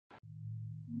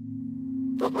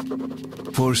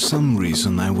For some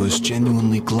reason, I was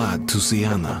genuinely glad to see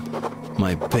Anna,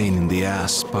 my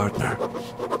pain-in-the-ass partner.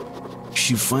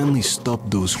 She finally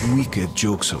stopped those wicked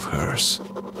jokes of hers.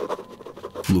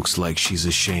 Looks like she's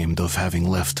ashamed of having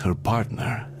left her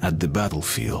partner at the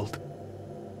battlefield.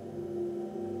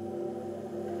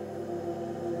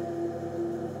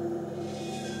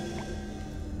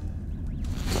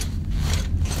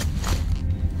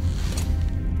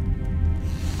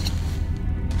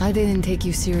 I didn't take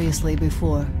you seriously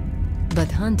before, but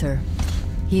Hunter,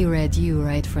 he read you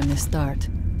right from the start.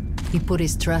 He put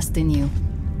his trust in you.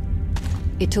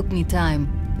 It took me time.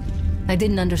 I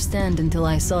didn't understand until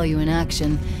I saw you in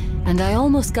action, and I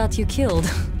almost got you killed.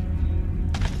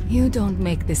 You don't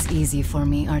make this easy for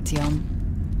me, Artyom.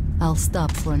 I'll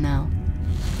stop for now.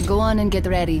 Go on and get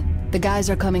ready. The guys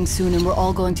are coming soon and we're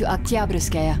all going to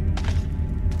Oktyabrskaya.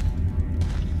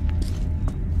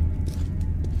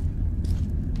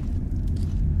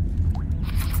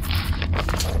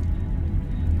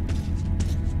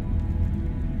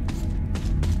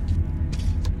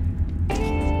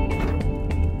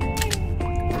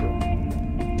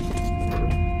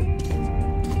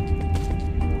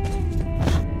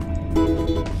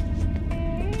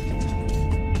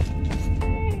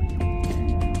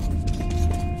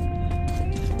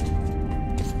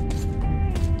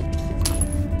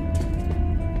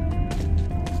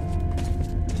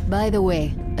 By the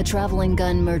way, a traveling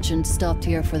gun merchant stopped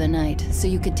here for the night, so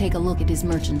you could take a look at his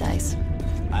merchandise.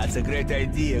 That's a great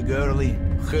idea, girlie.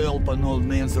 Help an old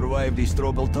man survive these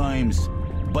troubled times.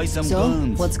 Buy some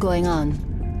guns. So, what's going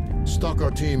on?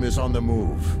 Stalker team is on the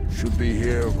move. Should be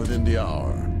here within the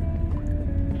hour.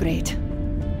 Great.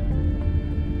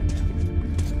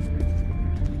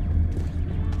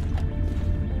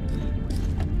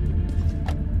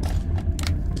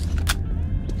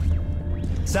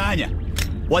 Sanya,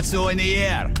 what's new in the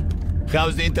air?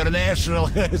 How's the international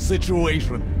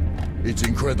situation? It's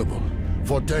incredible.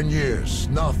 For 10 years,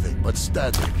 nothing but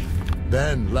static.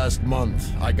 Then, last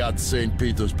month, I got St.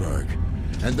 Petersburg.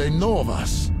 And they know of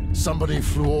us. Somebody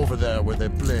flew over there with a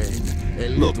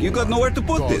plane. Look, you got nowhere to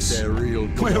put this.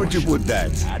 Where would you put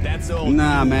that? That's all.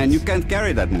 Nah, man, you can't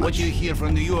carry that much. What you hear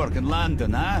from New York and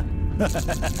London, huh?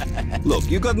 Look,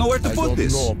 you got nowhere to put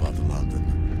this. I don't know about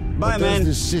London. Bye, but man.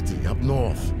 There's this city up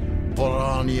north.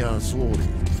 Porania Sori.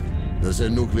 There's a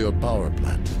nuclear power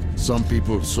plant. Some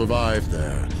people survived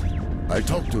there. I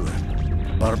talked to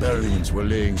them. Barbarians were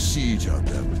laying siege on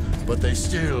them, but they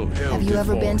still held. Have you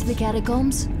ever been to the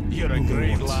catacombs? You're a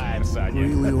great liar, Sanya.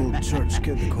 Really old church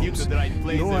catacombs. You could write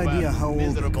plays No about idea how old they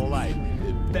miserable could life.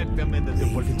 Deck them into They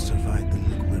the even survived the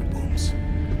nuclear bombs.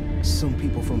 Some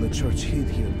people from the church hid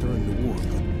here during the war,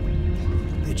 but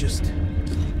they just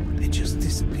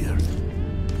disappeared.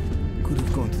 Could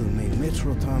have gone to the main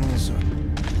metro tunnels or...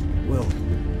 Well,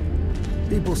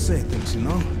 people say things, you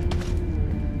know?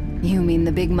 You mean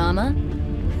the Big Mama?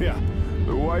 Yeah,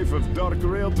 the wife of Dark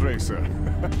Rail Tracer.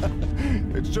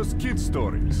 It's just kid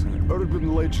stories,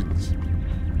 urban legends.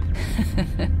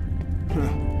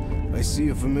 I see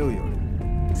you're familiar.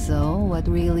 So, what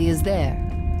really is there?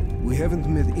 We haven't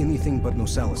met anything but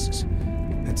Nosalises.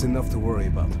 That's enough to worry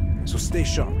about. So stay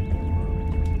sharp.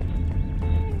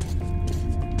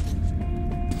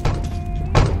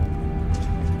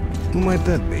 Who might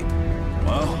that be?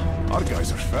 Well, our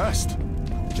guys are fast.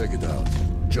 Check it out,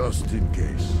 just in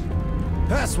case.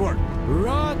 Password!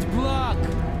 Roadblock!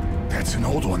 That's an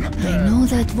old one. I know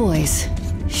that voice.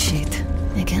 Shit,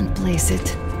 I can't place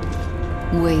it.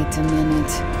 Wait a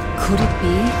minute. Could it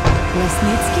be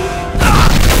Lesnitsky?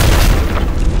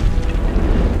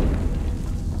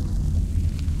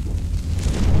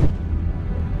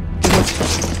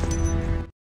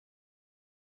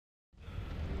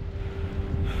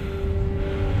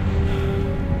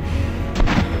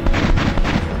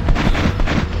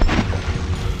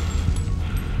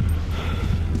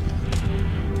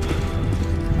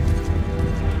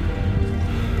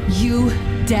 You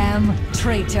damn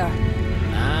traitor!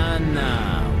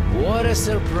 Anna, what a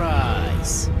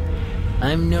surprise!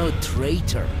 I'm no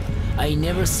traitor. I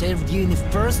never served you in the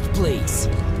first place.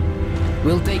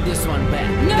 We'll take this one back.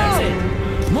 No!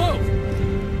 That's it! Move!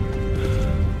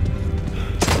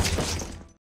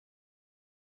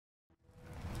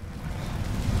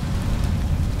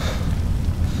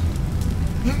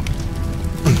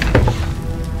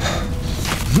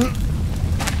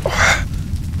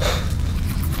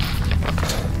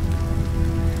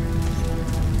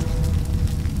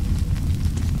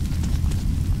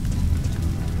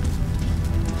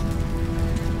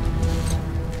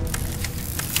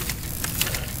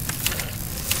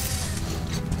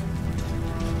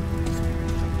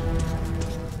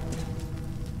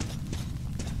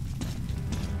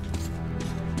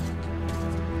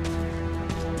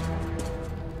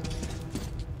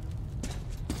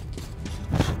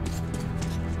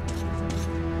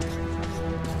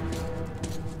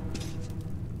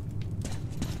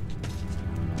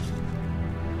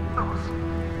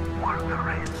 the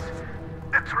raids.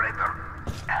 A traitor.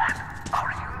 And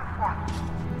our uniforms.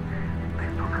 They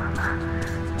took us.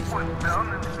 Went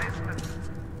down in the basement.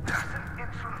 There's an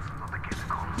entrance to the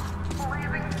catacombs.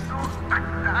 Leading to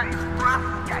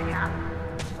Takdaistraskaya.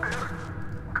 We're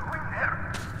going there.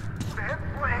 That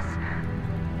place.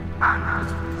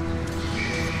 Anna.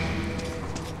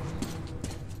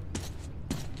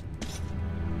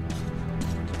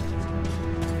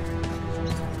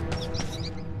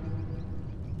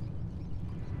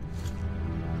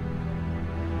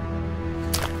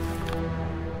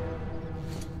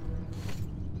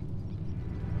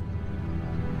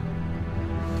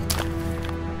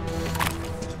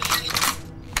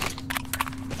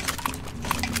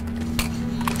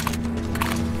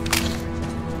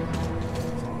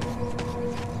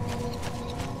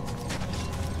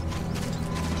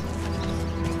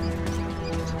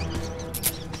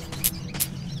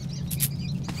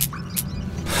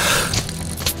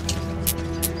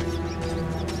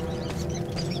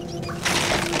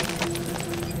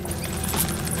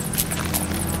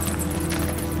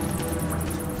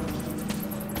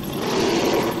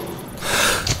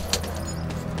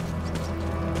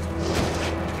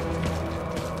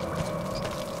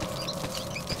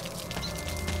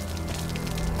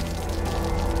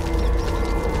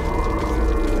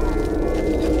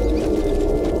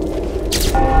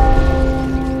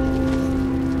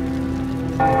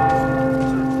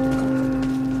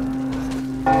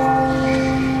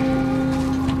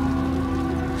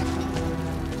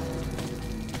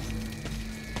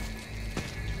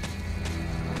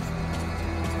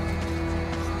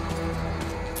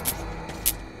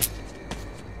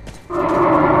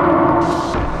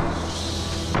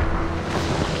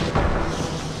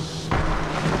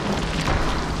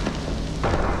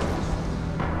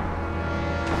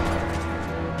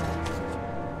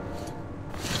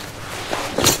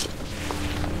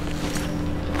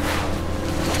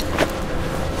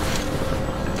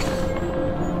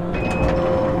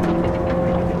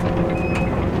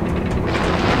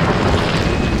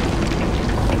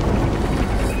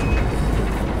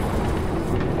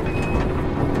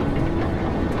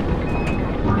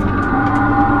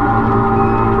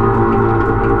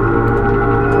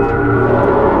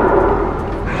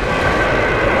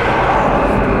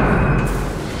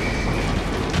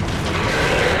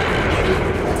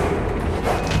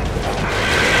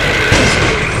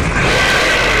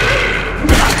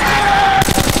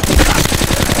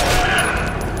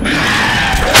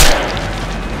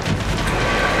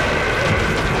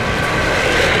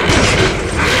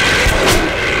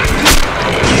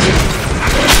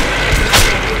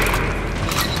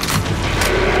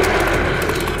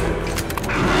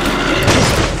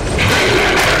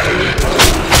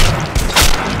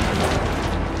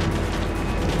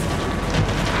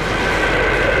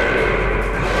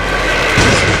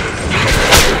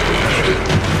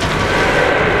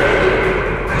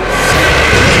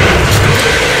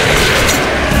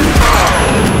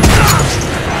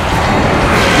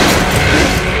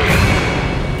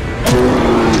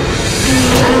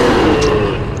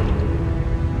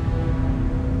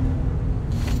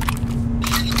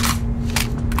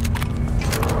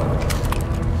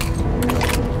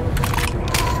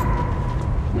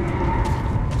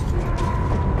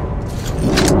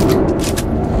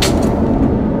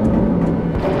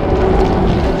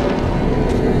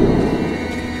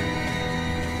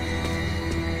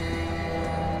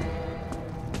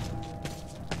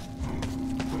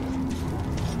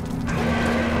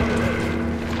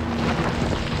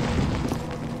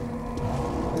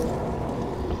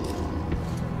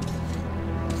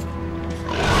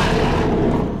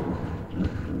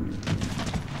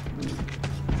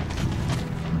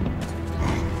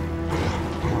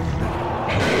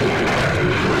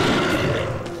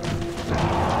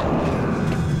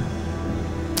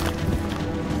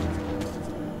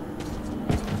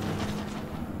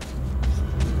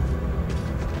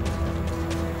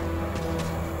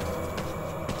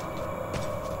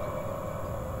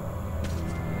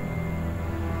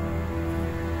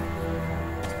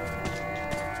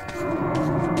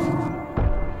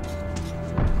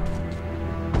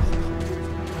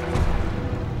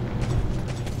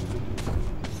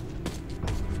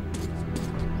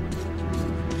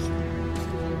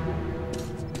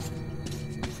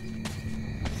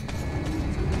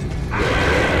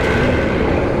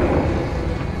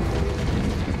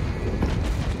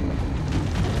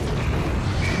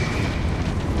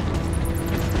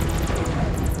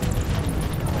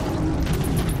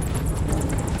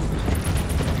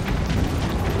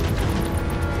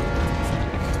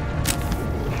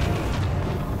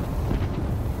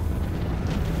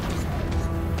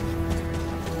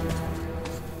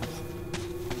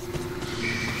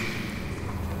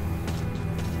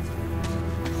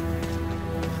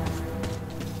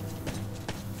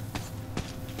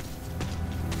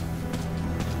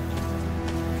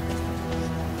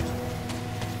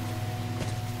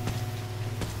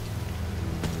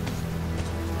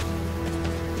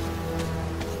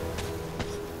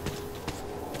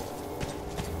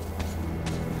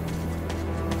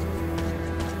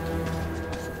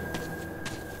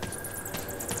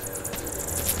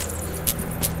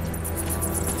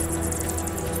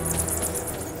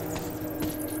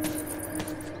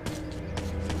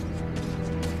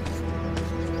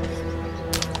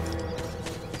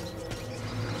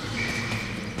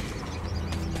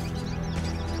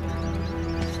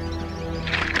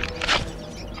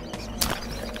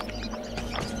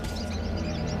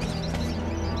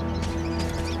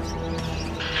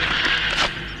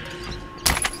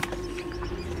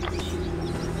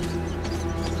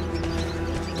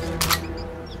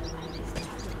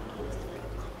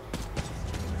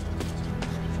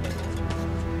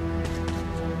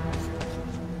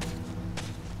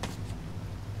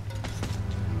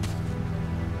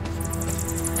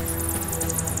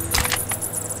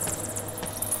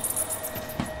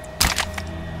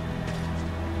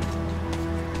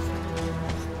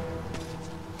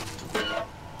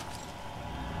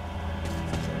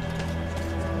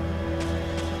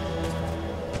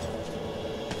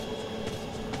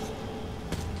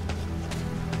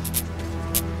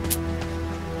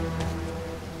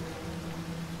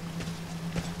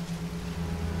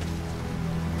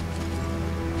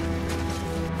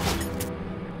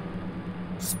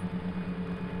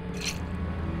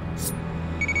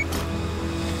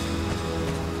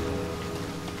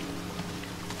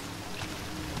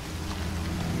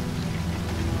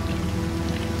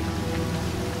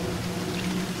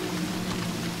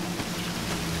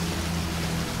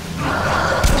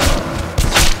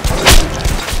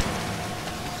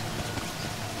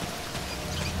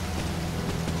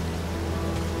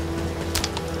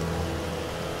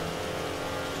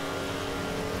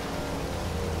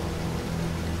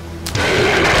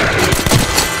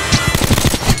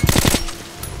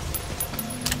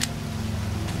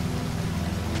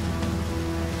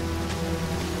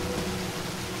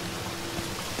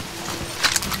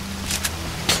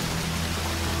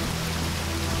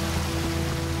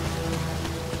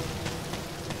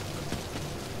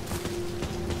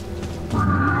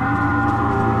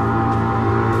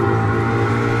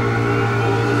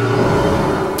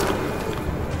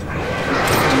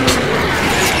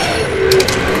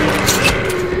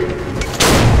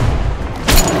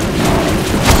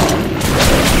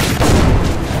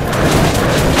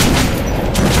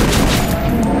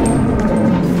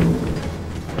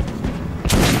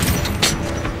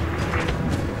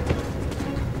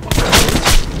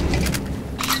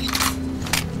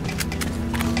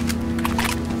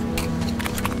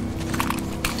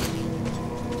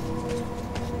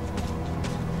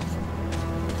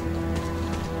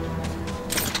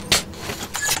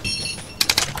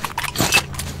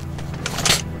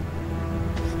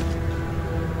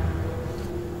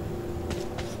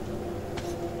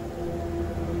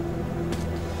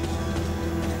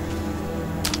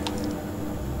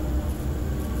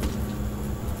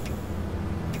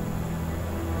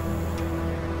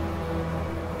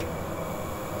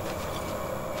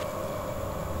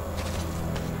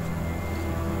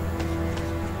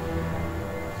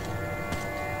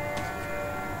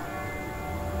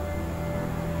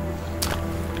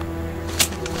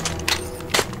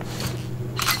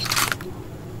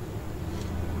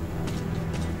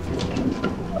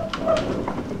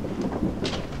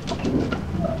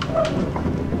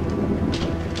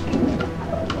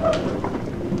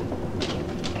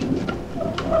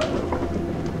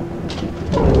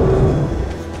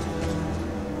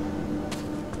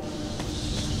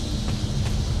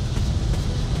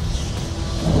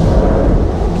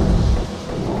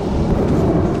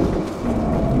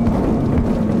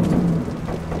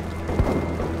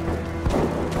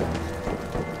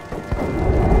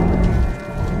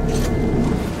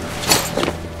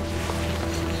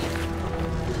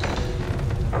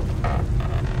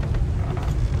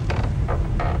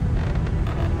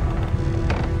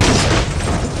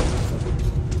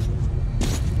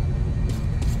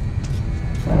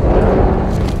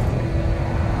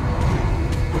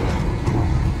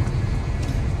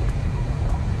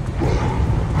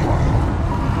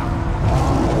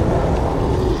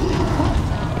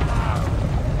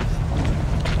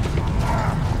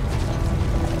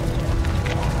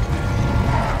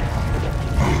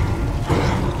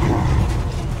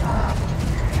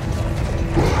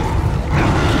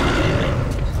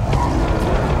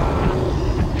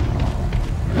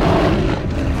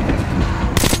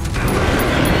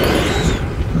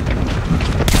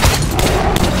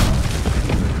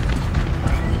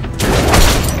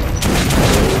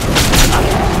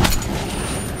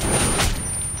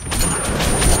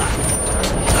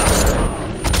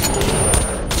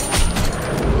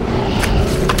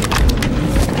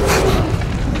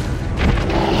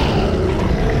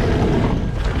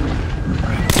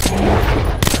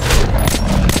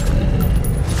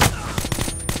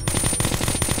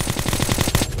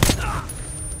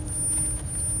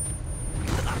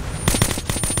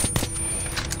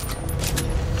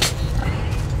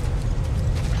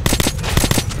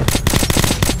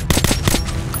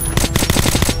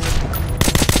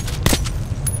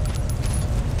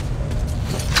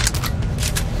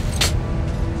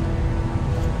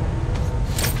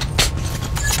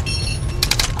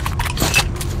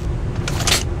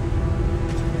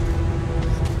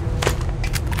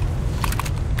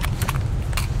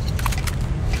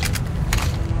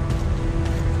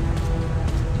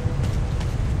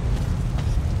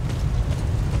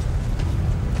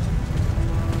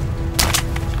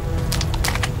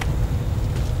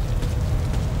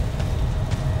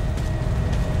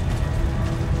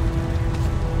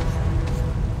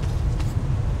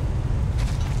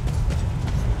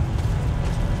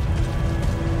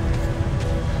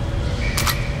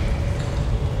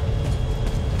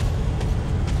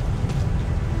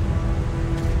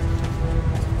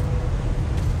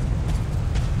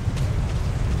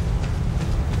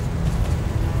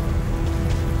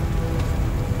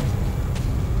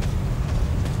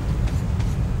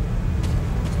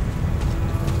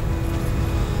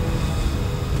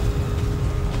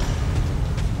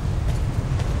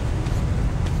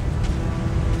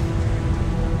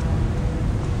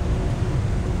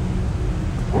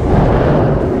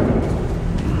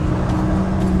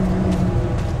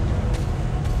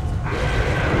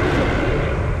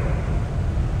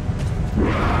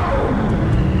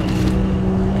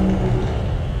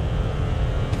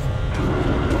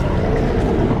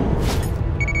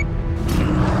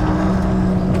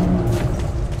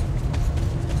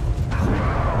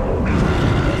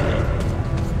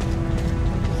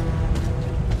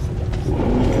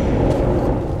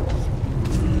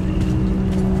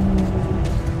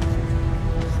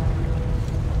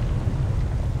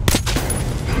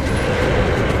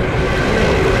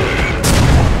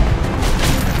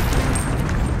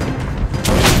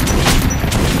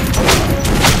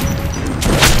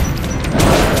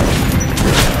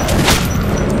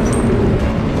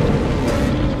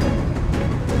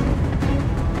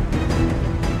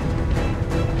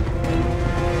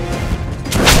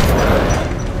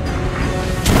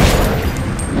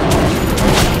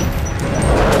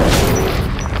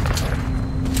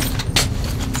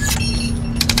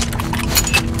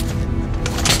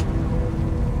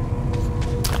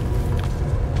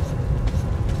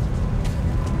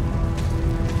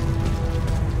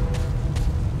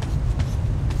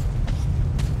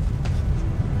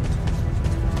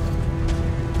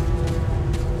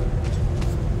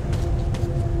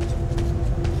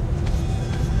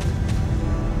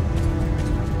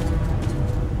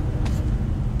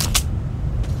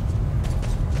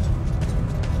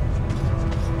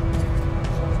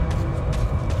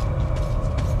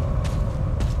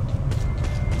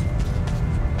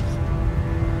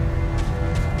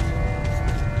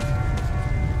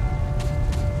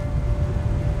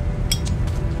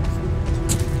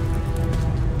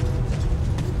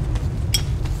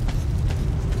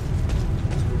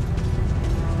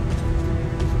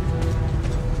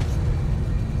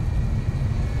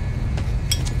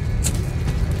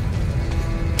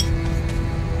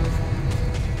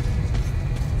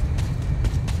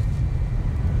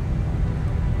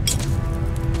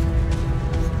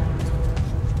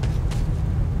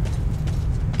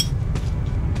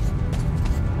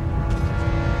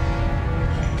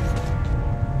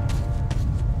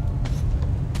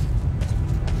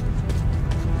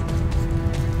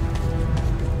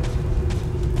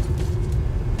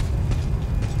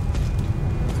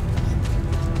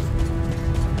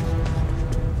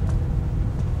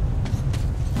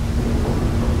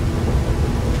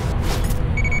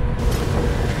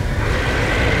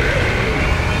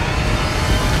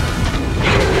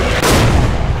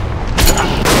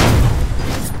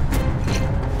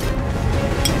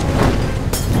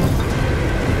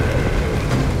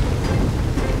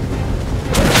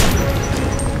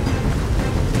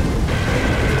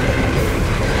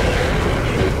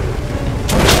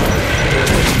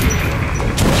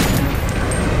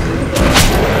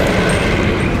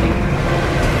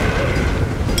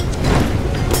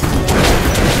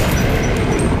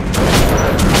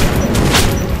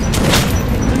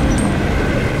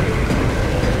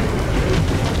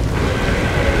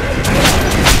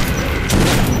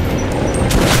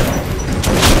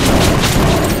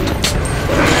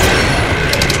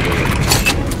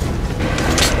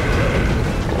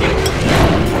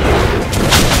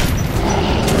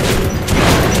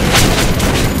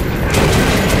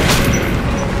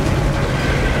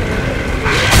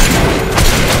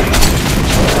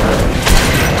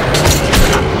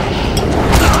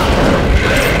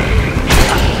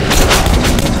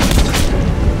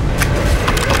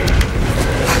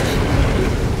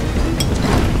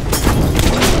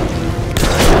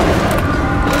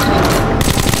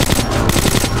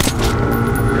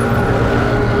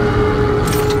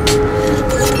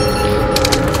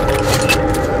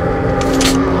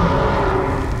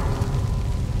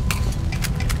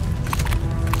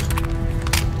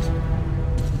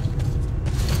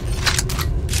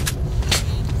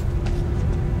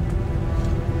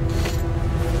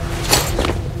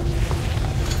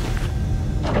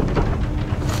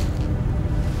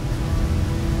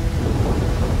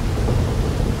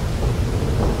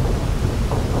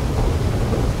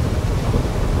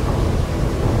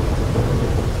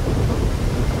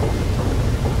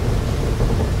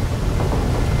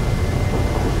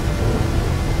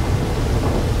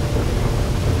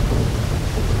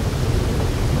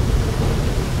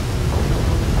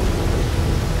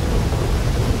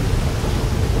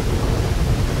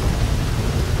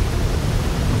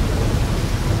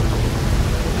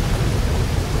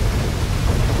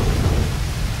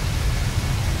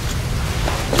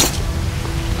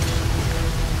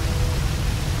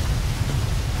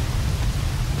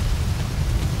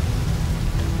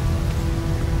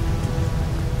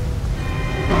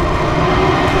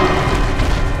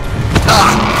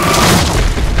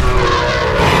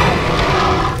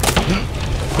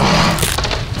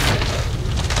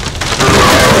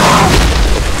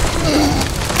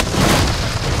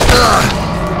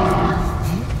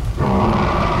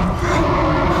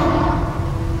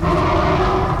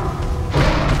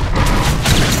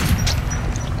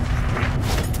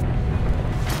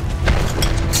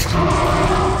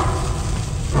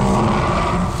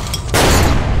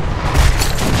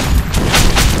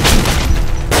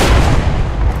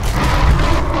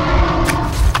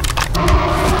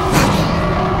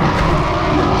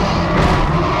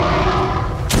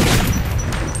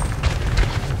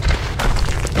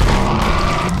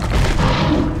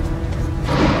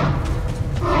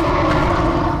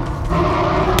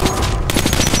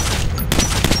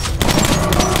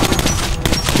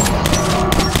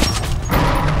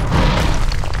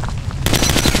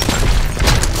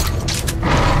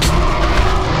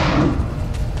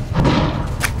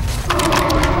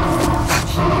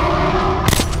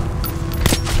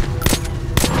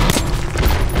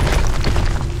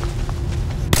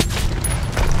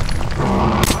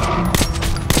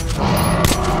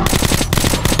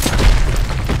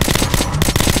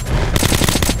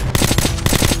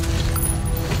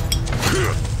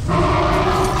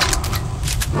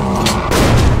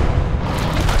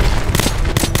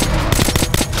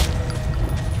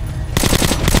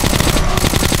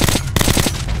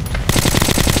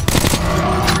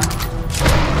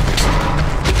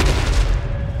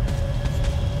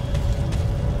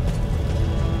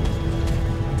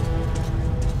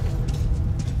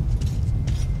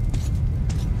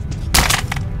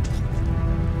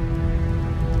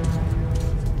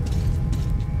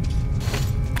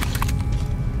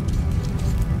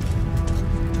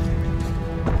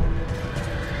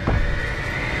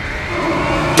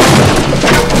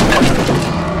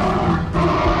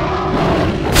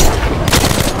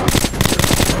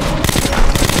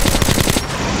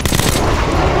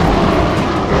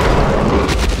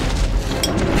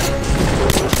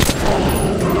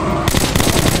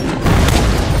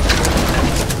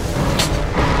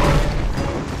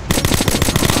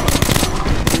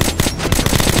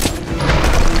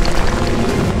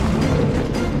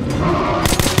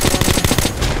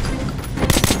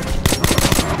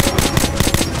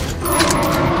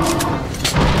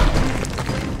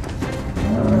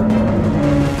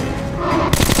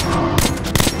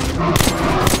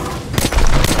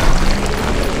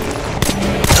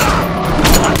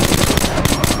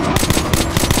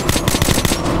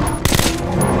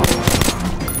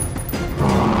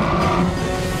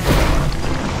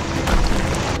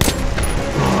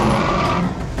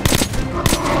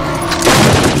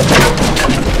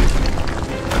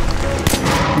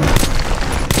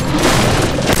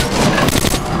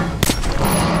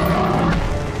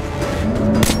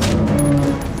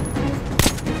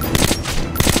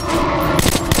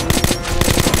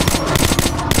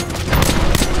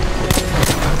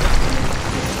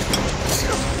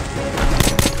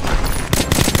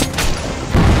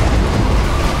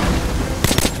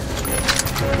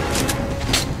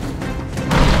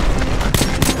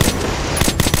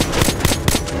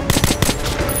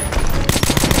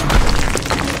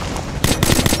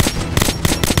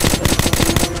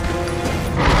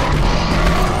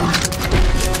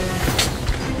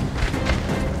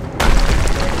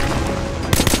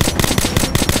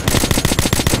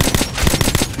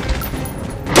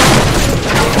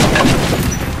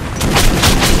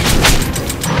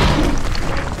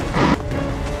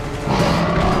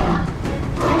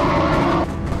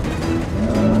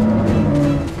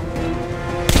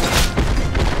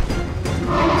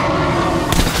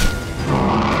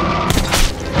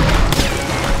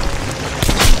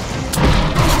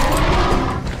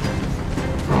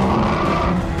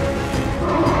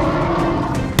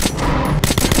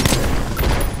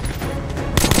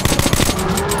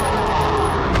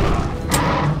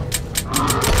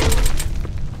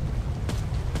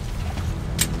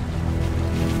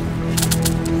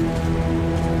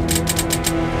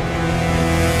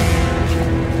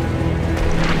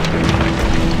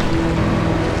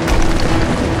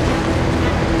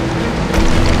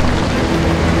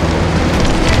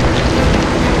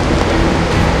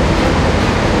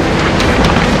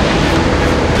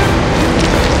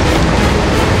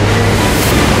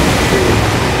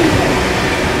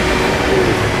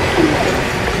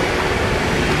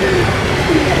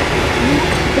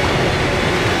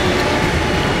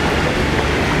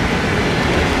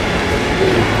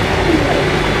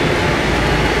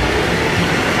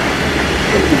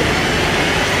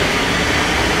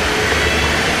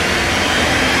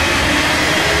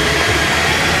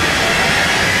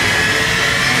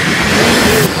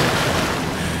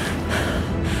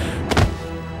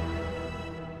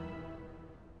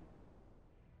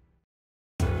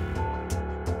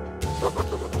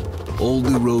 All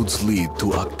the roads lead to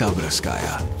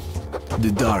Oktoberskaya.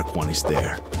 The Dark One is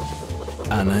there.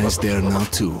 Anna is there now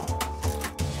too.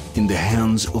 In the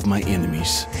hands of my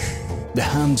enemies. The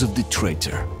hands of the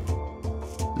traitor.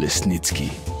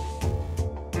 Lesnitsky.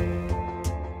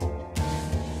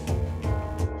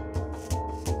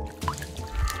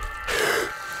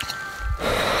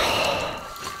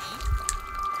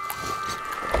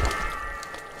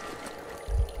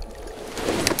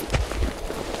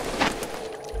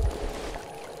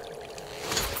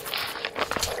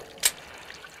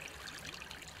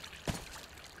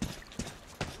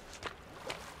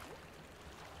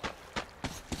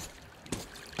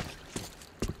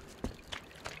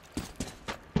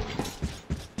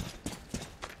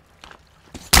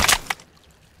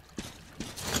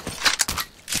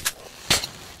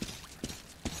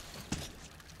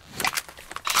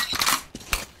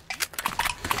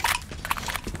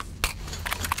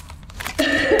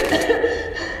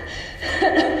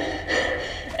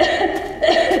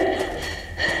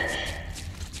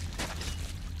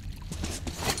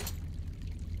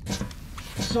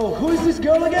 So, who is this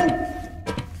girl again?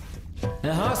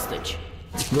 A hostage.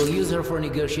 We'll use her for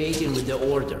negotiating with the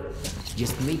Order.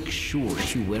 Just make sure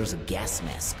she wears a gas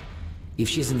mask. If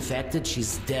she's infected,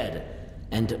 she's dead,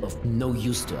 and of no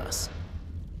use to us.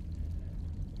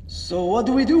 So what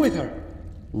do we do with her?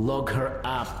 Lock her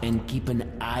up and keep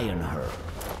an eye on her.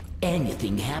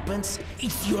 Anything happens,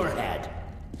 it's your head.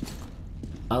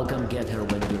 I'll come get her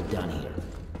when we're done here.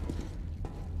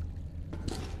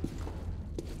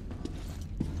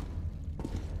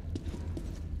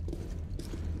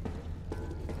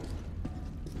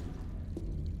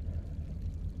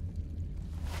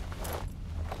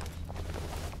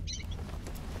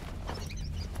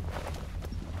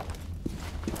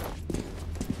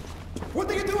 What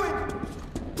are you doing?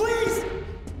 Please!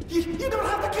 You don't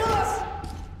have to kill us!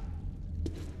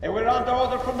 And we're under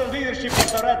order from the leadership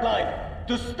of the Red Line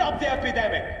to stop the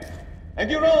epidemic. And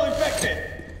you're all infected.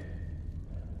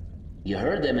 You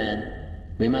heard the man.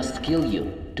 We must kill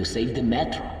you to save the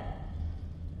metro.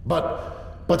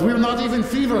 But we're not even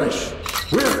feverish.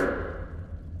 We're...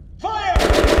 Fire!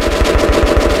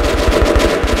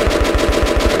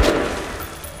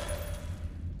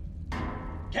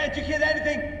 Can't you hit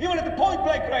anything, even at the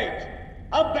point-blank range?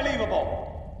 Unbelievable!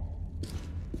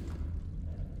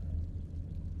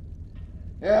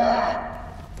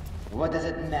 What does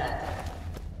it matter?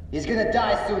 He's gonna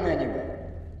die soon anyway.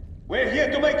 We're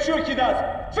here to make sure he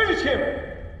does! Finish him!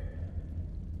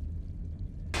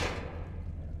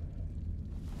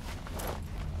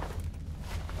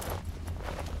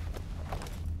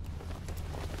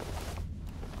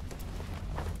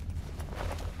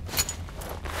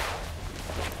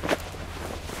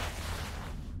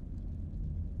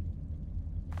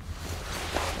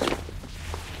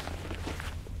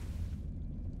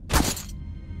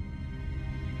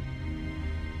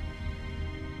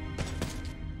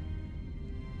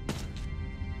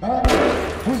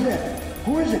 Who's there?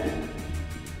 Who is it?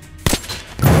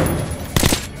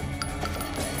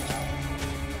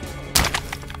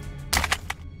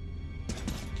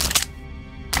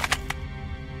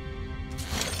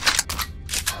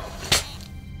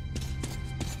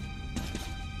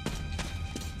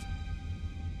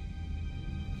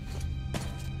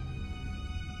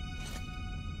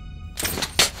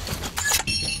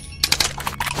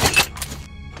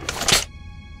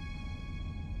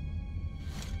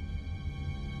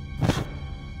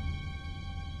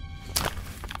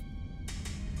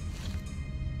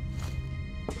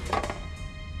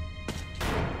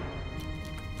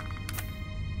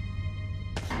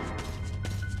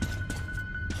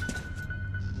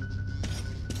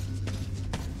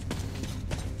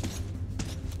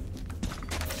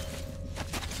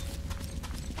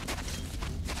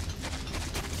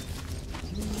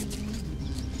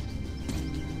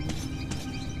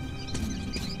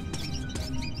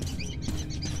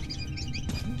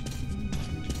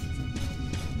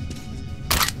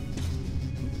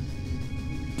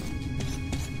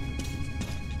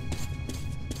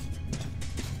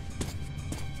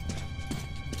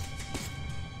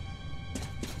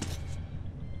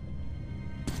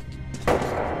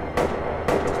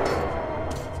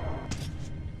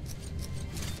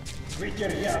 Quit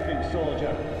your yapping,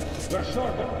 soldier. We're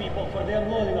short of people for the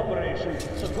unloading operation,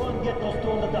 so go and get those two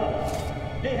on the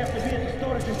dock. They have to be at the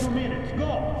storage in 2 minutes.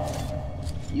 Go!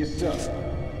 Yes, sir.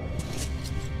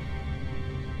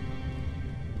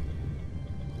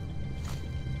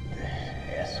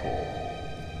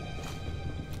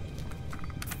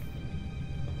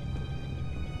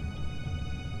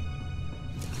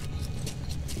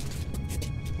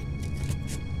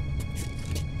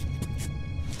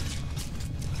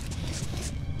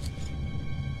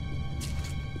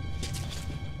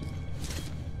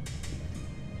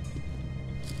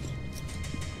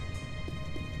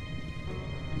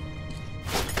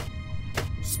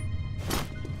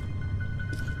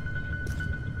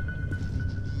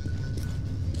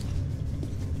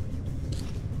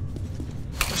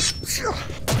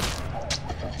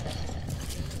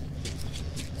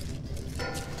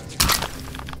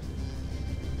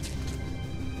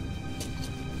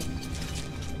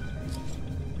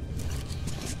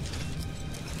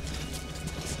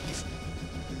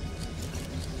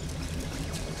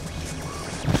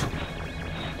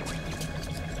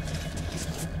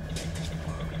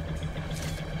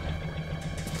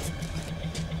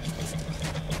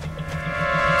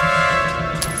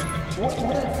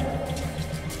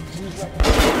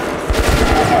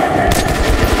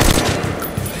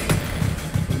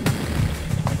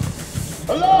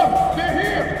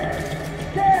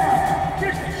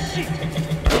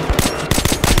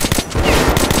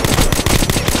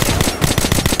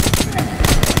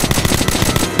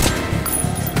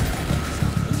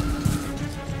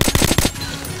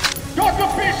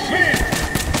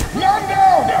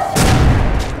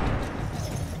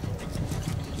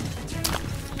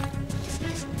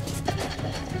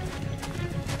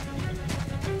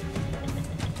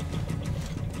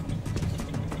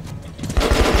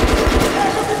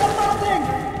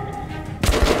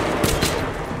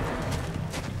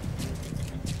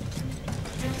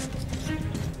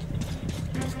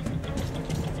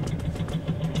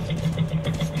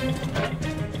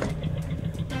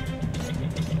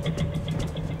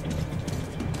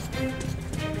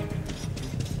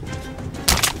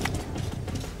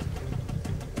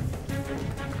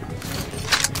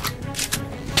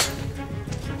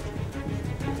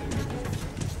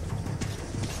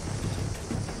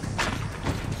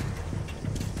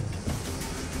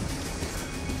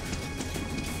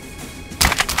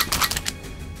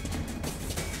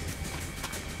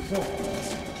 So,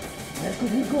 where could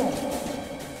he go?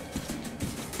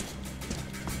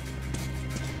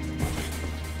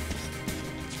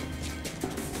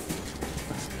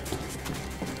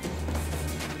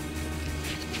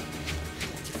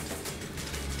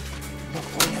 Look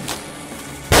for him.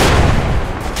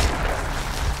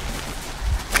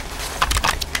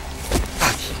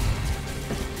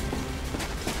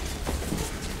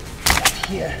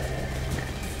 Here.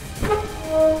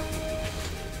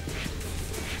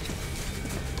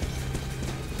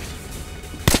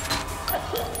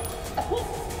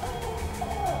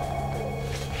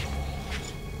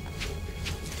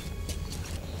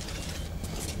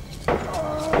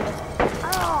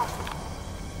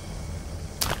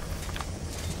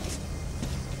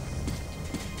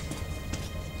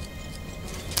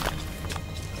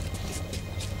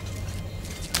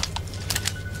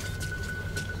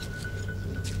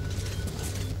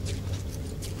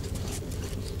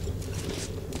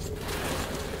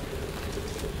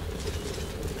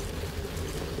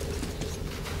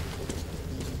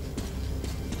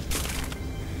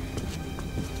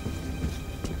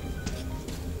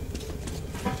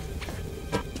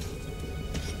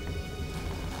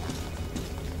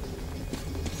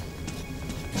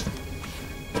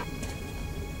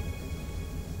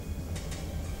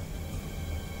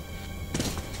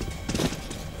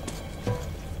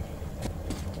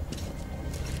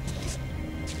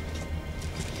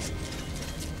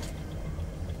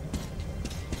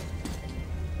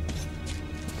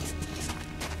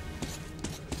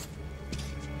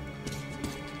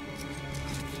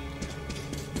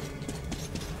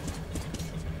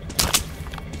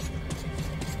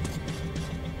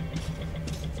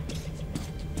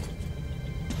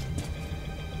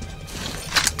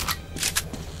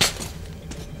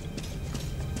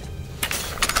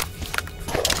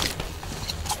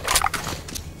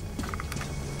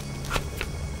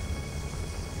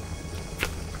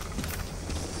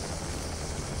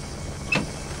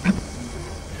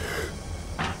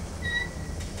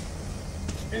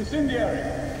 Incendiary!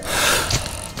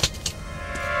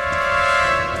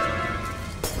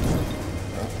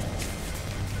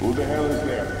 Who the hell is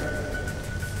there?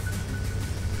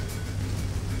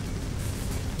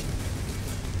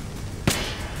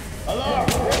 Alarm!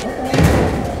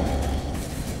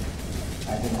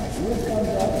 I think my ears comes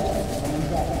up,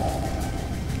 someone's up.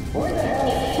 Where the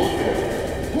hell? Who's there?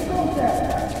 Who goes there?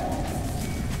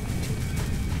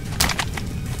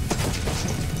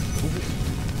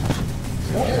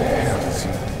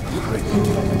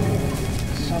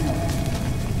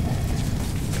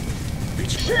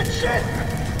 Shit!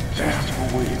 Just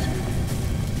wait.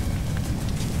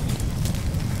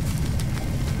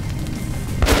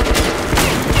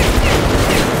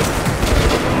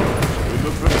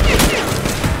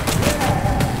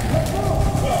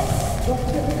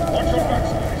 Watch your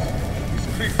backs, guys. He's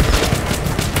creeping.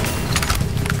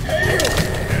 Hey, you!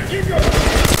 Keep your...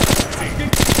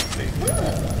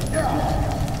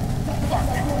 Fuck.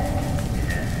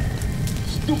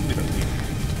 Stupid of me.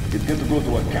 You'd get to go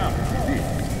to a camp if you did.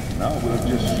 Now we'll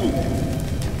just shoot you.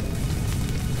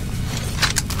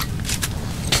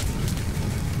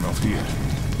 Not here.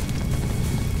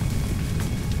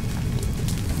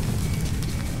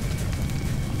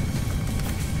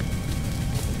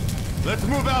 Let's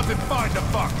move out and find the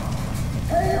fuck.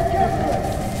 Hey, you captain!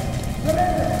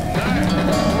 That is a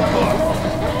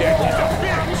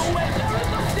bitch!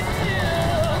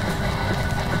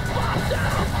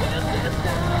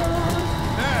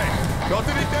 Hey, got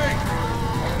anything?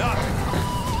 Nothing.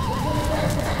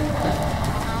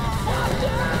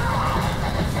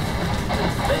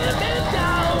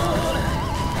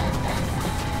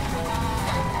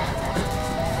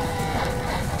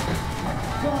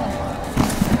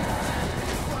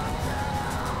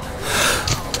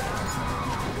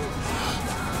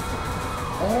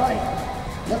 All right,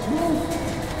 let's move.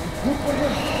 Look for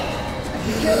him.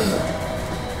 Be careful.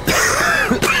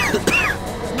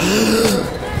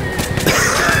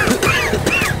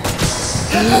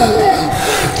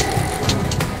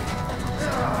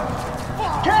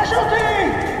 Casualty!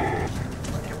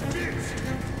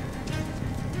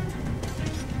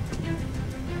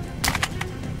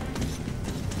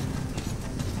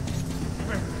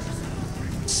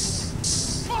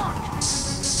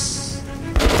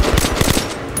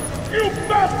 You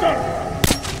bastard!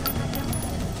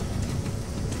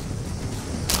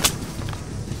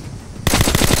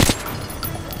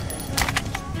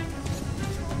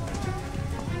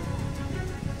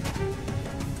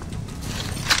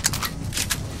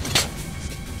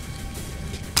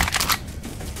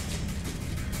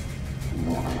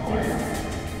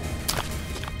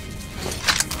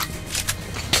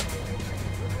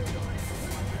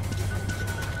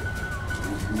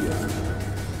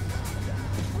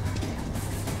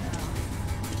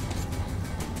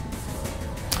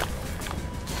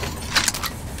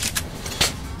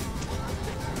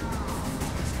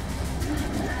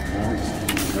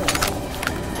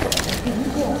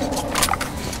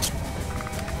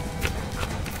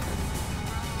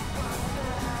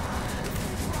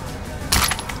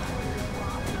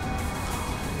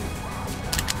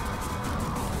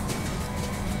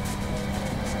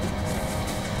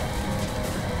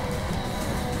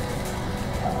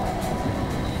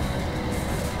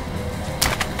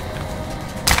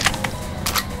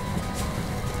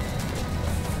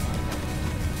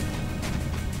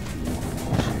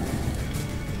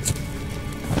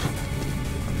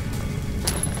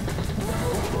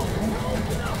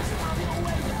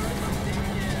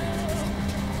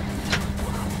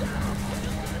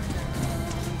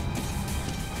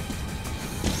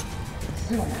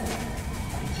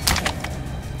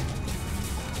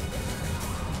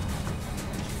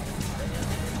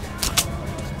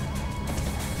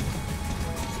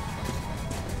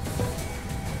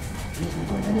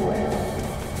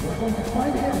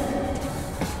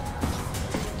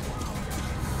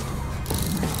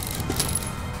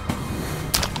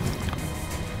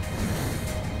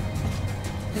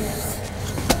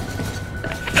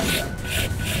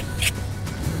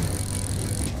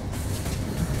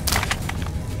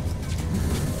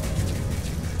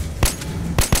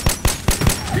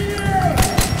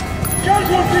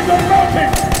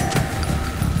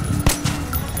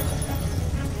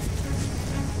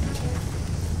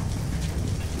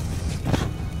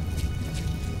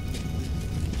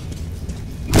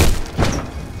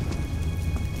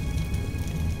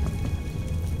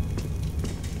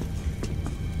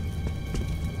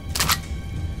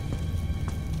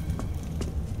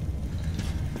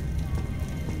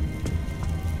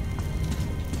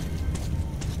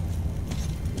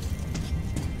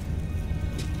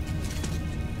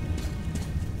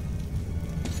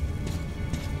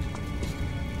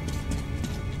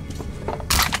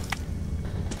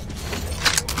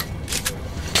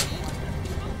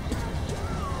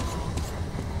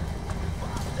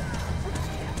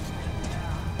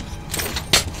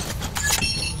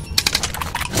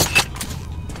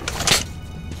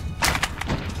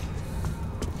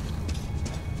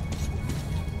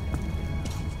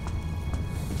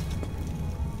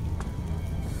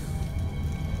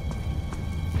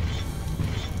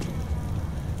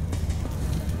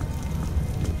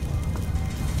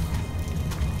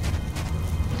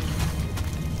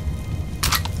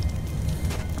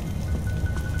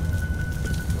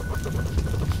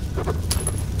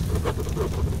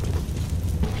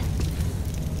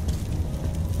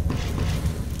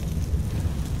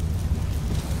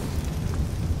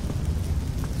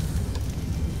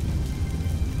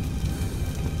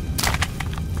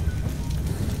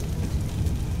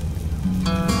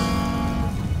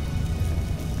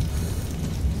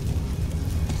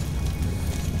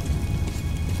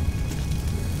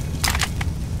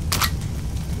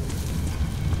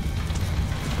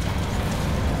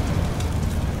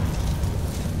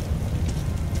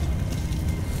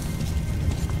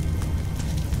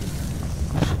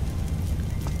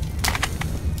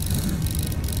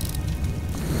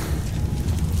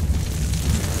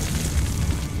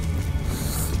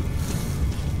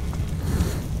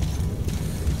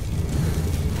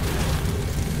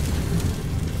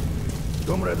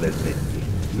 Comrade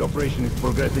Lesnitsky, the operation is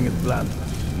progressing as planned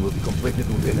and will be completed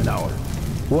within an hour.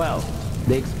 Well,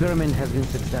 the experiment has been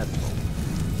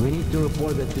successful. We need to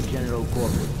report it to General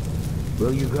Corporal.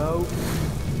 Will you go?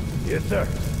 Yes, sir.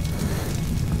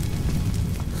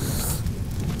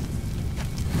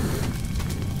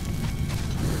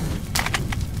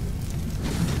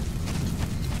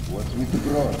 What's with the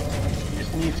broad?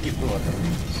 Lesnitsky brother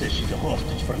says she's a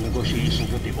hostage for negotiations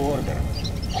with the Order.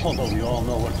 Although we all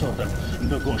know what sort of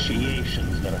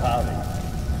negotiations they're having.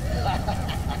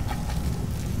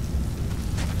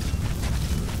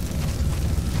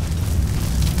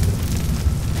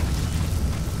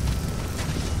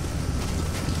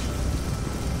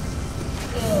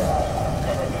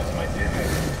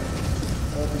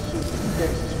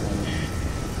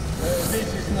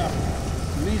 This is nothing.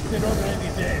 At least they're already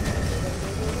dead.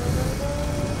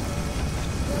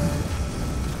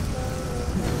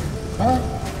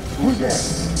 Huh? Who's there?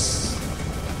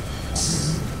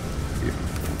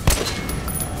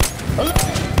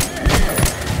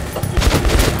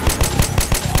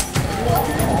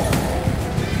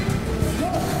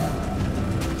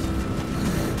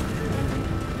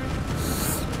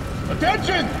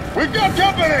 Attention! We've got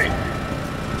company!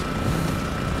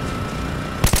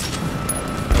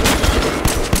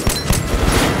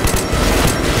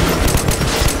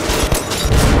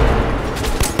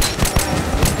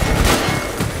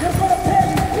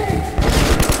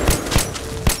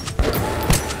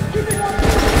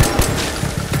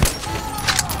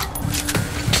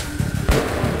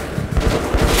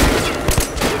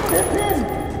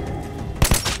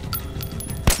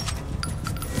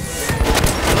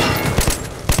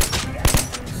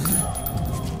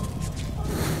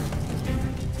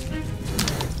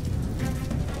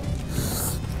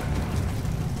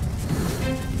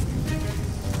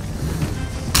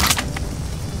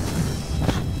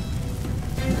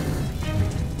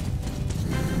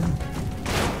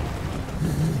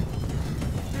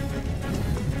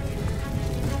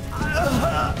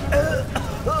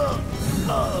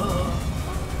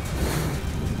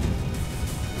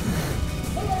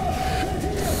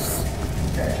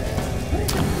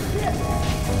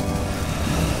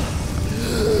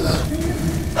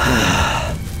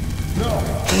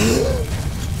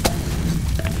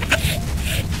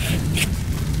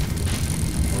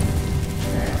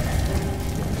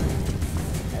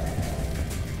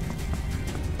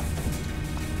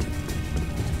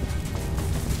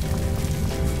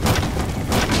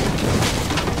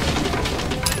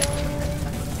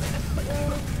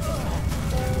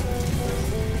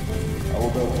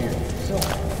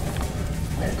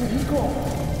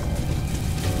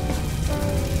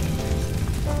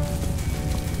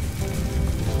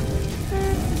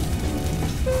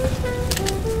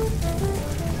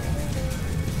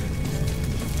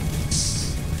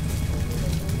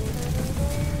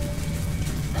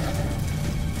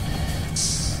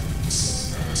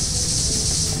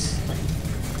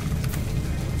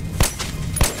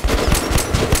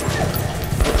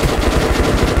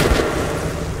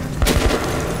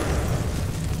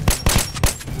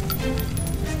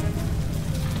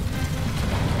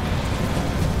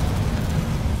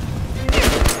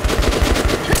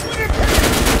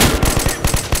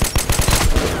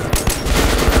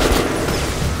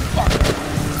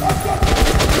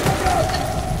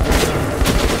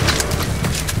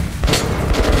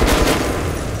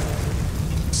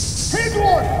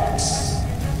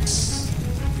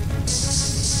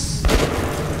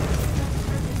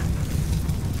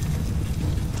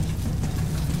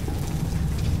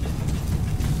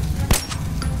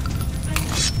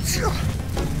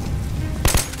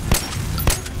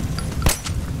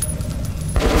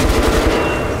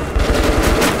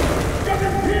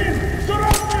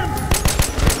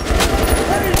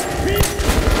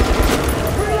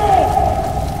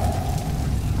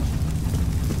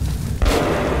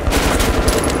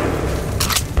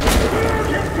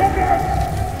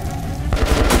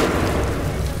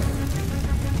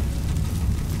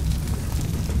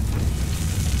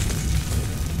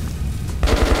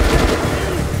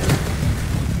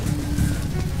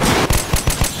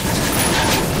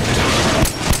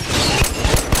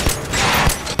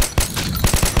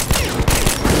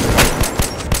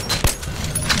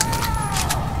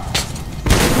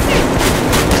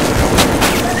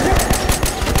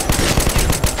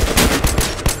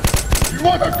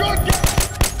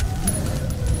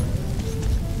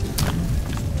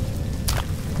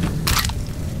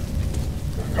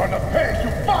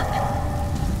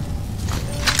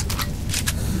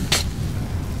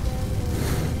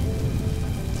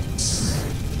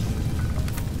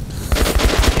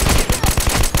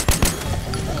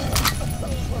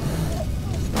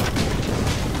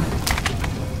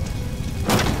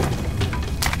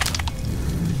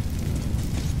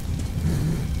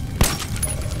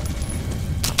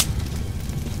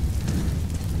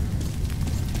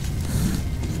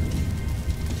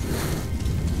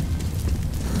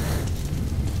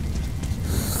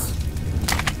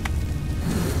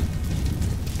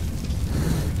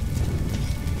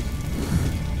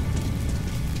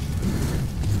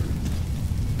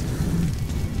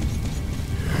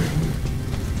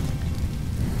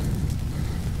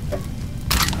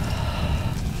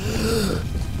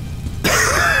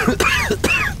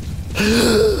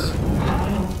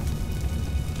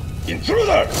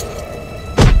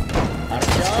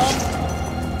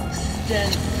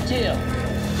 stand still,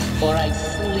 or I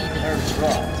slit her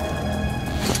throat.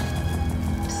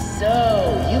 So,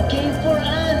 you came for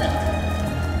Anna.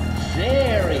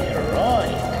 Very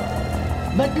heroic,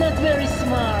 but not very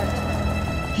smart.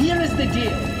 Here is the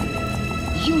deal.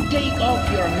 You take off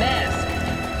your mask,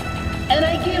 and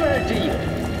I give her to you.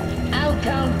 I'll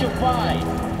count to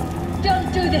 5.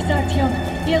 Don't do this, Artyom.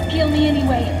 He'll kill me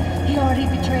anyway. He already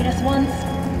betrayed us once.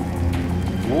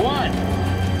 1.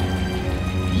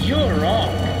 You're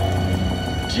wrong.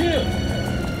 2.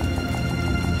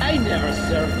 I never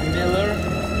served Miller.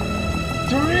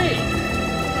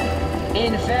 3.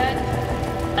 In fact,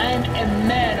 I'm a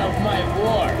man of my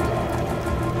word.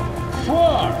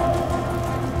 4.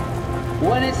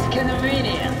 When it's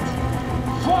convenient.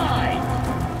 5.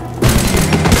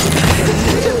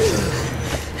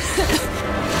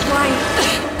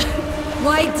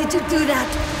 Why did you do that?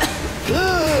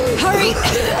 Hurry!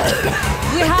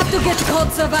 We have to get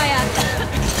Kotsavaya.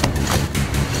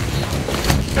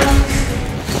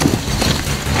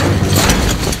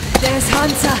 There's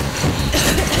Hansa.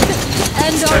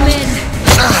 And our men.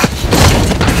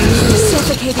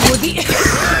 Suffocating would be a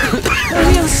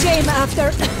real shame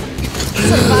after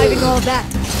surviving all that.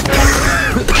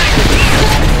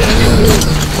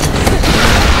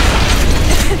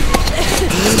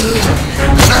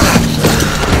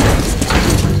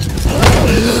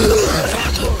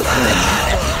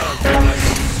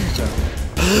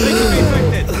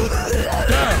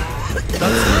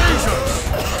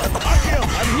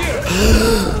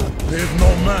 They have no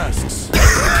masks.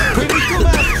 We need 2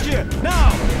 masks here,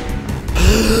 now!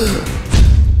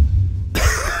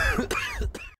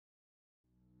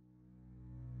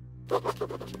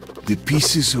 The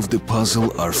pieces of the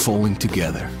puzzle are falling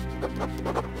together.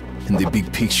 And the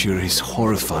big picture is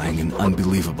horrifying and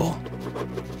unbelievable.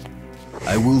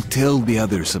 I will tell the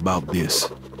others about this,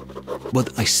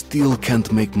 but I still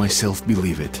can't make myself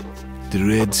believe it. The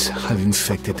Reds have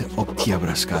infected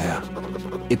Oktyabrskaya,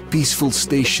 a peaceful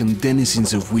station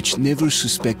denizens of which never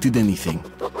suspected anything,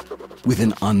 with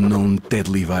an unknown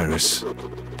deadly virus.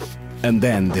 And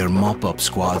then their mop-up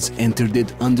squads entered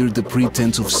it under the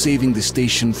pretense of saving the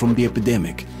station from the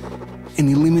epidemic, and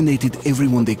eliminated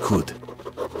everyone they could.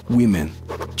 Women,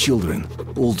 children,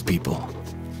 old people,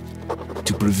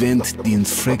 to prevent the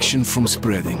infection from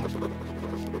spreading.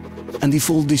 And if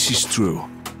all this is true,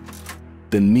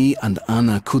 then me and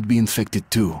Anna could be infected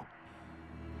too.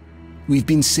 We've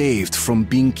been saved from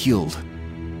being killed,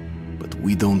 but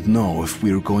we don't know if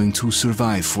we're going to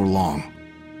survive for long.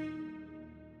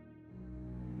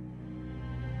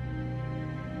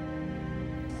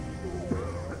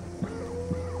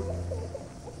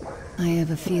 I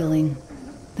have a feeling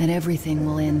that everything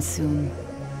will end soon.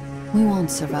 We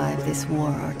won't survive this war,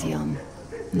 Artyom.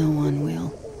 No one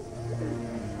will.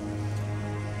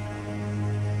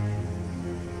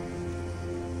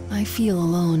 I feel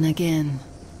alone again,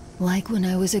 like when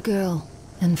I was a girl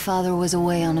and father was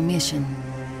away on a mission.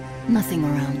 Nothing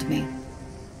around me,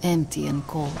 empty and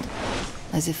cold,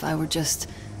 as if I were just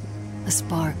a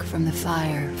spark from the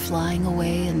fire, flying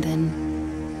away and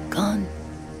then gone.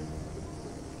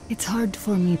 It's hard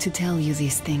for me to tell you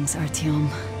these things, Artyom,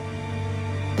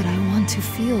 but I want to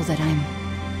feel that I'm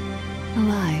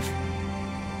alive.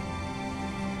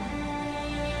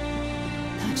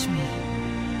 Touch me.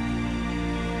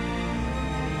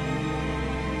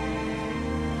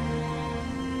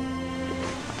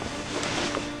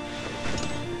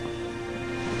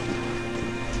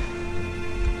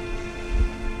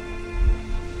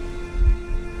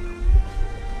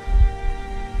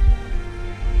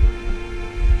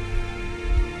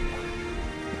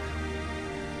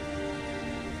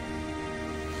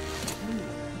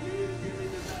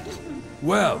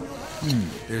 Well,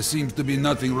 there seems to be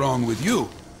nothing wrong with you.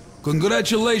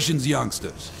 Congratulations,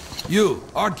 youngsters. You,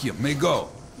 Artyom, may go.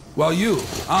 While you,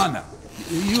 Anna,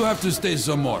 you have to stay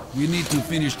some more. We need to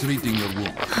finish treating your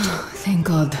wound. Thank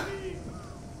God.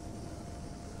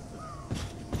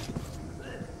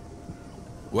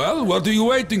 Well, what are you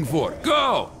waiting for?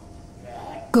 Go!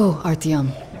 Go,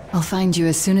 Artyom. I'll find you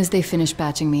as soon as they finish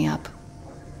patching me up.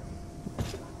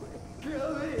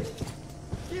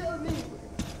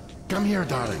 Come here,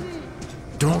 darling.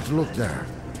 Don't look there.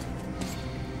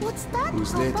 What's that,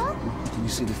 Who's Papa? that? Can you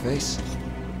see the face?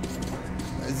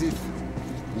 As if...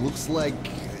 looks like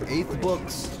 8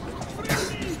 books.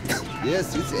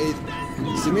 Yes, it's 8.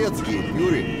 Semetsky,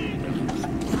 Yuri.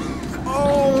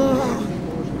 Oh!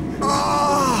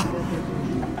 Ah!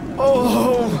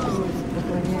 Oh!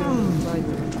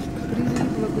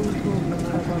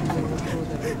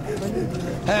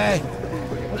 Hey!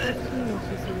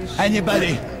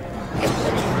 Anybody?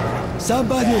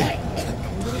 Somebody!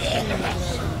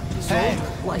 Hey!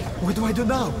 Why? What do I do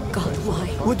now? God, why?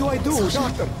 What do I do,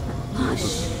 Doctor?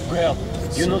 Well,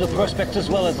 you know the prospects as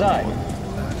well as I.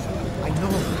 I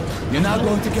know. You're not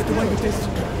going to get away with this.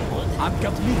 I'm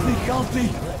completely healthy.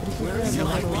 You're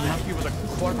like me happy with a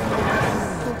quarter.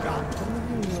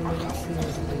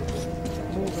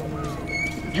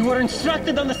 You were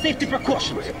instructed on the safety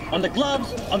precautions, on the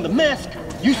gloves, on the mask.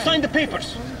 You signed the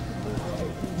papers.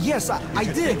 Yes, I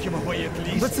did.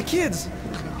 But the kids,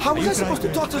 how was I supposed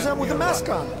to talk to them with the mask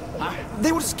on?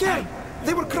 They were scared.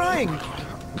 They were crying.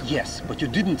 Yes, but you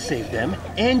didn't save them,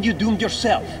 and you doomed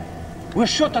yourself. We're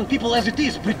short on people as it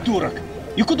is, Priturek.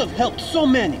 You could have helped so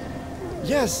many.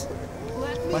 Yes.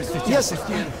 Yes,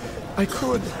 I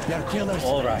could.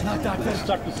 All right. We'll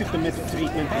start with systematic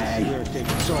treatment and see where it takes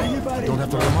us. So, I don't have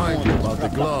to remind you about the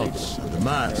gloves and the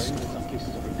mask.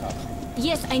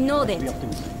 Yes, I know that.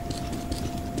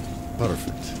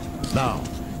 Perfect. Now,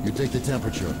 you take the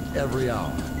temperature every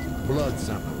hour. Blood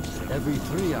samples every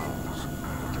 3 hours.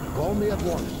 Call me at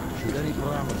once should any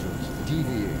parameters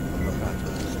deviate from the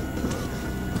pattern.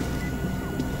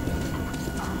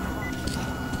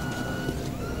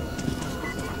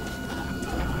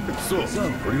 So,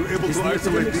 were you able to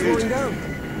isolate the agent?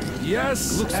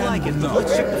 Yes, looks and like it, but no.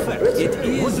 let's check the facts. It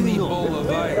is an Ebola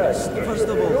virus. First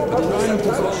of all, Trying to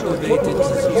cultivate it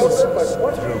is useless.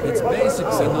 Its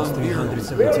basics are not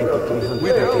 317 to 300.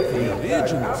 Without the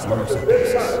original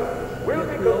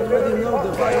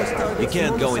You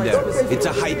can't go in there. It's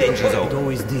a high danger zone. It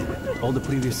always did. All the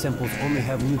previous samples only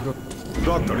have neutral.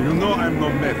 Doctor, you know I'm no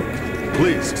medic.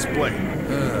 Please explain.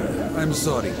 I'm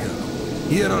sorry, Colonel.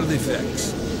 Here are the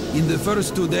facts. In the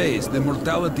first 2 days, the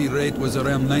mortality rate was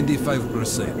around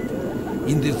 95%.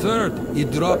 In the third,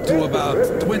 it dropped to about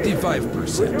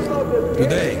 25%.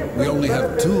 Today, we only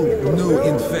have 2 new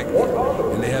infected,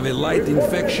 and they have a light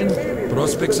infection,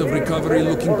 prospects of recovery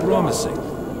looking promising.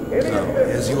 Now,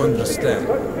 as you understand,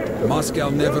 Moscow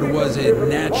never was a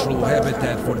natural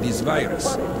habitat for this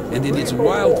virus, and in its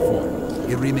wild form,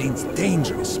 it remains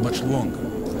dangerous much longer.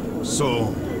 So,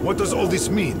 what does all this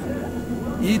mean?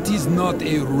 It is not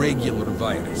a regular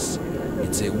virus.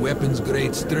 It's a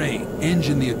weapons-grade strain,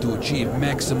 engineered to achieve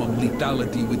maximum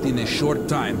lethality within a short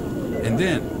time, and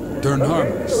then turn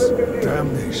harmless.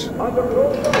 Damnation.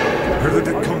 Where did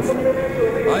it come from?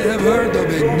 I have heard of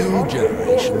a new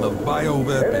generation of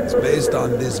bioweapons based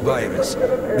on this virus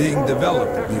being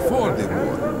developed before the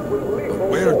war. But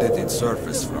where did it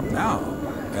surface from now,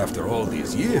 after all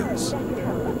these years?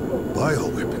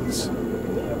 Bioweapons?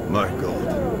 My God.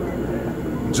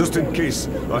 Just in case,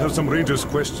 I have some Rangers'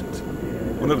 questions.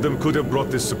 One of them could have brought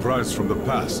this surprise from the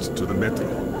past to the Metro.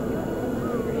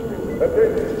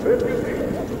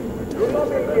 Do not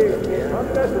engage in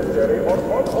unnecessary or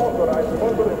unauthorized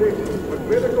conversations with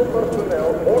medical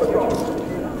personnel or doctors.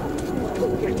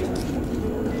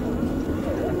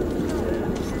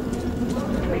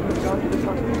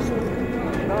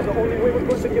 Now the only way we're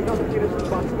going to get out of here is to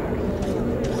bounce back.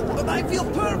 But I feel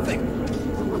perfect!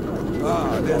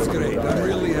 Ah, that's great. I'm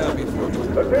really happy for you.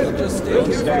 You'll just stay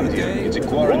here for a day. It's a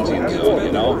quarantine zone,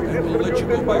 you know. And we'll let you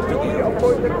go back to the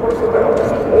office.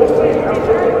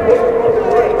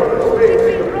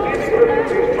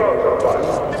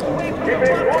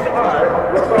 Keeping one eye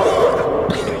on the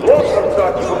ground. Loss of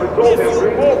such will result in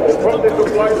removal from the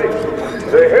supply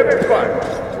list. The heavy fire.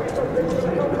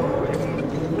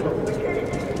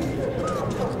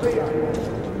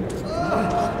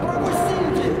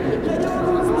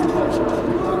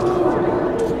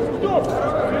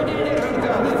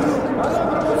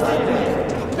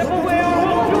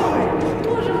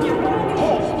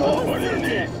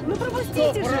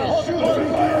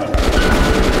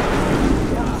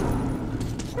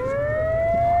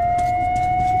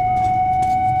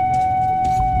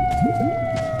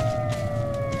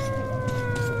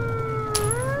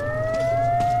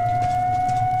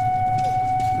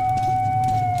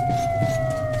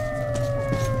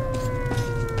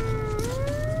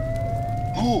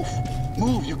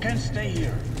 Move, you can't stay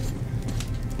here.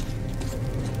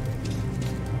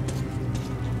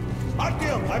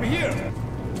 Artyom, I'm here!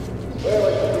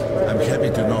 I'm happy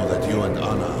to know that you and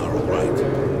Anna are all right.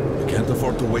 We can't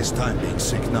afford to waste time being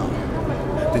sick now.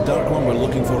 The Dark One we're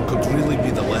looking for could really be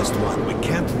the last one. We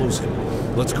can't lose him.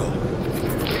 Let's go.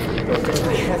 But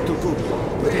I have to go.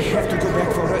 But I have to go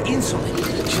back for her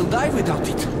insulin. She'll die without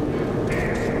it.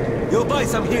 You'll buy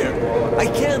some here. I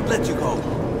can't let you go.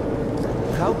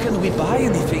 How can we buy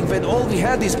anything when all we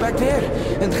had is back there?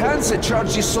 And Hansa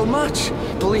charges so much.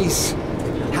 Please.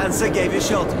 Hansa gave you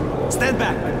shelter. Stand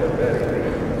back.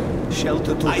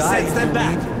 Shelter to I die. said stand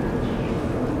back.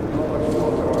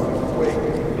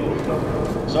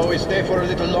 So we stay for a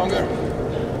little longer?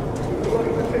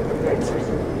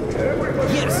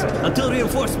 Yes, until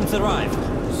reinforcements arrive.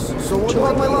 So what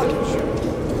about my luggage?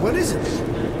 What is it?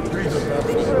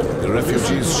 The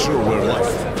refugees sure were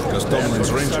lucky, because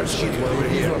Tomlin's rangers came over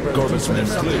here. Corbett's men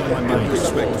clear. I didn't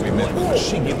expect to be met with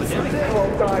machine guns.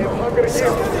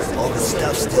 All the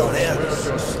stuff still there?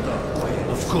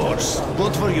 Of course.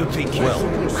 What were you thinking? Well,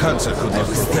 Hansa could not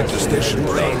protect the station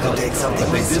without help,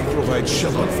 but they did provide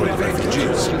shelter for the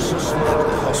refugees at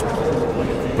the hospital.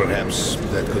 Perhaps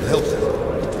that could help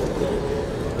them.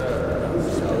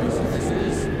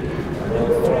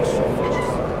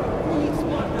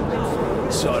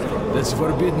 Sorry, that's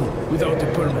forbidden without a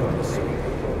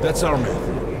permit. That's our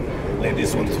man. Let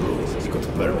this one through. He's got a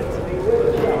permit.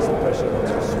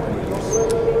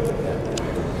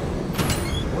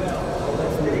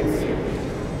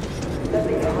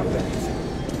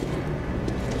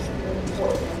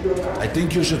 I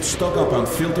think you should stock up on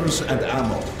filters and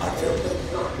ammo,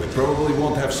 Artyom. We probably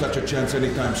won't have such a chance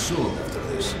anytime soon after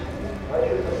this.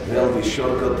 Well, we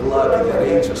sure got lucky the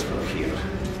Rangers from here.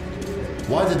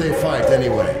 Why did they fight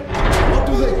anyway? What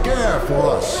do they care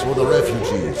for us or the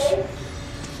refugees?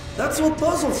 That's what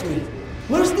puzzles me.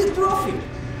 Where's the profit?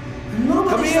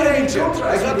 Come here, Ranger.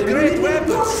 I got great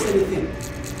weapons.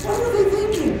 What are they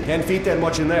thinking? Can't fit that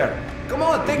much in there. Come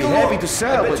on, take a look. Happy to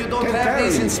sell, I bet but you don't can't have carry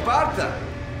these them. in Sparta.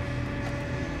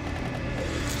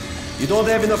 You don't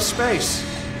have enough space.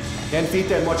 Can't fit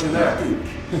that much in there.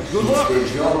 Good luck.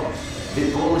 It's their job.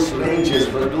 The Polish Rangers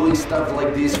were doing stuff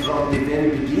like this from the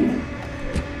very beginning.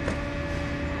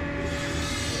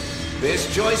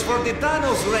 Best choice for the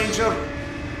tunnels, Ranger.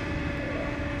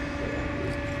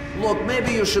 Look,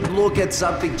 maybe you should look at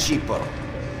something cheaper.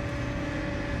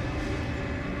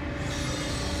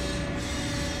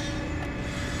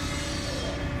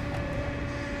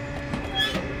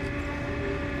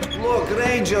 Look,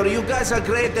 Ranger, you guys are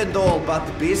great and all, but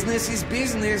business is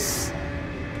business.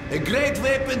 A great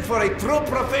weapon for a true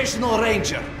professional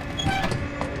Ranger.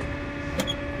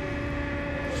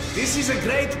 This is a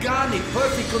great gun in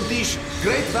perfect condition.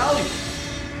 Great value.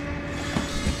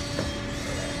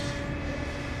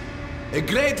 A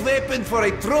great weapon for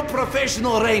a true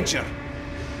professional Ranger.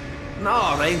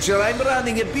 No, Ranger, I'm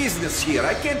running a business here.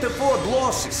 I can't afford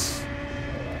losses.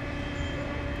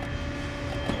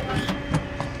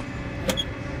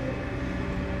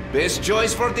 Best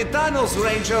choice for the tunnels,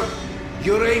 Ranger.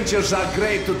 You Rangers are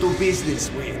great to do business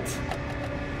with.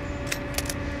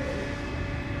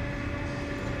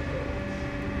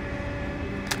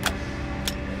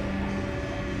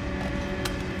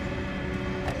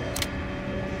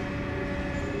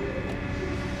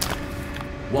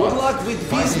 Good luck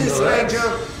with business, Ranger.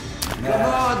 Come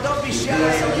on, don't be shy.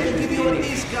 I'll even give you a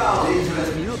discount.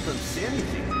 Dangerous mutants,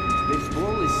 anything. They've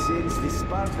always sends the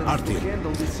Spartans to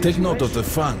handle this Artyom, take note of the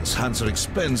funds Hansa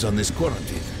expends on this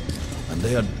quarantine. And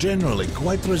they are generally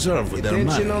quite reserved with their money.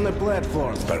 Attention on the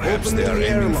platform. Perhaps Open they in are the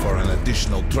aiming airlock. for an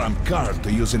additional trump card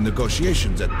to use in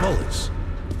negotiations at Polis.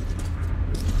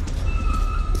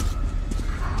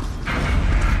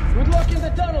 Good luck in the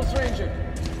tunnels, Ranger.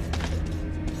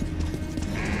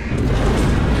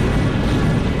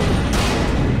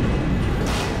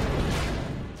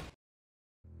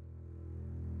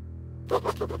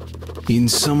 In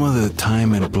some other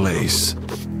time and place,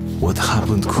 what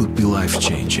happened could be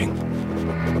life-changing.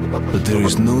 But there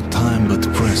is no time but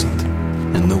the present,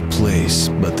 and no place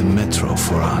but the metro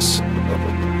for us.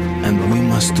 And we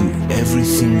must do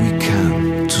everything we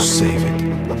can to save it.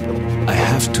 I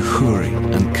have to hurry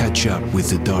and catch up with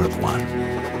the Dark One.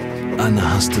 Anna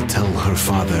has to tell her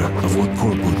father of what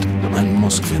Korbut and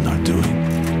Moskvin are doing.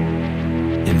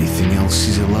 Anything else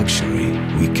is a luxury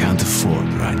we can't afford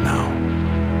right now.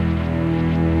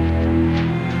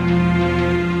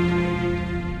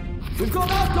 We've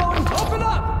got outgoing! Open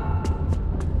up!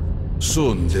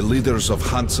 Soon, the leaders of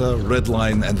Hansa, Red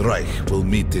Line, and Reich will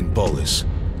meet in Polis,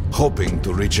 hoping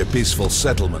to reach a peaceful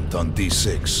settlement on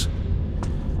D6.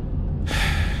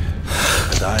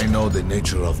 But I know the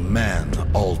nature of man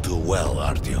all too well,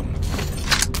 Artyom.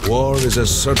 War is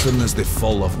as certain as the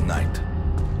fall of night,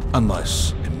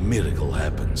 unless a miracle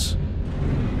happens.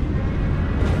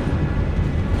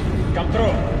 Come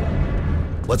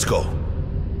through! Let's go.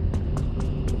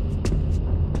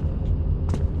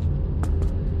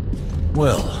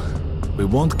 Well, we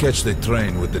won't catch the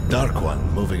train with the Dark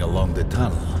One moving along the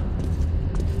tunnel.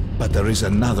 But there is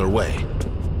another way.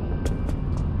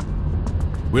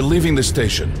 We're leaving the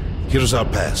station. Here's our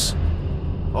pass.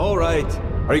 All right.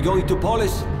 Are you going to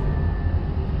Polis?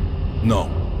 No.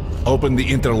 Open the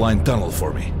interline tunnel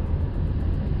for me.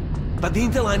 But the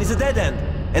interline is a dead end,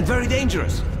 and very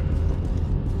dangerous.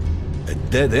 A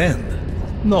dead end?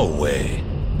 No way.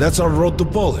 That's our road to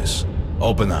Polis.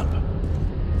 Open up.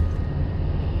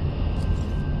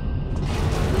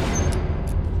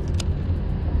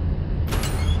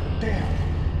 Damn,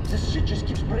 this shit just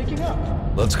keeps breaking up.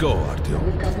 Let's go, Artyom.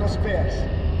 We've got no spares.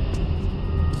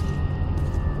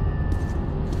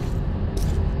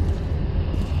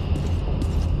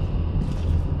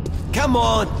 Come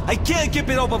on! I can't keep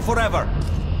it open forever!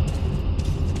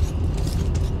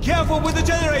 Careful with the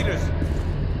generators!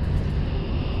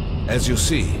 As you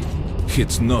see,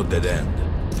 it's no dead end.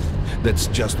 That's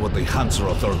just what the Hansa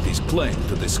authorities claim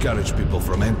to discourage people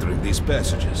from entering these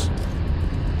passages.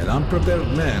 An unprepared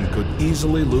man could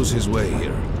easily lose his way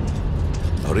here,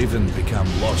 or even become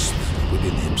lost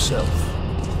within himself.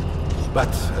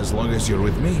 But as long as you're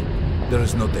with me, there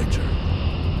is no danger.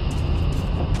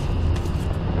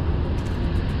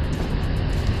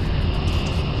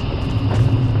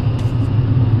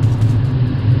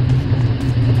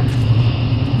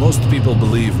 Most people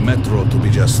believe metro to be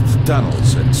just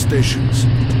tunnels and stations,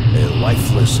 a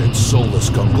lifeless and soulless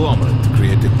conglomerate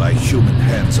created by human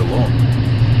hands alone.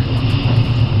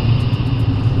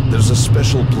 There's a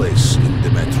special place in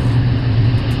the metro.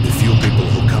 The few people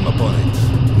who come upon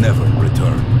it never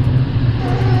return.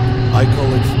 I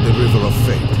call it the River of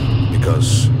Fate,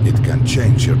 because it can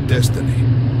change your destiny,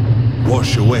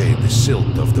 wash away the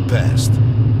silt of the past,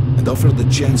 and offer the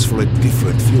chance for a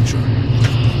different future.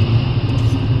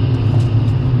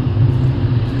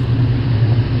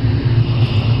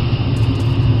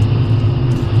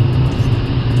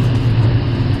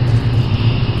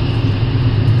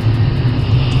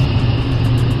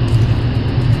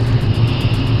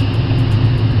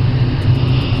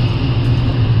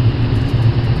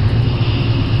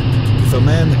 If a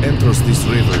man enters this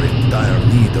river in dire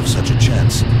need of such a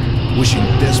chance, wishing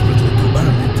desperately to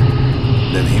earn it,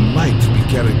 then he might be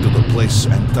carried to the place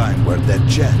and time where that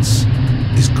chance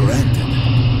is granted.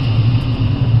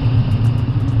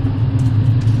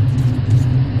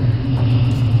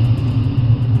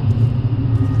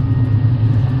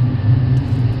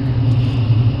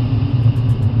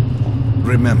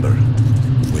 Remember,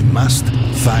 we must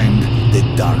find the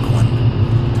Dark One.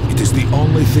 It is the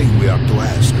only thing we are to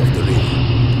ask of the river.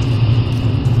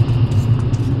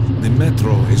 The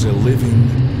metro is a living,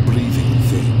 breathing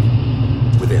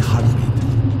thing, with a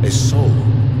heartbeat, a soul,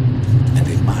 and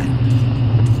a mind.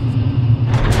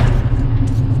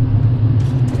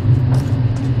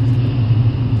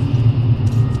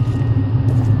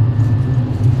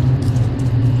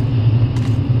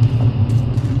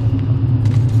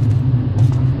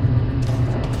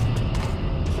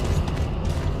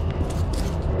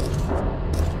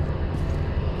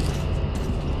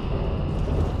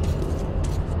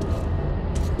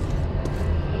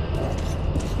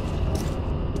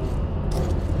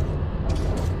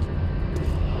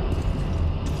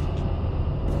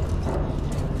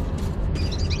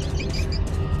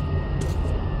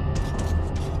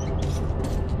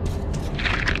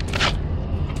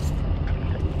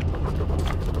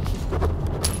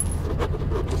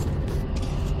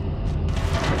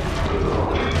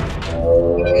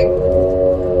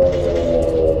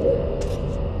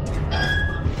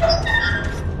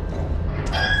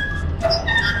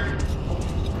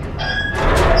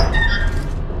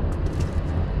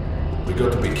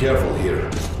 Careful here.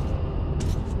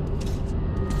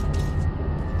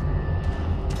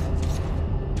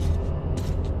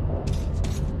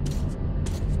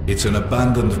 It's an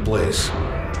abandoned place.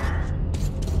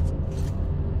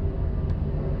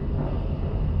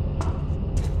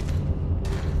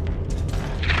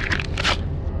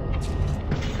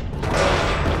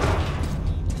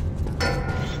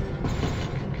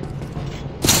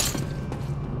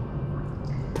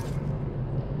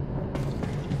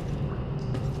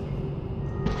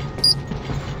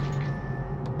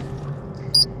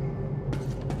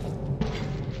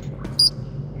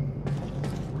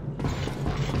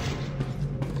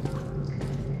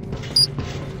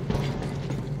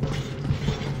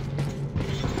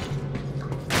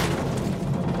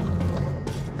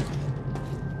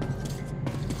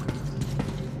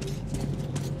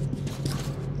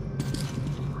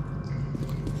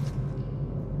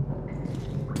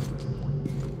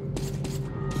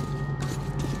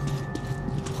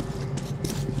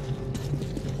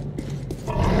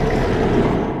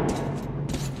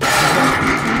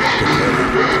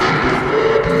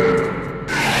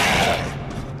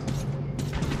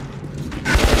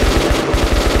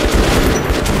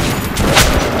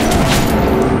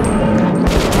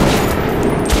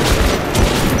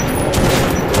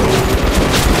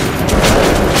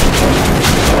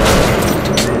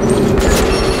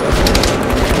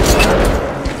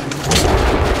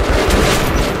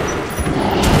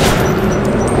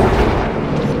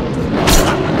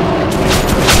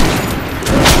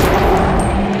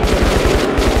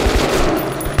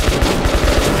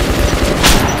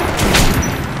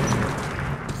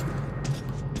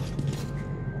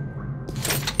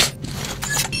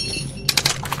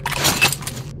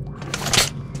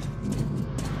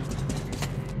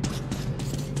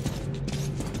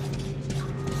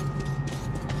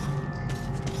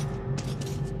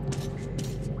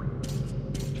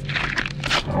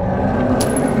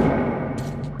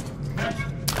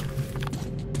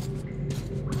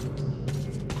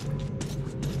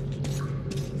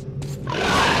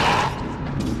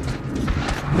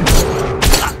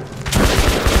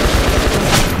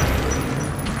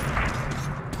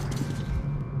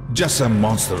 Just some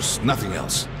monsters, nothing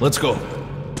else. Let's go.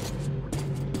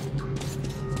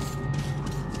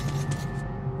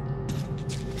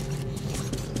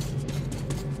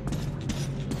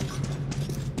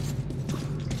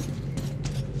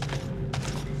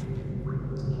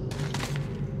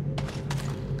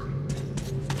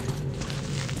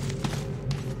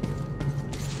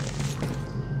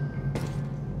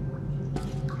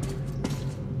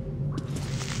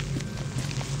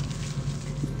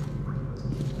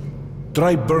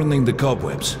 Try burning the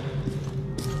cobwebs.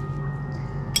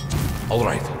 All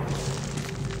right.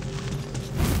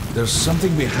 There's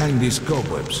something behind these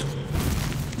cobwebs.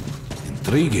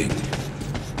 Intriguing.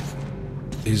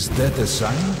 Is that a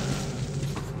sign?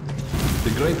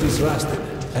 The grate is rusted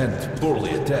and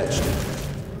poorly attached.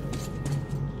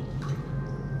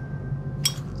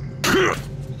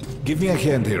 Give me a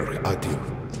hand here, Ati.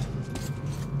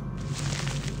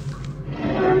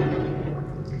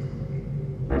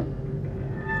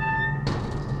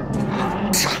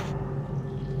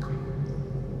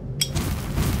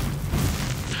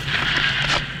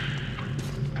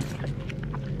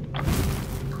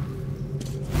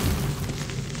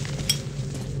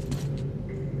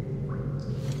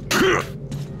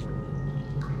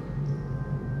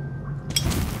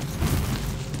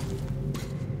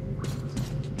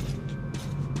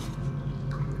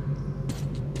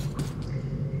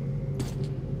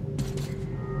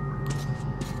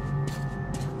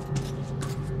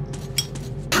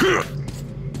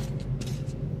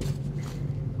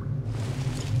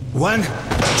 One,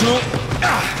 two,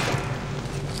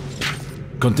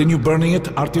 Continue burning it,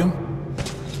 Artyom?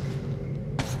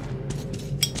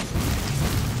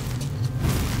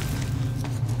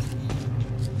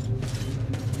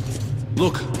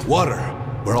 Look, water.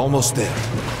 We're almost there.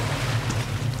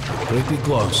 Pretty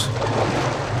close.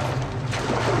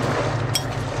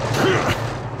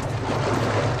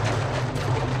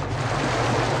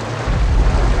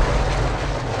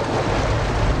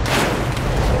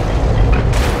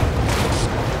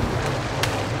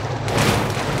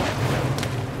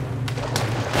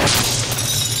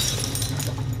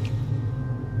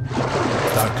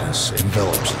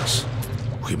 Envelops us.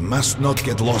 We must not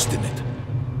get lost in it.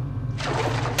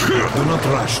 Do not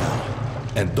rush now,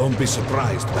 and don't be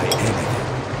surprised by anything.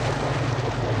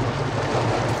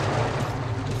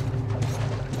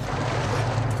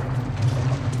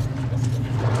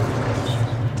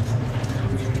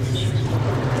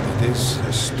 It is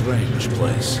a strange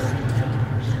place.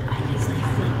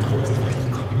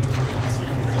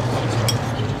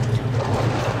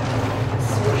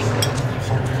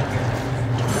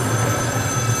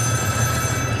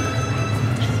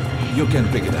 You can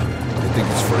pick it up. I think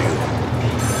it's for you.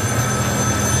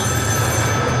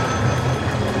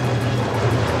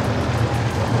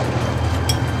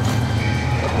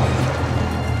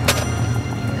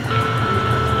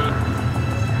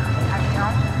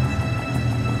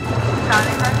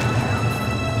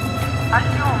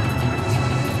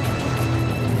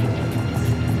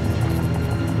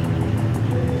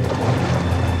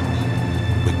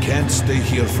 We can't stay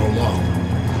here for long.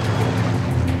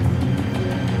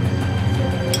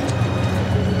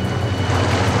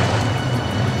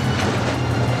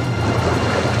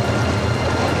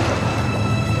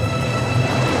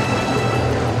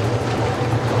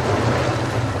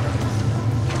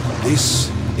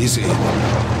 This is it.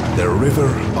 The River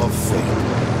of Fate.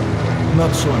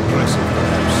 Not so impressive,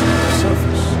 perhaps, on the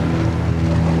surface.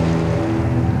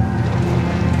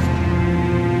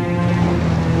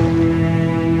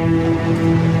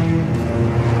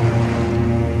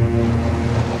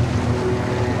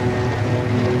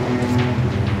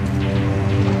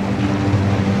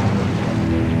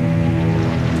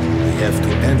 We have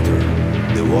to enter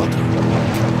the water.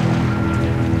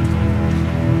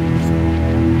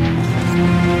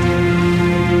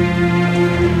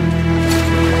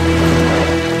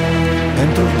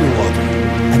 Enter the water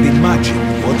and imagine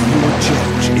what you would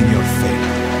change in your fate.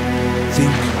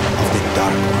 Think of the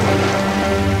Dark One.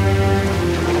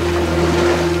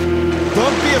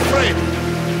 Don't be afraid.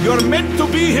 You're meant to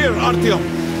be here, Artyom.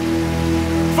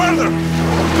 Further!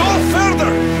 Go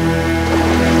further!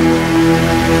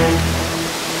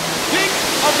 Think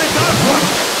of the Dark One,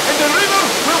 and the river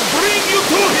will bring you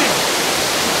to him!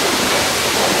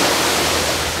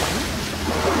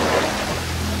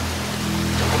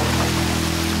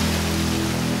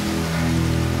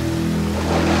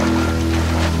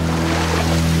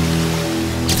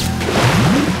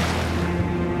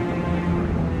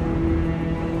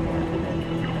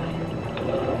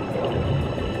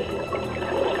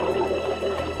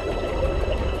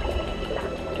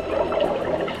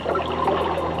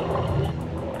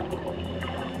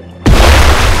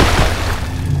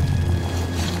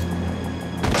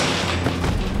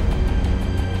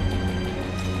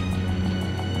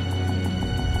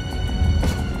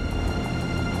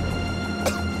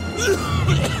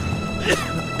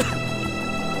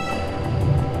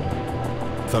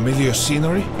 Familiar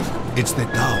scenery? It's the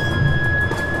tower.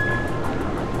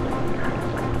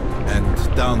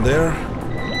 And down there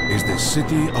is the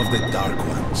city of the Dark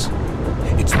Ones.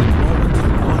 It's the moment you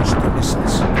launch the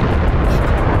missiles. Look,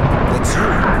 that's you.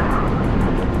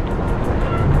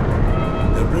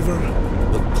 The river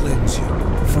will cleanse you,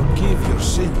 forgive your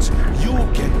sins. You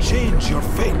can change your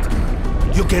fate.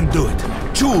 You can do it.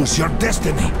 Choose your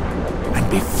destiny and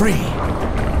be free.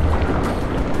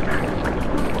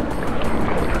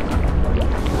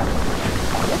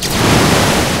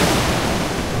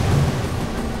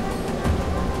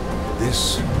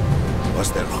 This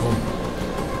was their home.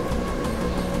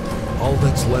 All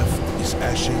that's left is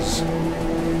ashes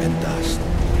and dust.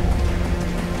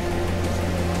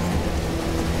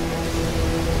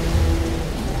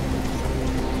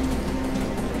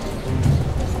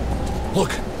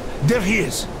 Look, there he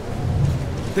is.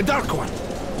 The Dark One.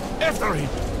 After him.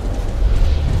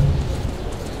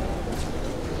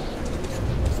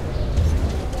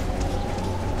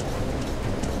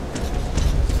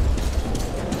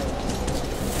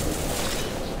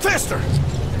 Faster!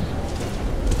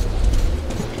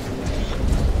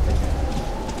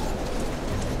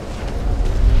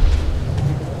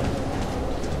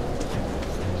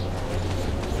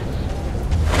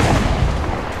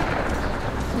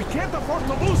 We can't afford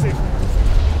to lose him!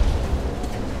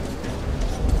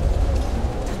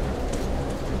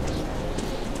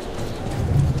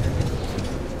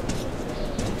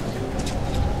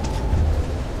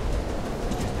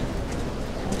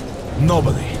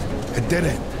 Nobody. A dead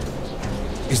end.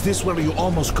 Is this where you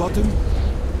almost caught him?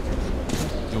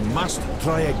 You must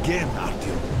try again,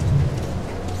 Artyom.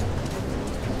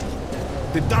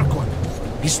 The Dark One.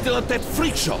 He's still at that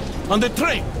freak show, on the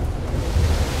train.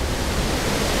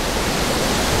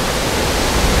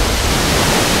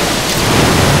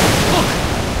 Look!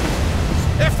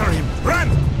 After him! Run!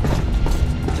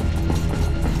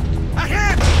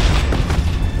 Ahead!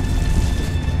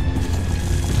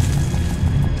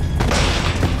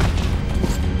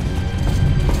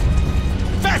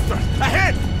 Faster!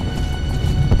 Ahead!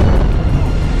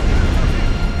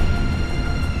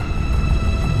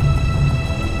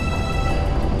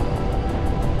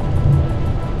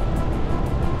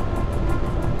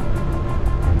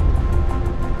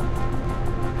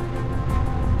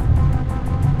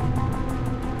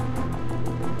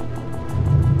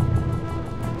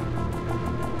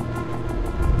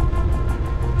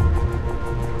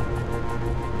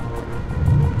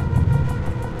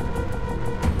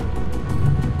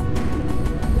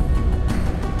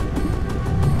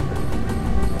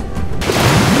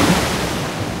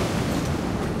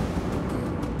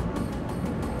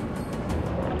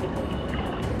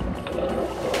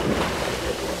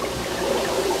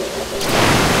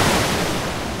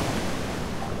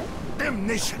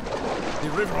 Damnation! The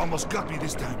river almost got me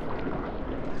this time.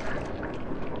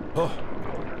 Oh,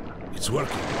 it's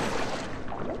working.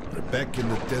 We're back in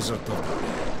the desert of the river.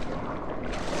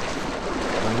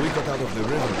 When we got out of the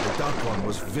river, the Dark One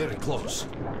was very close.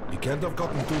 He can't have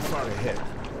gotten too far ahead.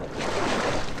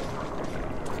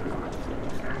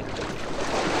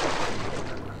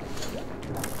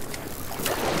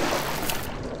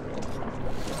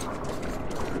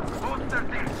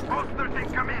 Post 13,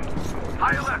 come in.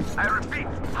 High alert, I repeat,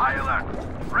 high alert.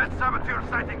 Red saboteur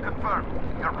sighting confirmed.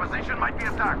 Your position might be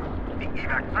attacked. The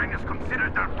evac train is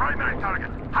considered their primary target.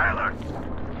 High alert.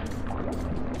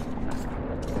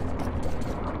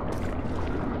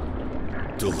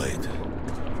 Too late.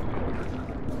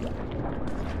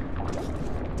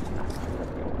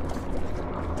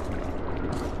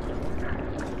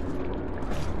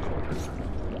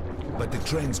 But the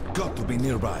train's got to be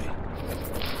nearby.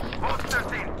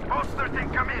 Post 13,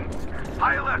 come in.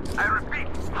 High alert, I repeat,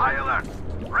 high alert.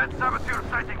 Red saboteur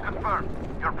sighting confirmed.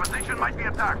 Your position might be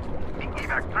attacked. The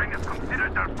evac train is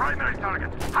considered their primary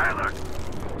target. High alert.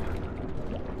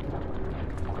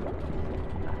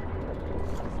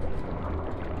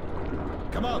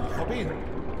 Come on, hop in.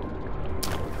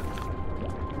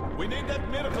 We need that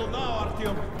miracle now,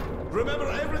 Artyom. Remember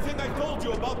everything I told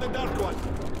you about the Dark One.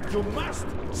 You must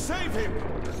save him.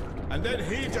 And then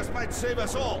he just might save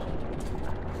us all.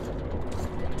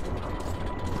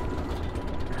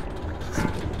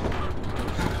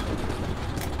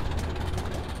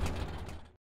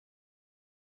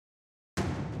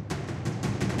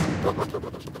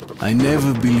 I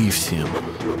never believed him,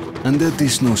 and that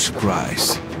is no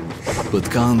surprise. But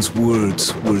Khan's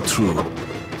words were true.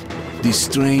 This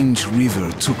strange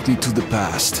river took me to the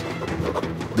past.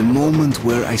 The moment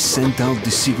where I sent out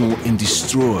the signal and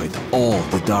destroyed all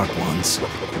the Dark Ones.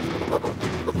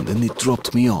 And Then it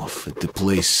dropped me off at the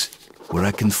place where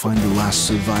I can find the last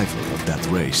survivor of that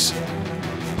race.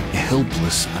 A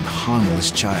helpless and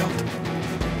harmless child.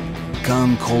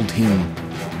 Khan called him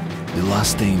the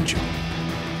last angel.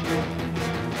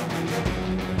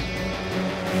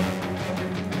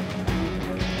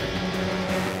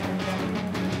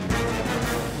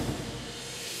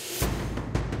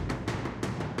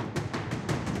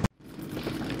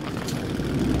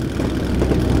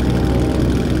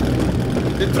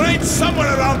 The train's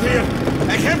somewhere around here.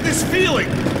 I have this feeling.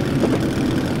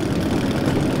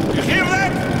 You hear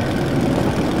that?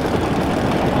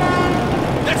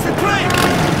 That's the train!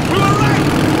 We were right!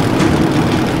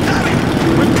 Harry,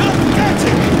 we've got to catch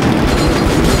it!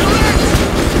 Direct!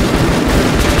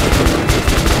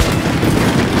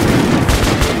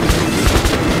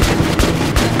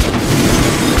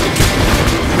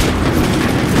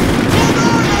 Hold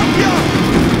on, Albion!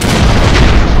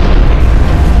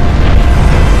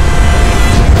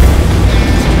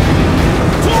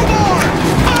 Two more!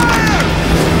 Fire!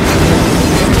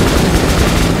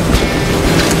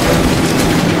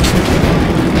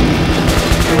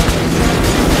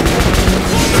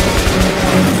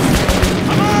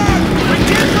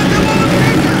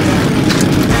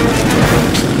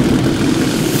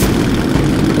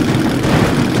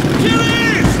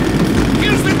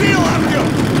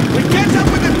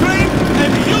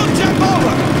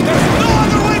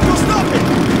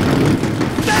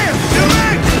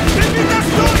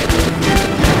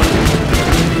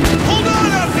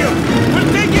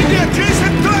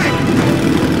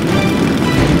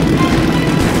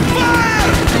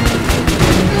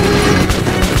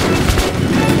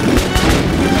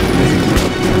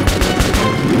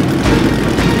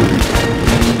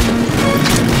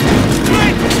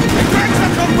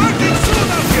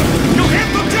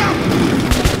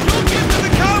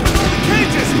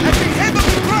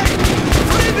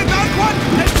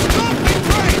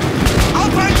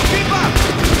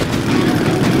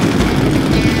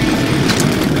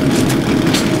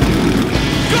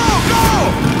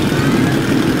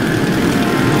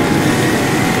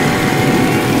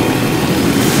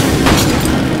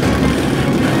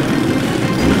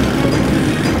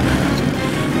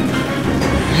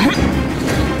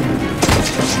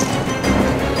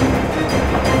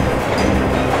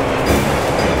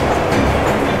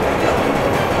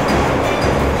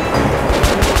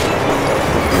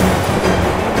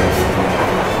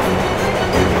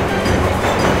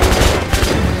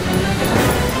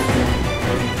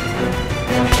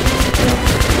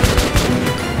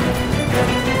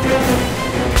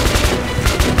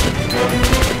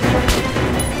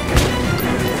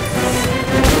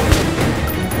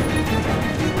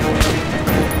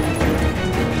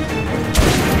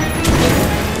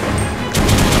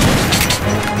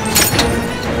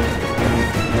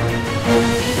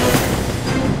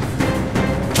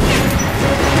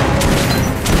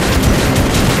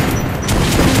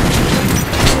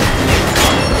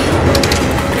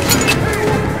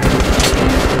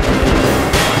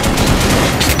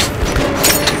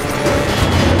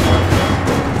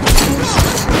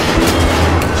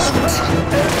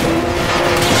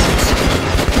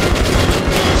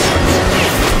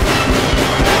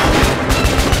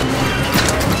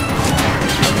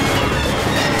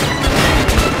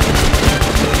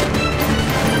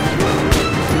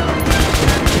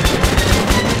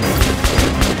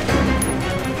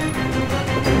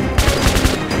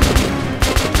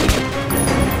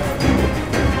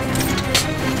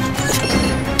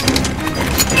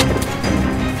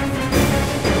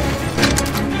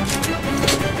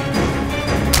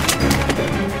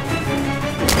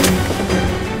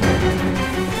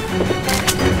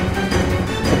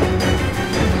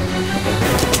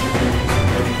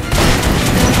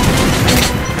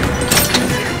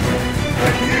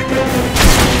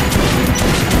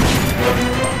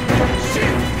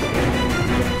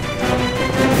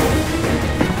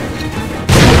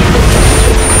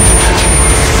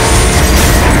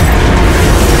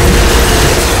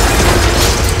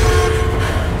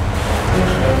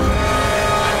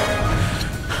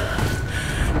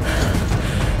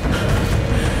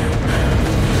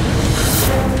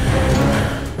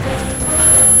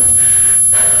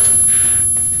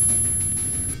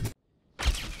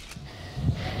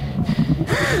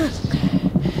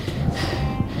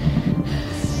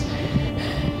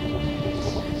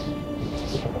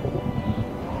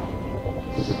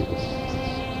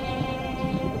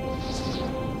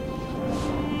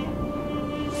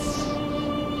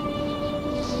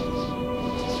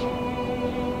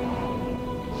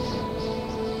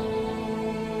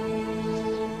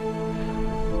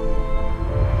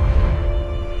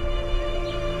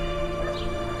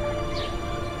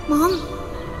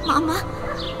 Mama?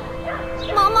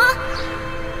 Mama?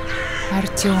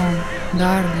 Artyom,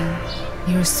 darling,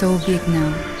 you're so big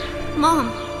now.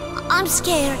 Mom, I'm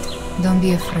scared. Don't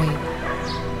be afraid.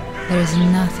 There is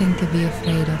nothing to be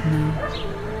afraid of now.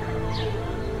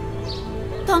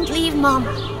 Don't leave, Mom.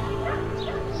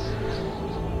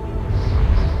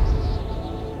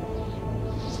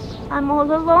 I'm all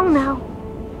alone now.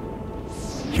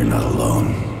 You're not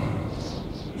alone.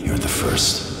 You're the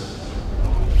first.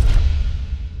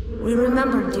 We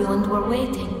remembered you and were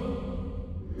waiting.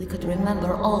 We could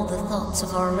remember all the thoughts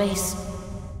of our race.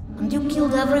 And you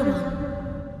killed everyone.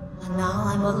 And now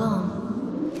I'm alone.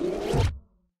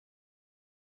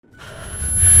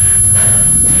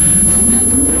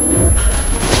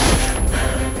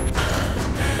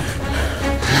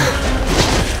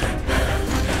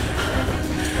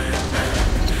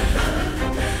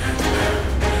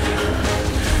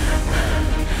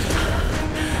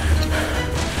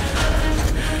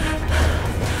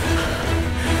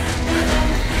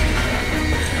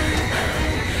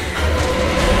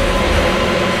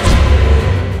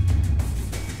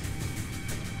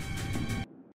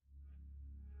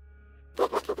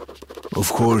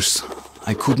 Of course,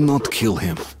 I could not kill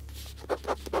him.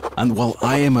 And while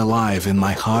I am alive and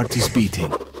my heart is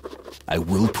beating, I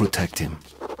will protect him.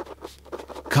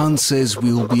 Khan says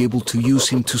we will be able to use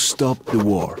him to stop the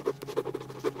war.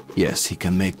 Yes, he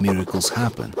can make miracles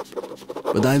happen,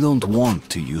 but I don't want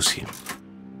to use him.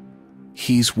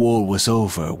 His war was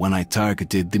over when I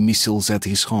targeted the missiles at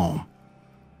his home,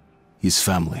 his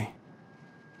family.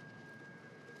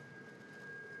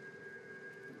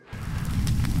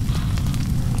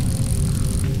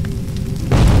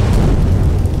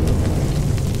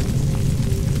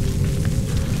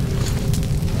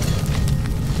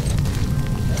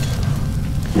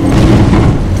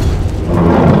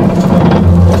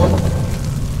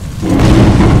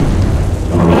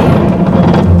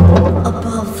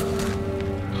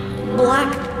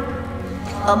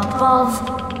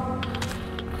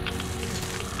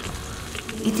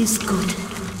 It is good.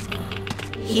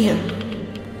 Here.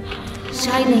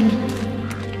 Shining.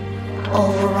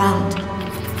 All around.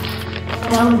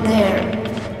 Down there.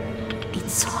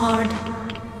 It's hard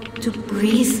to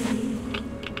breathe.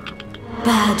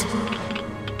 Bad.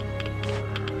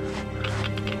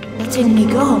 Letting me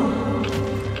go.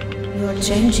 You're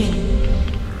changing.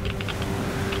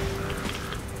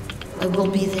 I will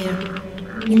be there.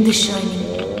 In the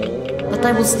shining. But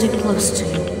I will stay close to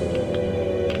you.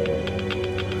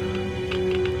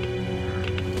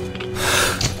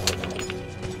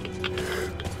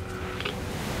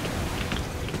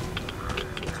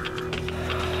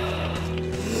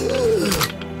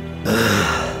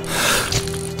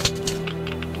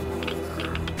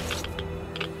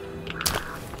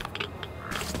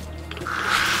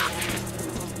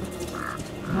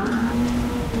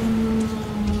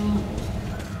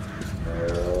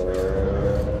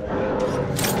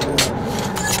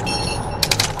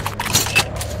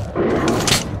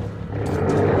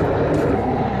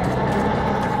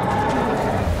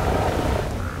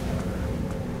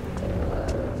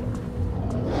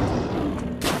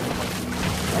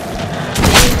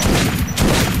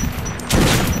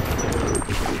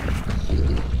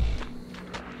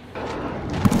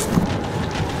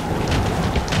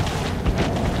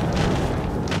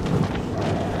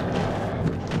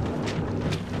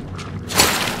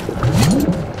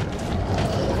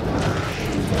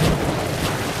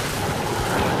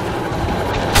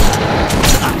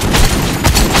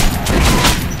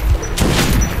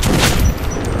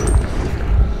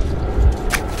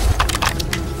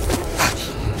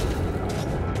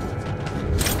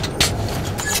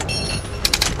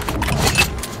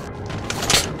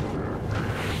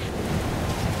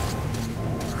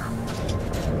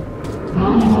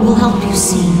 We'll help you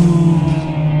see.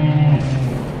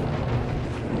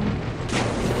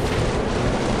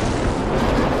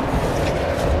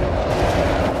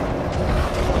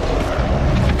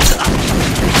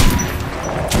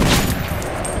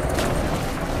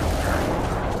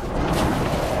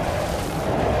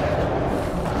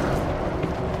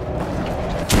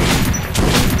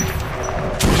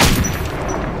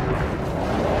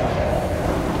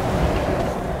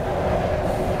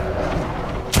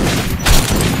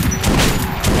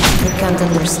 Can't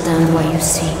understand why you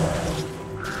see.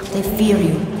 They fear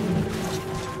you.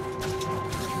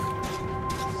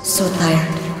 So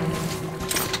tired.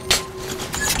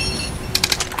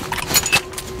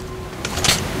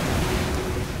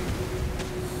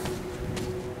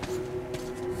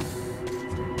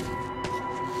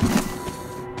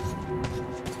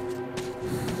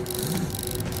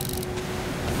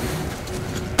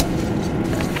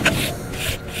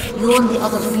 You and the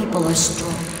other people are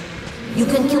strong. You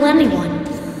can kill anyone.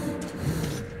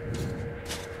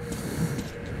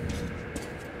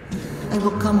 I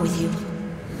will come with you.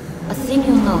 A thing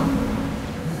you know.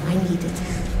 I need it.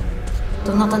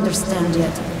 Do not understand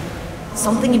yet.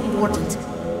 Something important.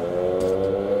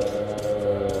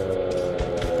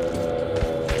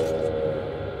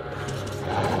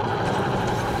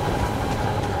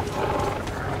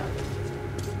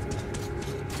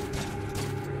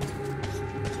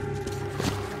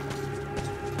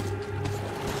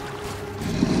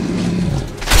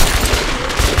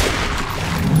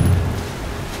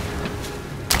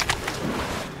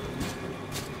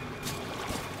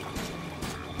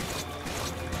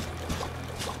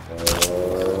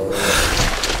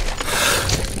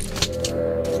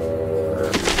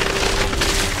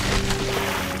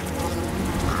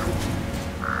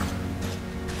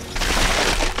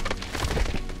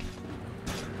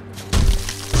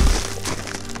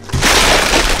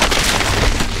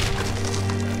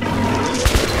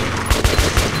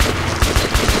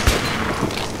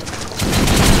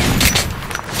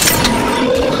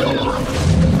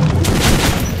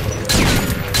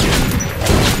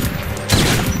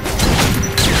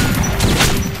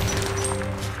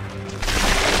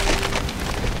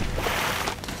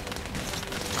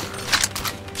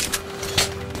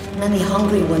 Many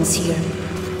hungry ones here.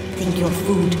 Think you're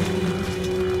food.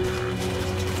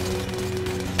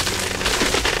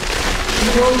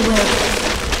 You don't wear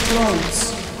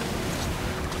clothes.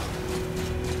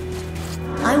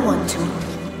 I want to.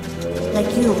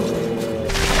 Like you.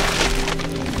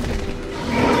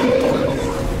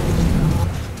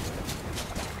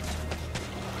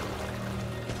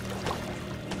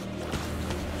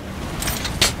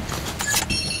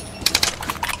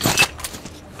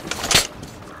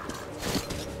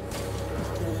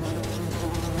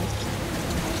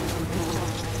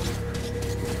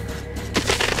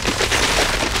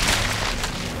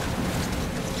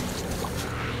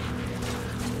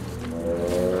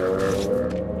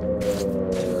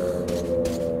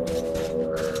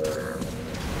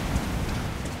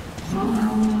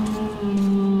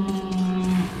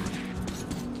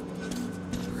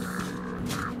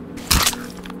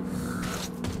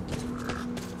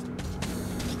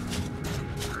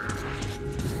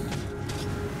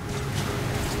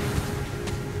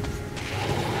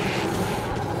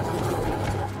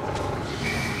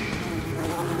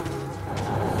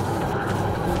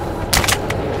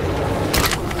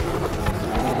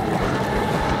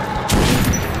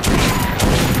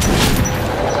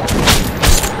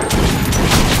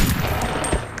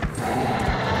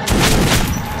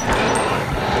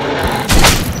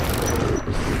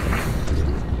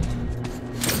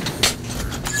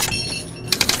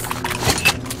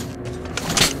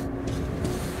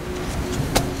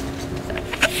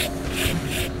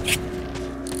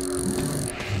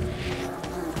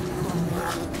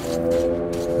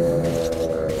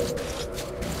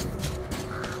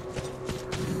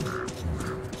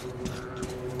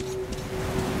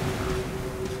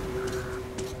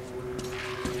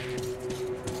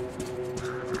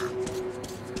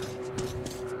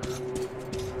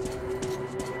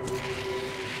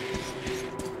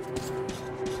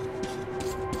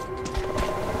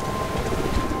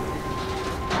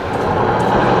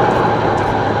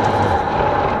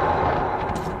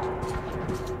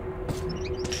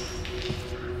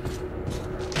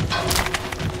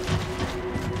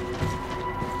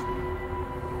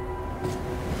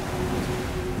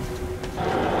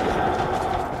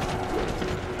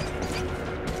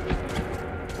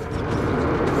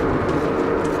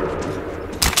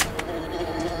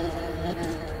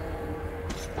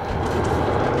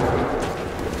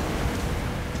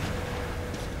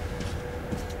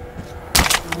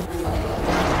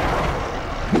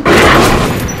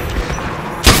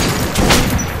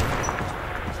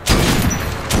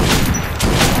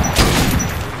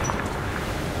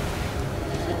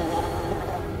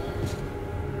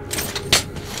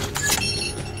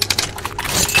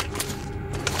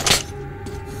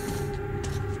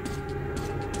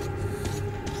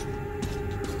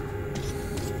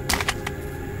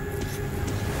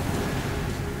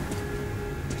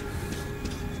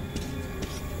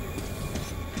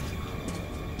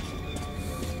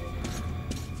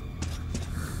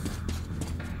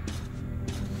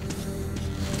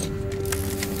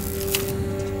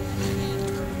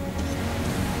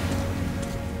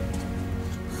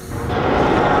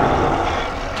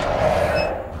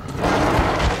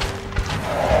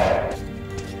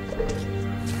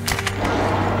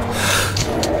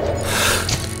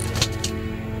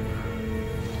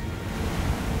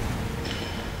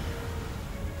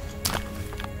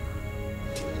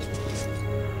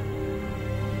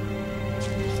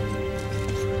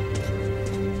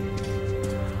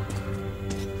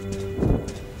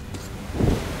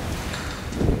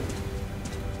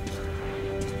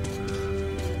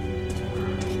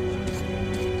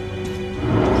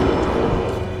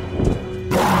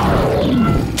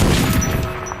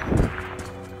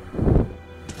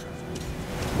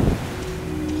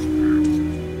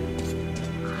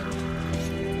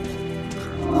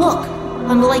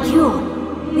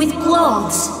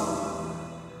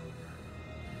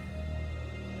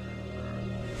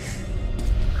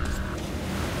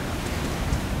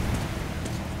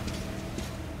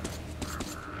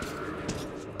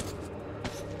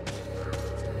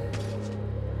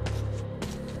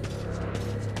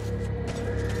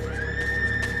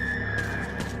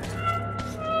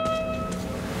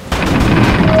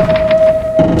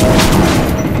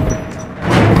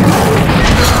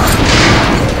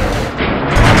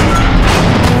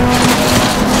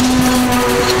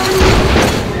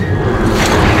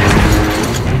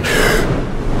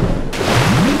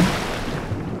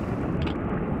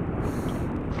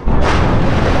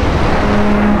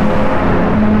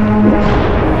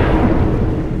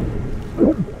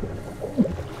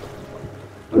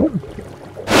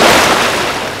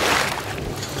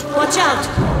 Watch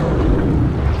out!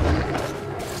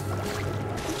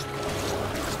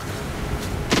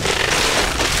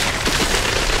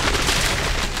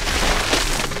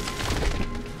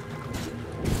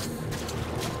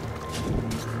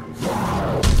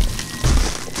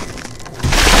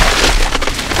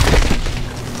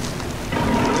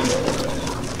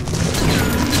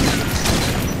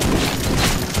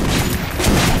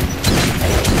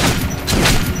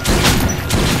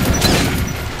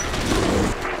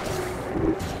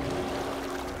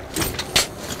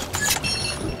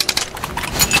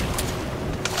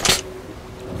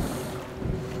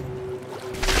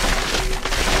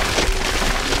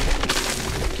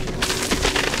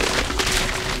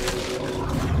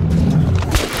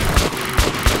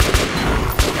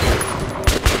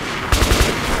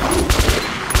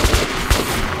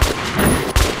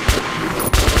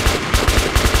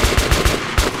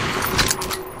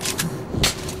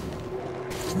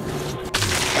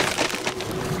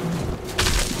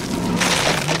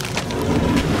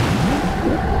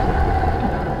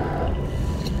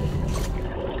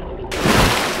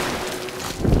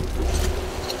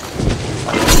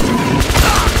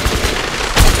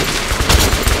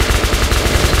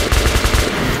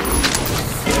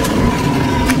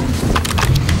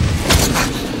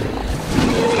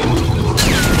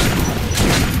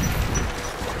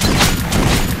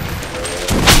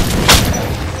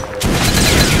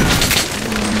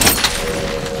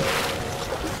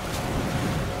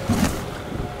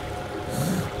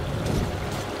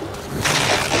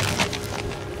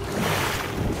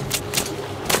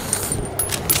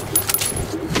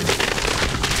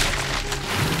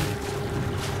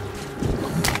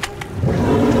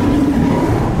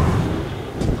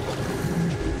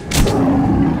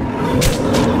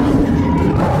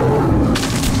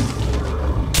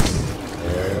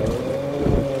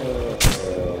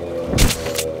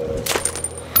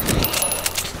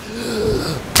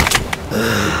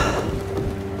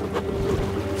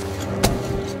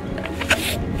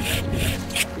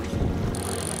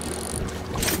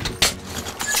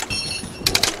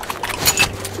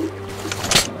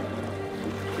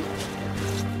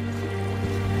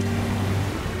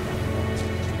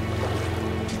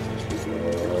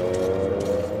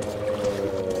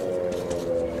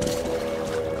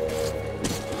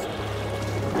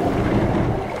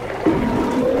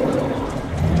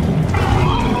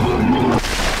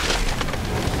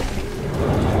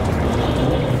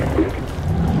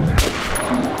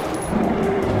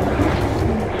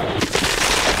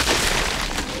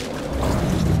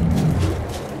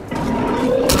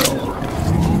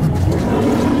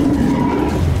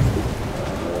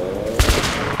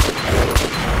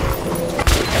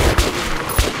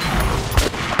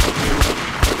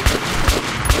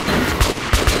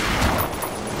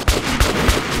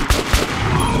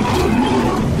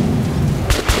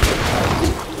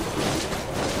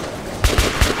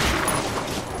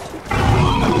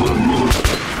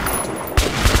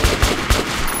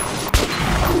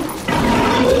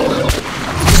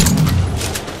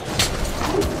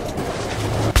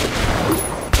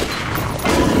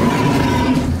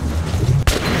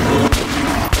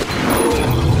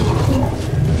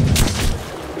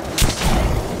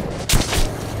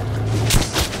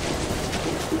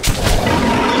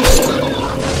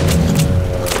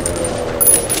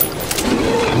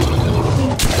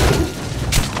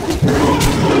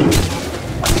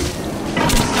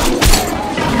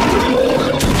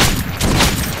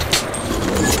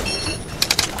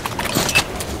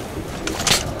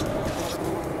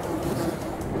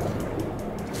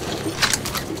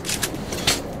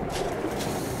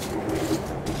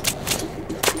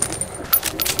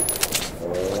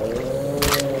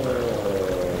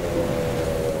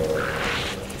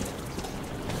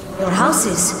 Your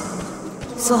houses,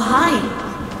 so high.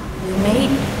 You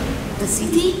made the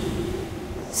city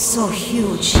so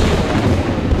huge.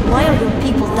 Why are your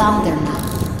people down there now?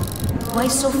 Why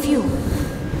so few?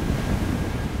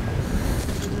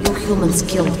 You humans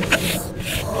killed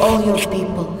all your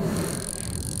people.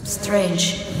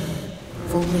 Strange,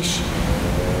 foolish,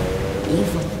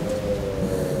 evil.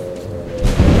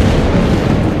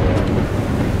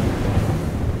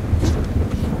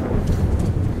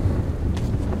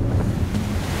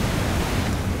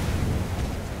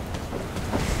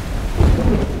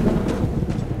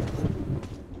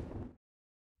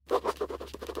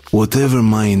 Whatever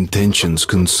my intentions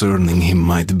concerning him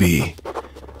might be,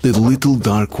 the little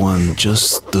dark one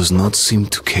just does not seem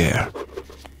to care.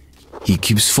 He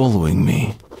keeps following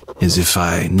me, as if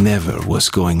I never was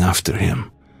going after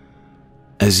him.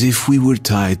 As if we were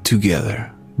tied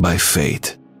together by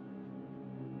fate.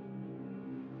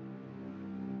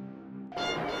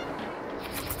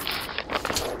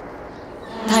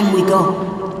 time we go.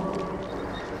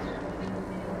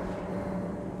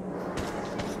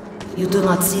 You do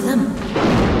not see them?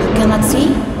 You cannot see?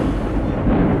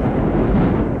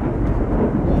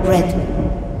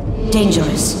 Red.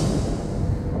 Dangerous.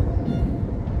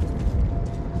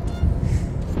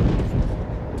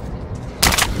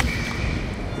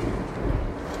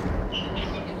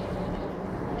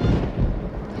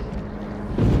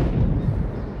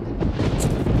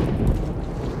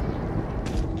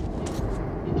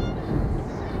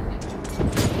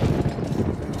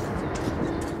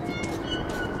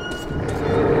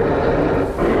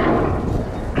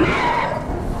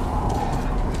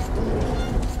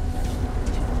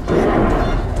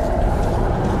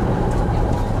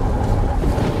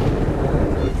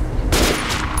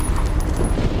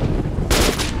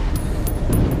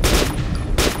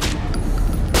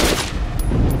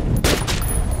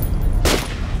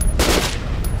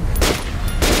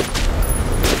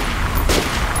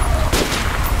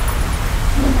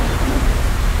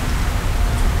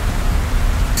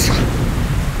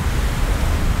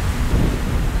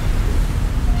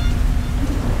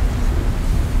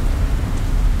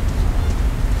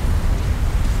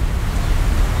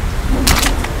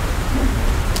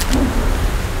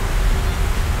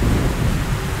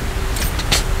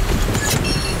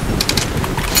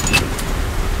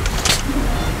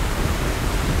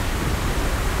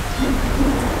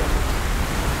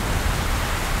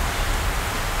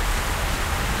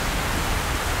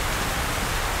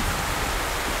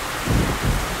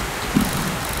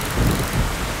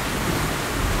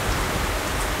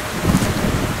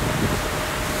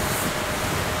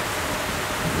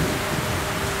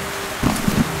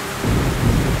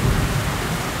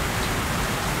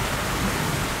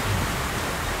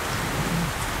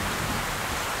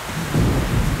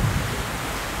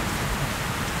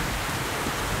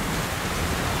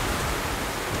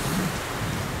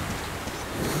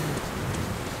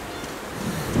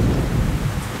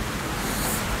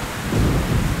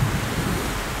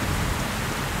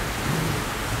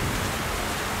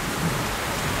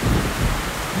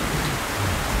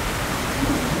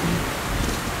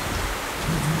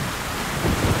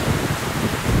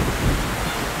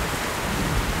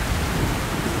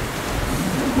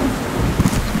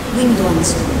 Winged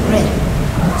ones,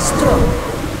 red,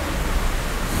 strong.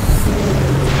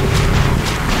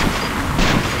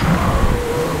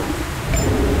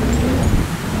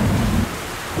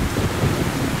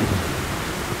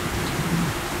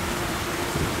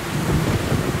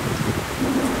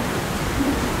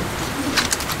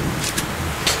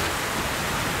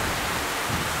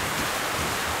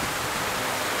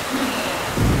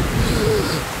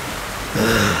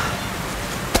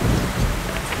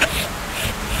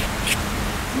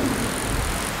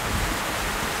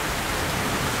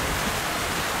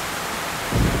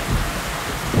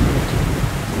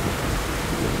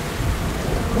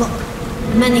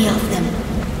 Many of them.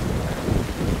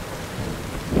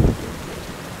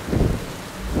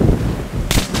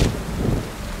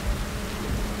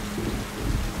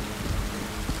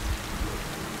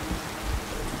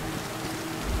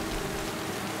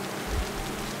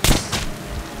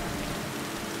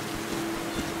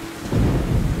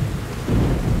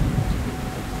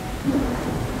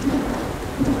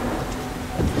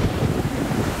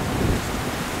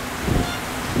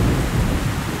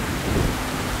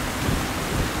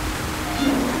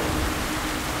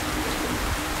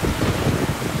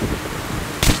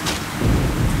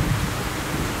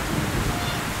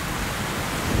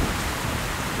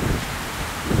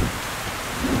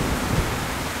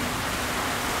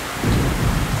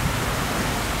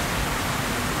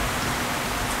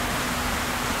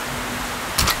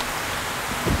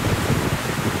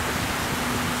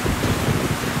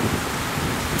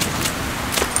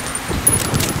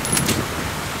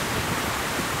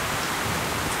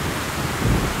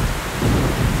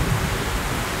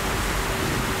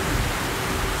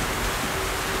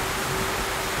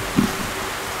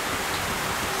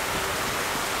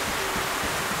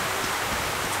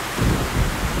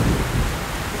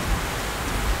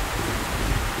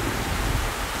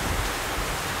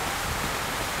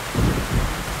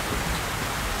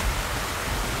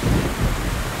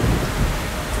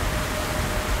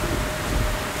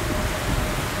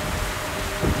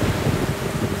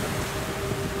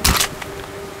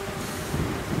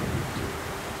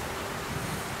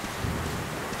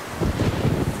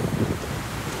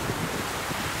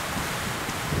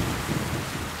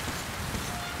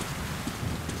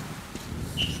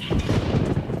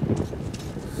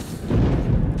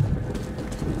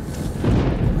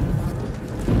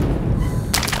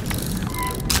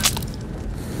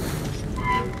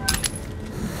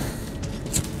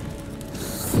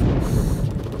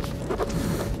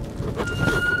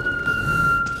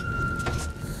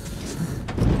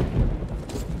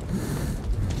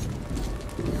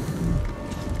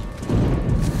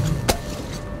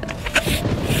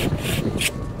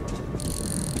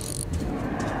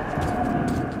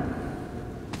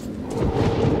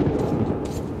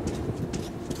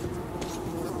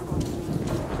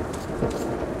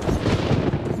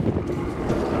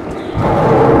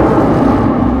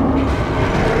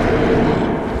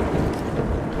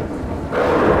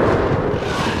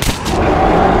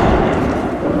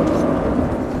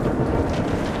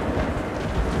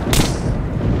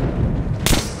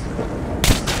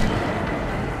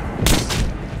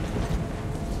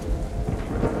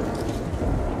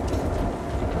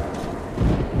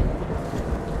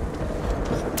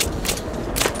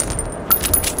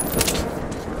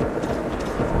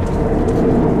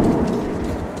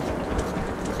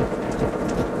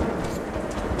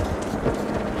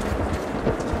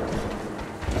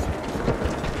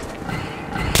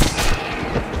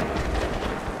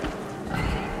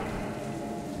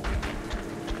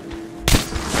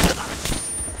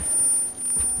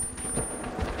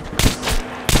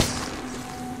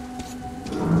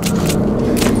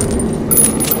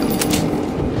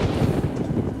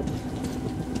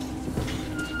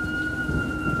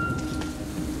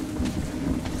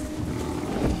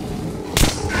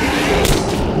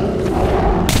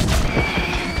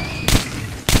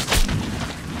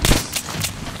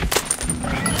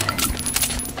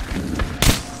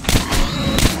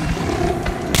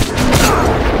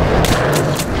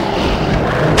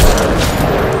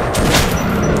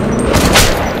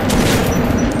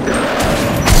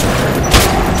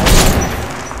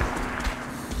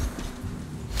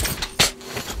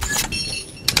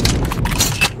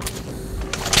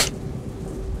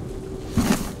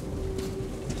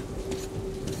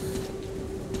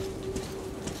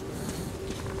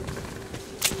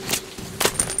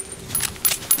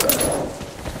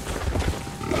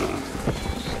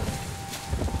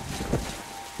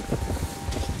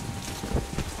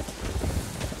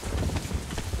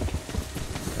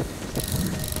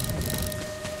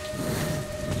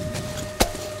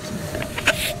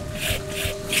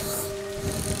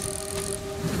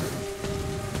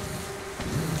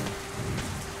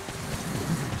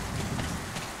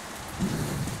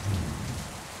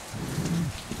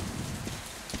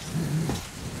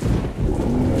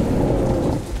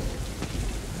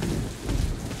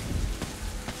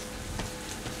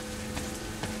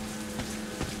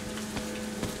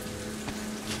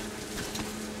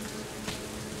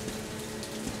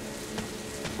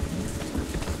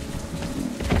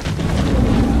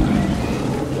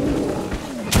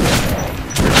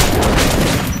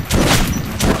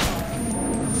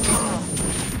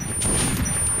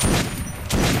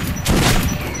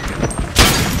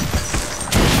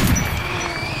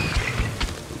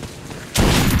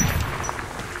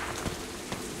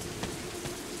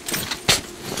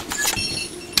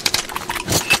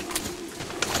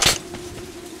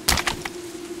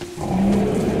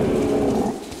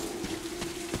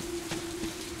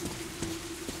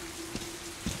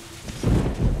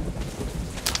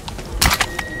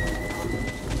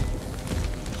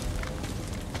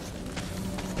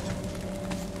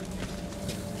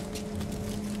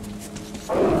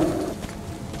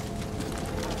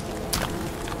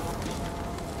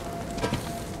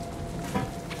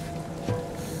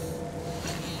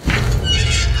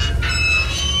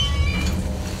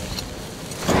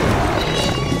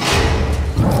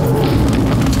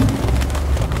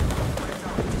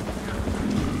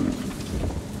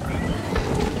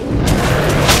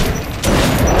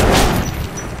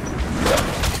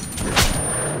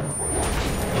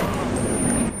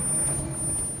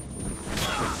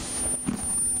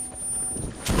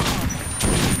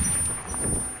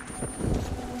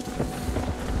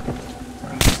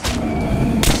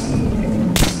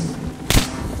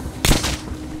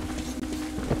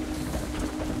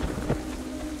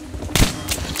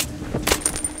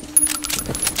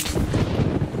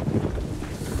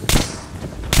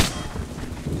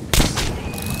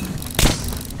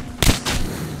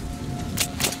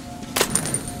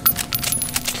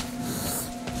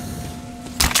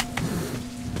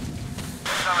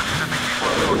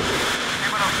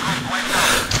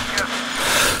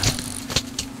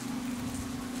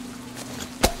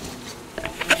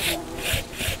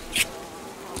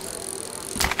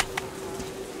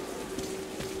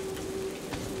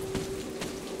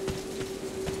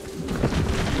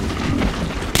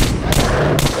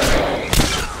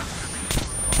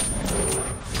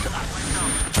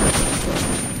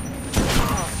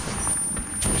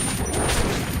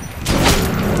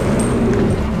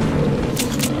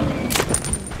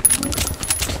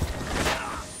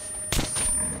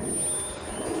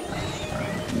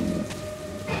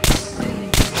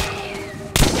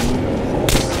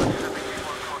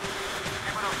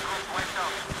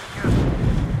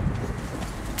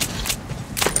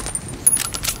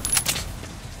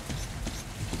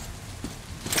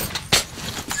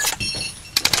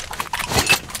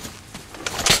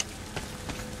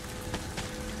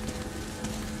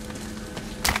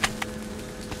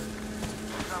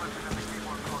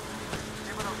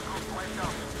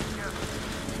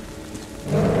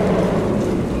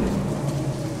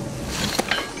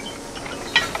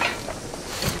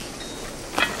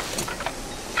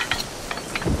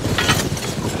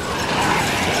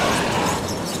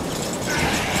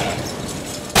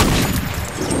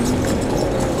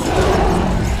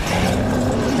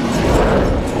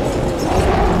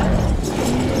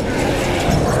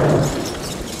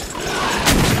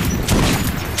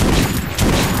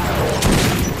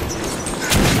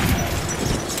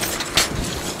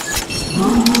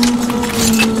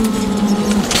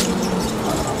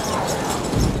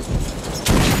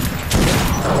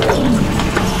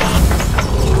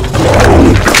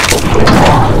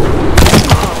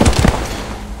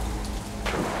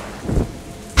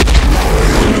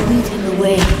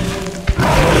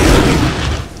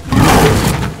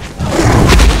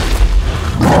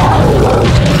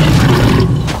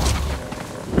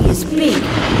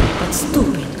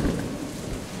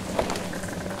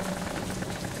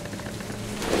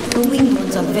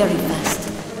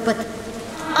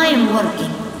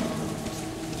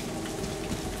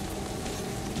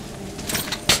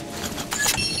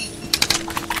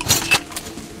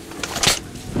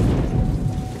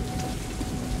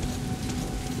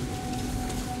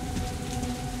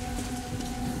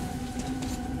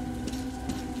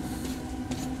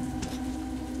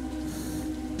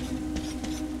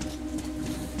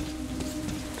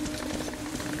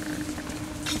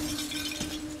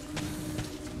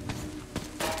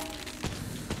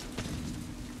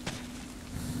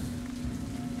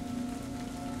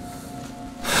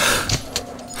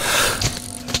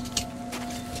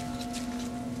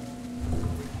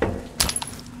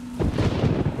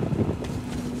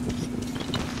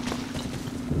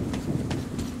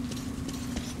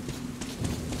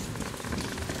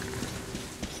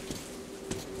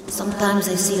 Sometimes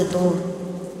I see a door.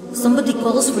 Somebody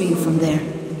calls for you from there.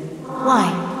 Why?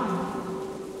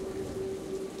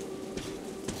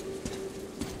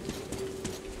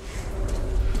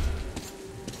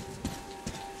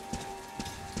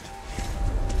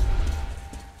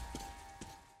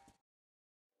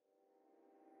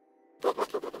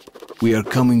 We are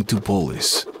coming to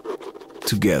Polis.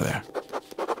 Together.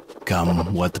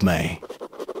 Come what may.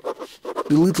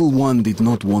 The little one did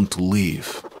not want to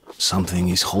leave. Something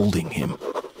is holding him.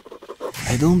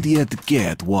 I don't yet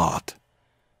get what.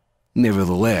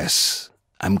 Nevertheless,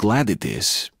 I'm glad it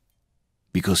is,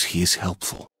 because he is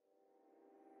helpful.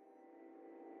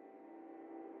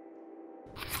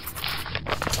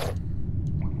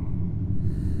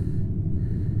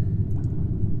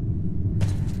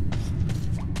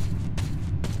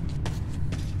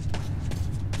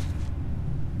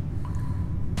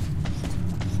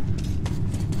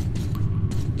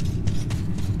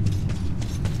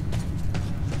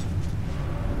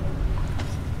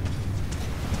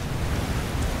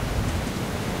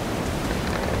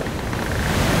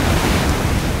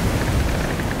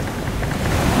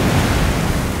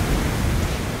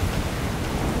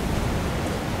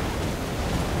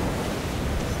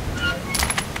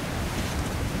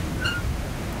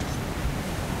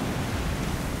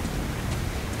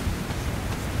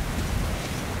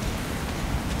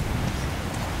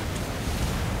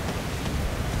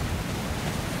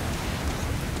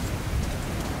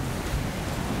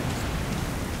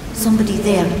 Somebody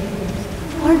there.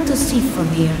 Hard to see from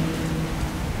here.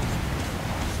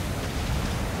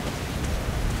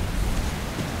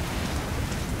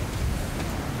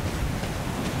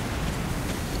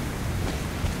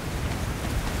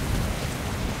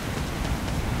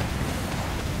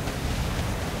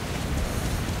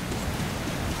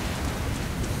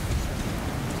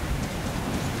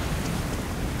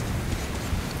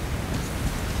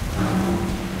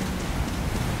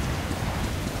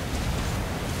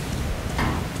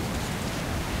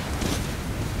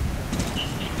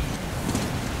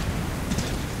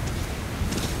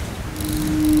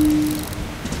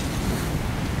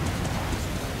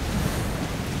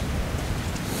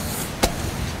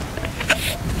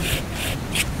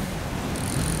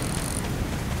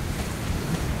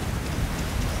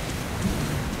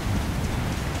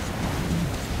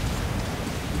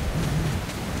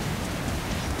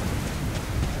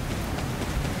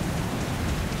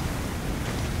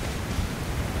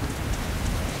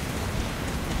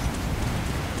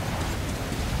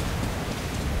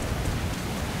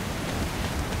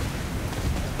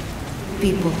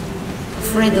 People,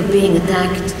 afraid of being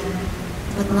attacked,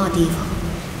 but not evil.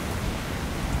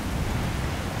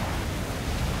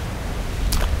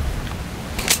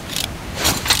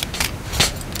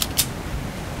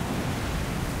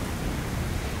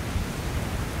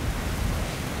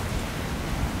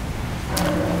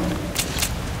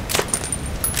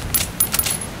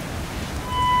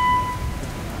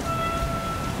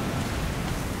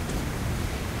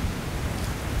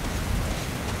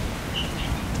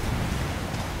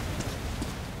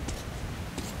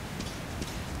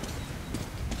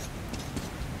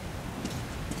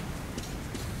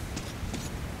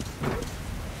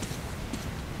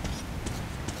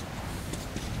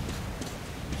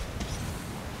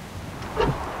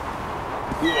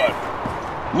 Good.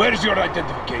 Where's your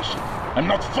identification? I'm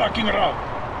not fucking around.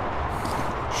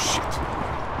 Shit.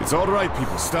 It's all right,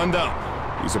 people. Stand down.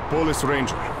 He's a Police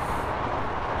Ranger.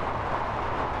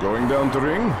 Going down to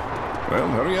ring? Well,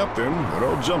 hurry up then. They're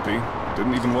all jumpy.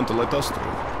 Didn't even want to let us through.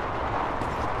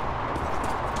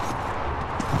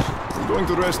 I'm going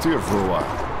to rest here for a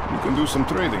while. You can do some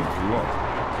trading if you want.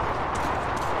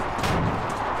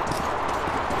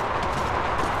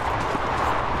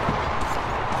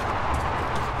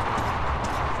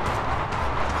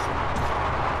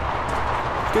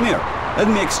 Come here. Let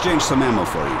me exchange some ammo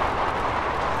for you.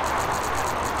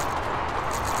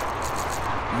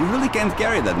 You really can't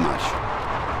carry that much.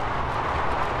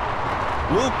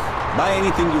 Look, buy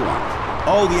anything you want.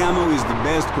 All the ammo is the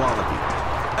best quality.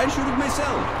 I shoot it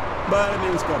myself, but a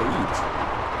man's gotta eat.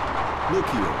 Look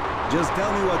here, just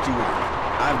tell me what you want.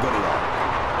 I've got it all.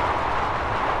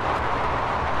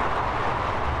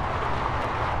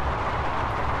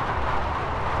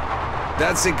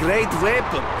 That's a great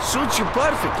weapon. Suits you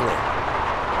perfectly.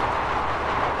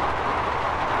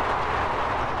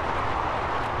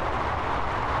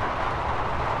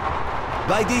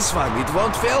 Buy this one, it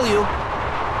won't fail you.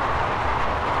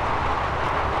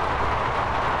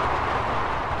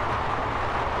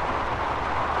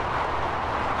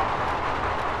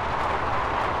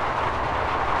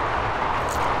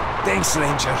 Thanks,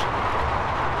 Ranger.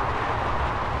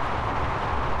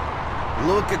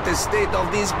 Look at the state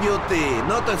of this beauty.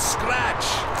 Not a scratch.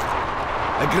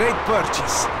 A great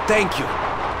purchase. Thank you.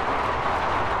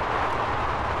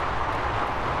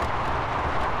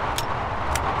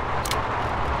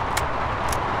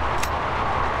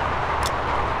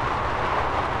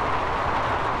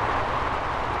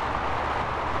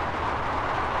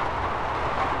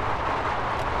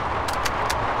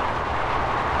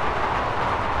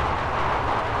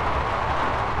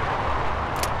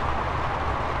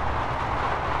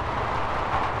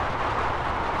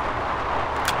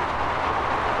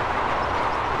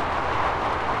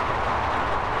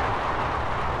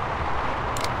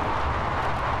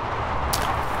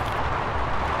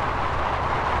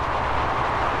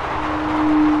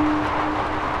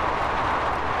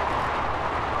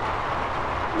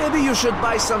 Maybe you should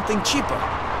buy something cheaper.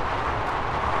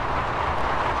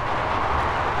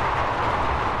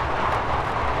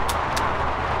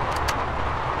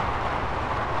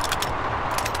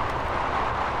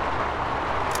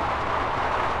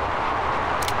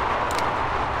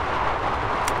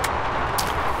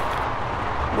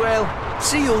 Well,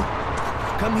 see you.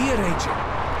 Come here, Agent.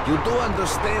 You do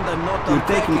understand I'm not... You're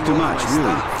taking too much, really.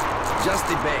 Stuff. Just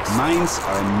the best. Mines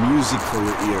are music for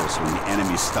your ears when the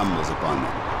enemy stumbles upon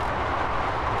them.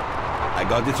 I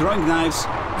got the throwing knives.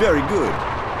 Very good.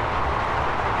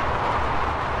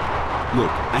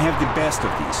 Look, I have the best of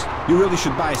these. You really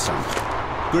should buy some.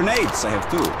 Grenades, I have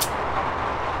too.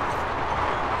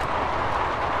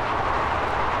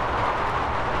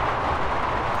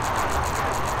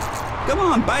 Come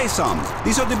on, buy some.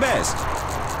 These are the best.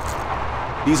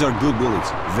 These are good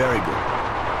bullets. Very good.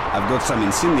 I've got some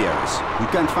incendiaries. You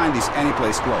can't find these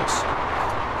anyplace close.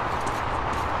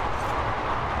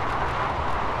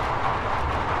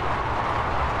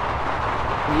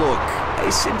 Look, I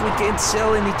simply can't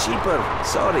sell any cheaper.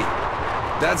 Sorry.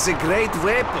 That's a great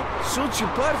weapon. Suits you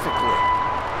perfectly.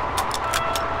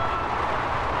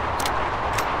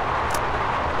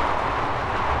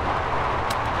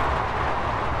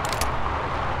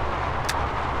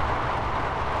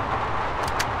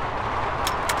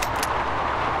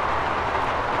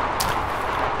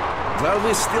 While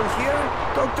we're still here,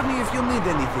 talk to me if you need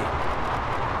anything.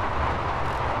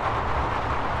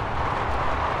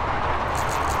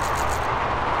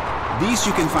 These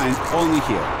you can find only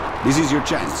here. This is your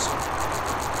chance.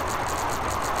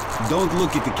 Don't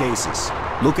look at the cases.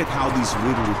 Look at how these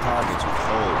riddle targets with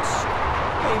holes.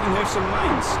 I even have some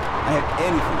mines. I have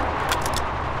anything.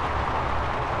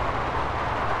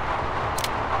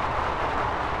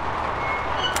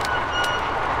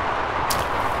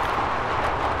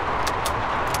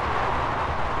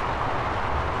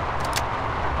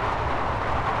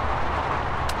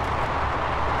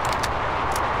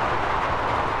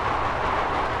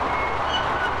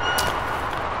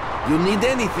 You need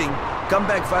anything, come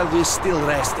back while we're still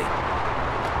resting.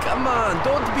 Come on,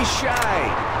 don't be shy.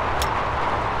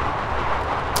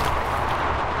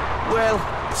 Well,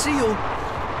 see you.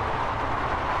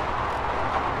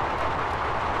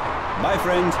 Bye,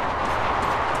 friend.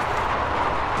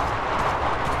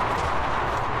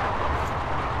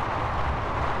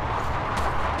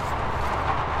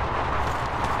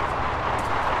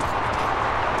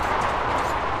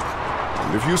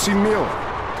 And if you see Miller,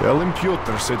 tell him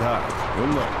Piotr said hi. He'll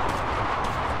know.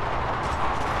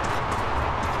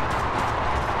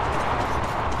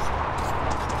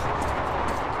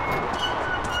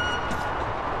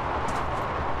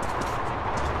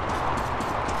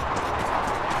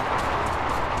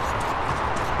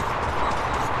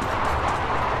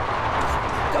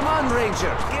 Come on,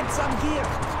 Ranger, get some gear.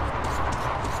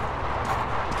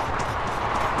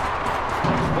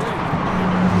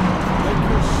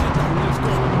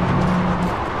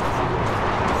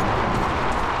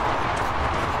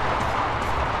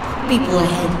 People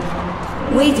ahead,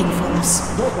 waiting for us,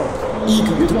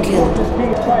 eager to kill.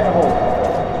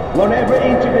 Learn every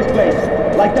inch of this place,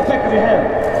 like the back of your hand.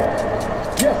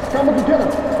 Yes, come together.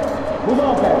 Move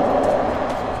on, man.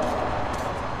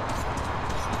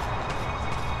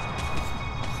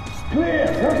 Clear,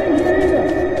 nothing here either.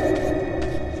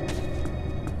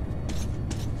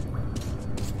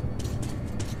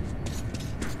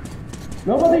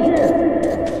 Nobody here.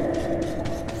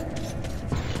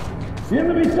 The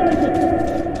enemy sighted!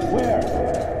 Where?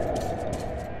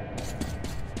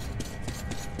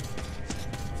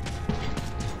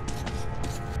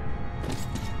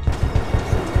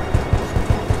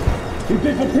 He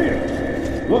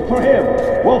disappeared! Look for him!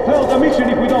 We'll fail the mission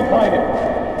if we don't find him!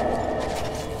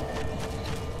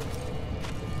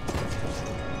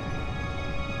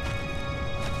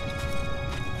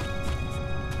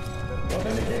 Got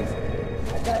anything?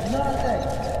 I got nothing!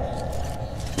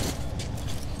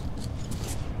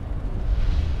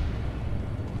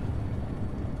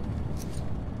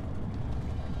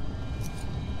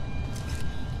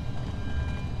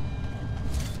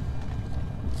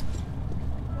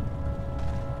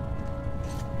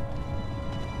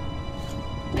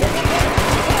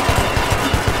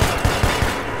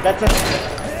 That's it.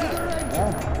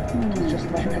 It's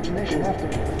just my imagination after.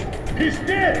 He's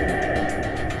dead!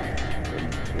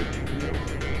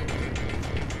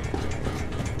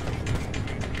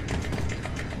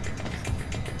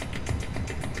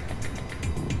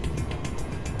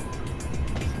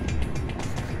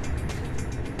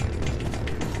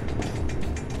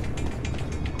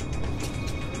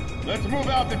 Let's move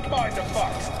out and find the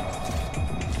fox.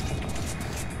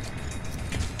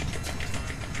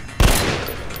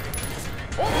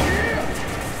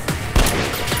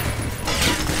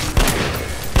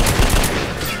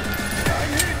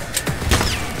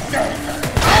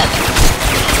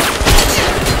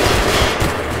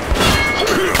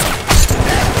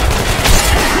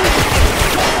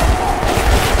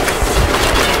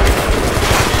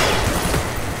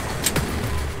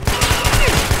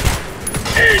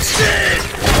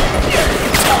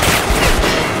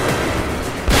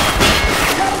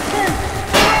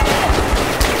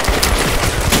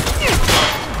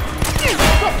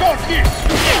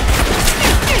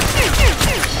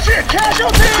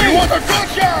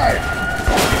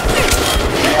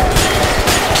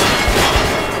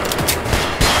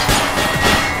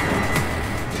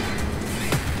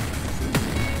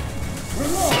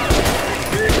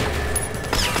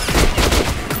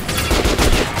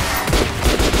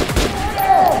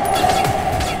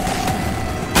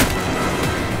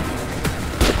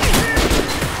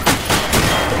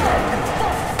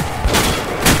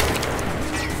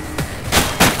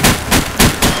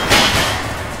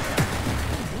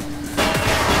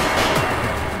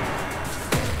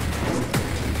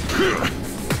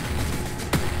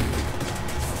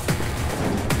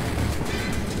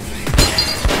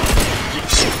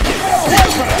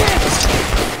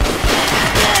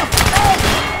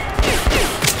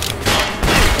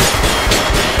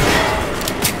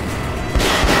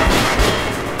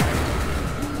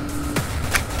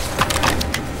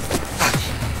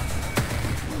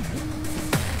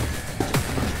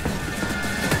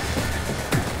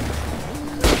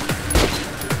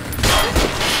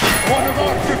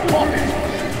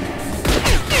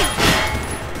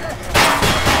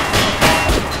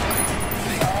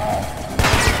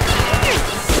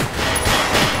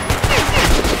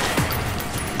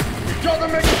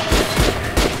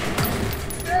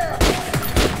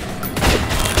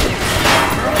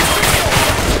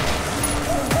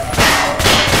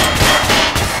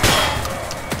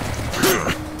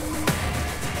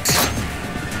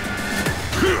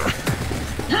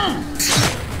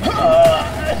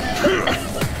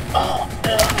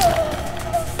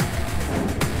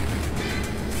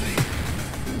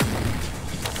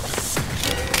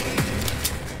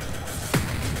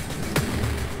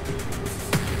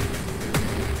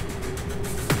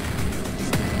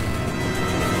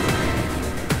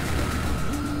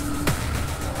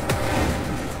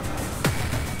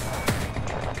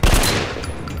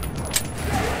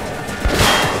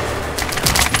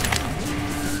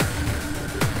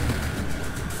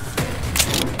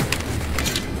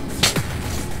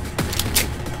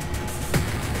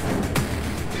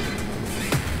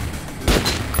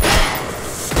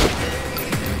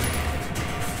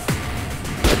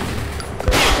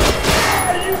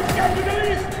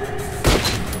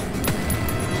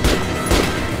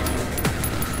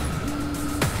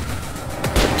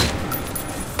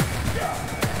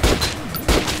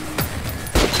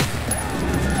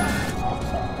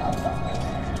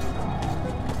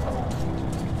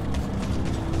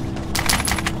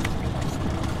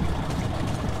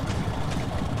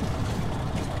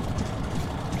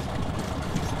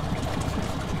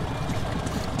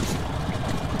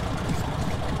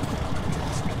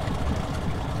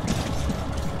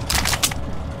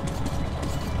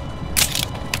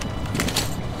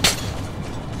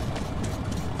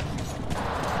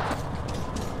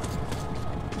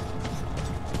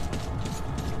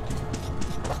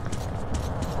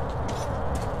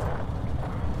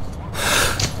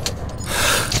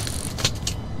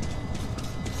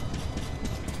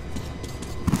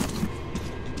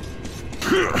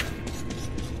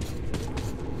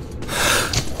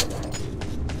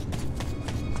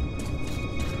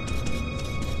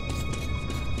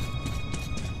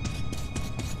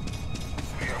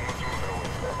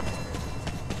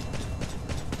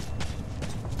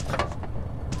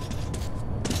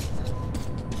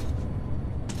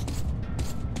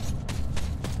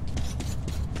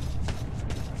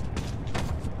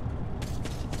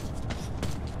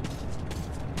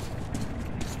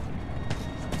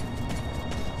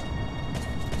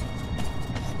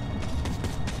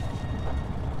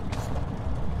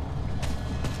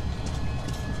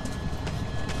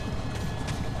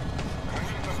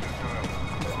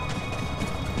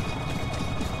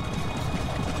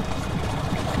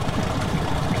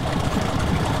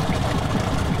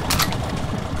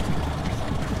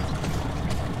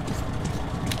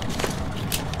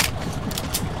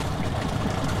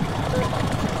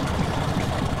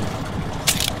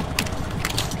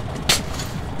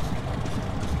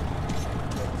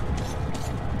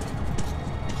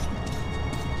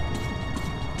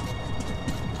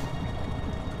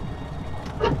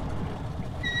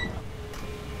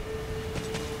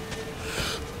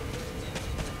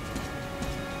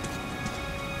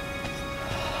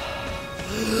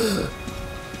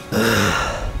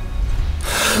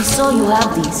 I saw you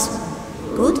have these.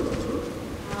 Good?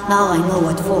 Now I know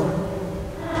what for.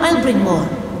 I'll bring more.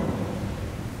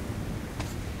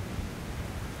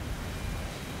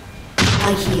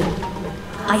 I heal.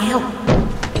 I help.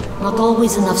 Not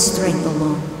always enough strength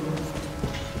alone.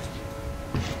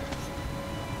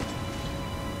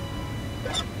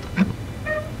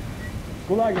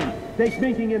 Kulagin, take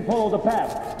Minking and follow the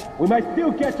path. We might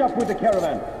still catch up with the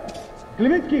caravan.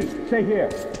 Klevitsky, stay here.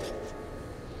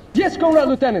 Yes, Comrade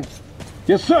Lieutenant.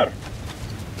 Yes, sir.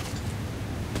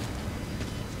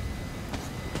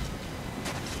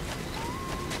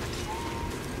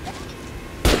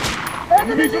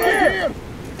 Enemies right here!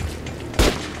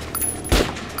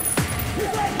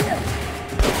 He's right here!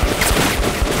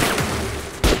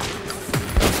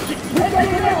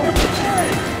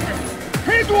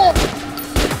 Hit one!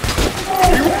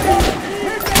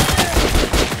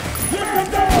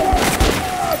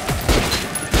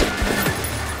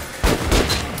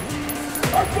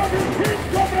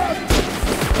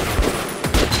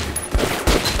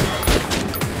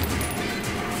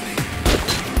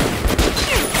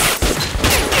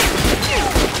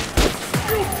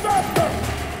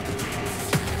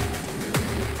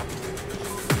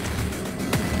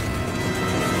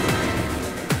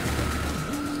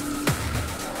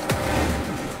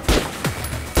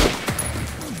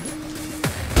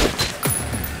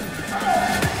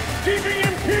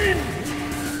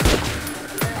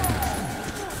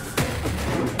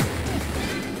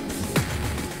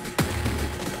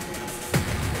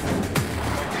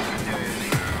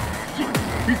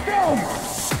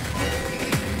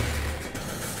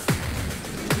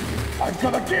 I'm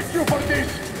gonna get you for this!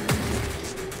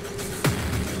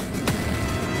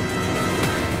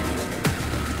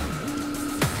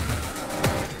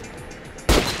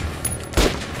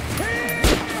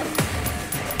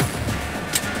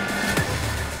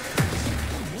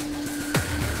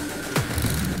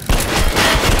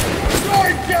 Slow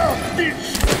it down, bitch!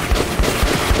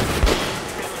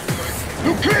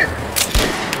 You clip!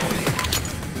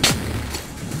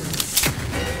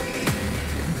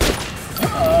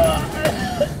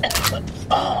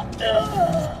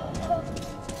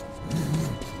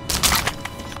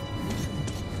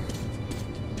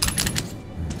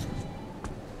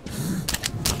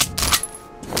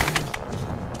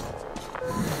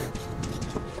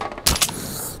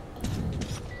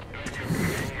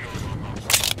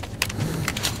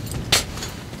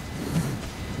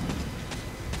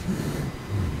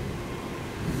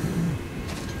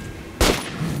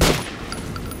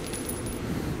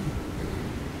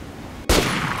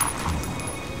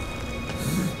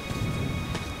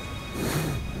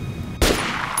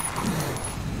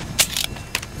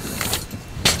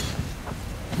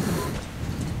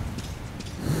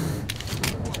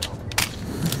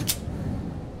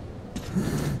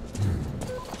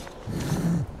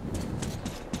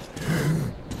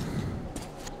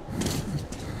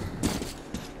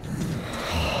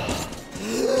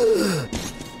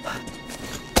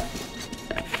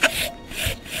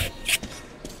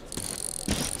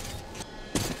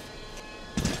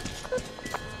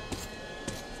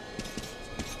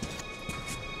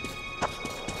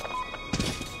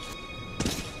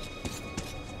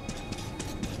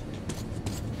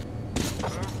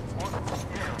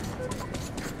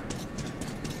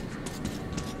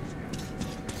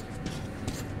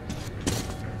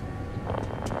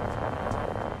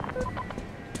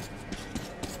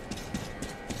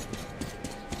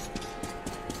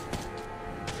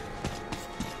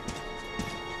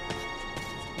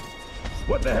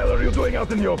 What the hell are you doing out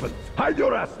in the open? Hide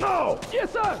your ass now!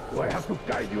 Yes, sir! Do I have to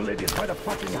guide you ladies by the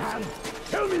fucking hand?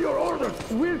 Tell me your orders!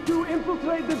 We're to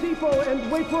infiltrate the depot and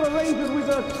wait for a ranger with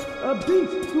a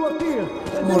beast to appear.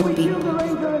 And More then we people. kill the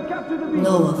ranger and capture the beast.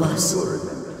 No of us.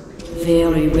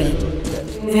 Very red.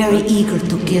 Very eager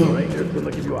to The kill. ranger's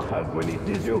gonna give you a hug when he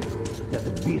sees you. That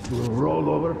the beast will roll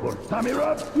over for tummy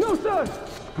rub? No, sir!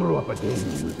 Screw up again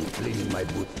and you'll be cleaning my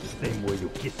boots the same way you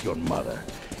kiss your mother.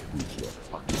 With your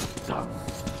fucking tongue.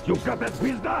 You got that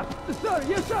pizza? Sir,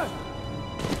 yes, sir!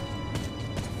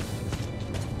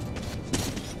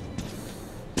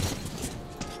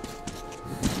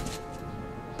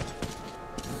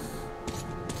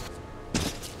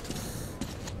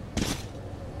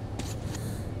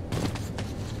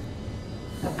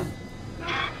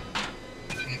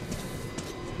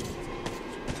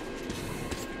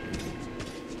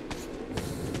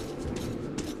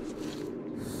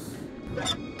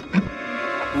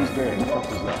 Who's there? Who the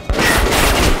fuck is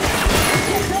that?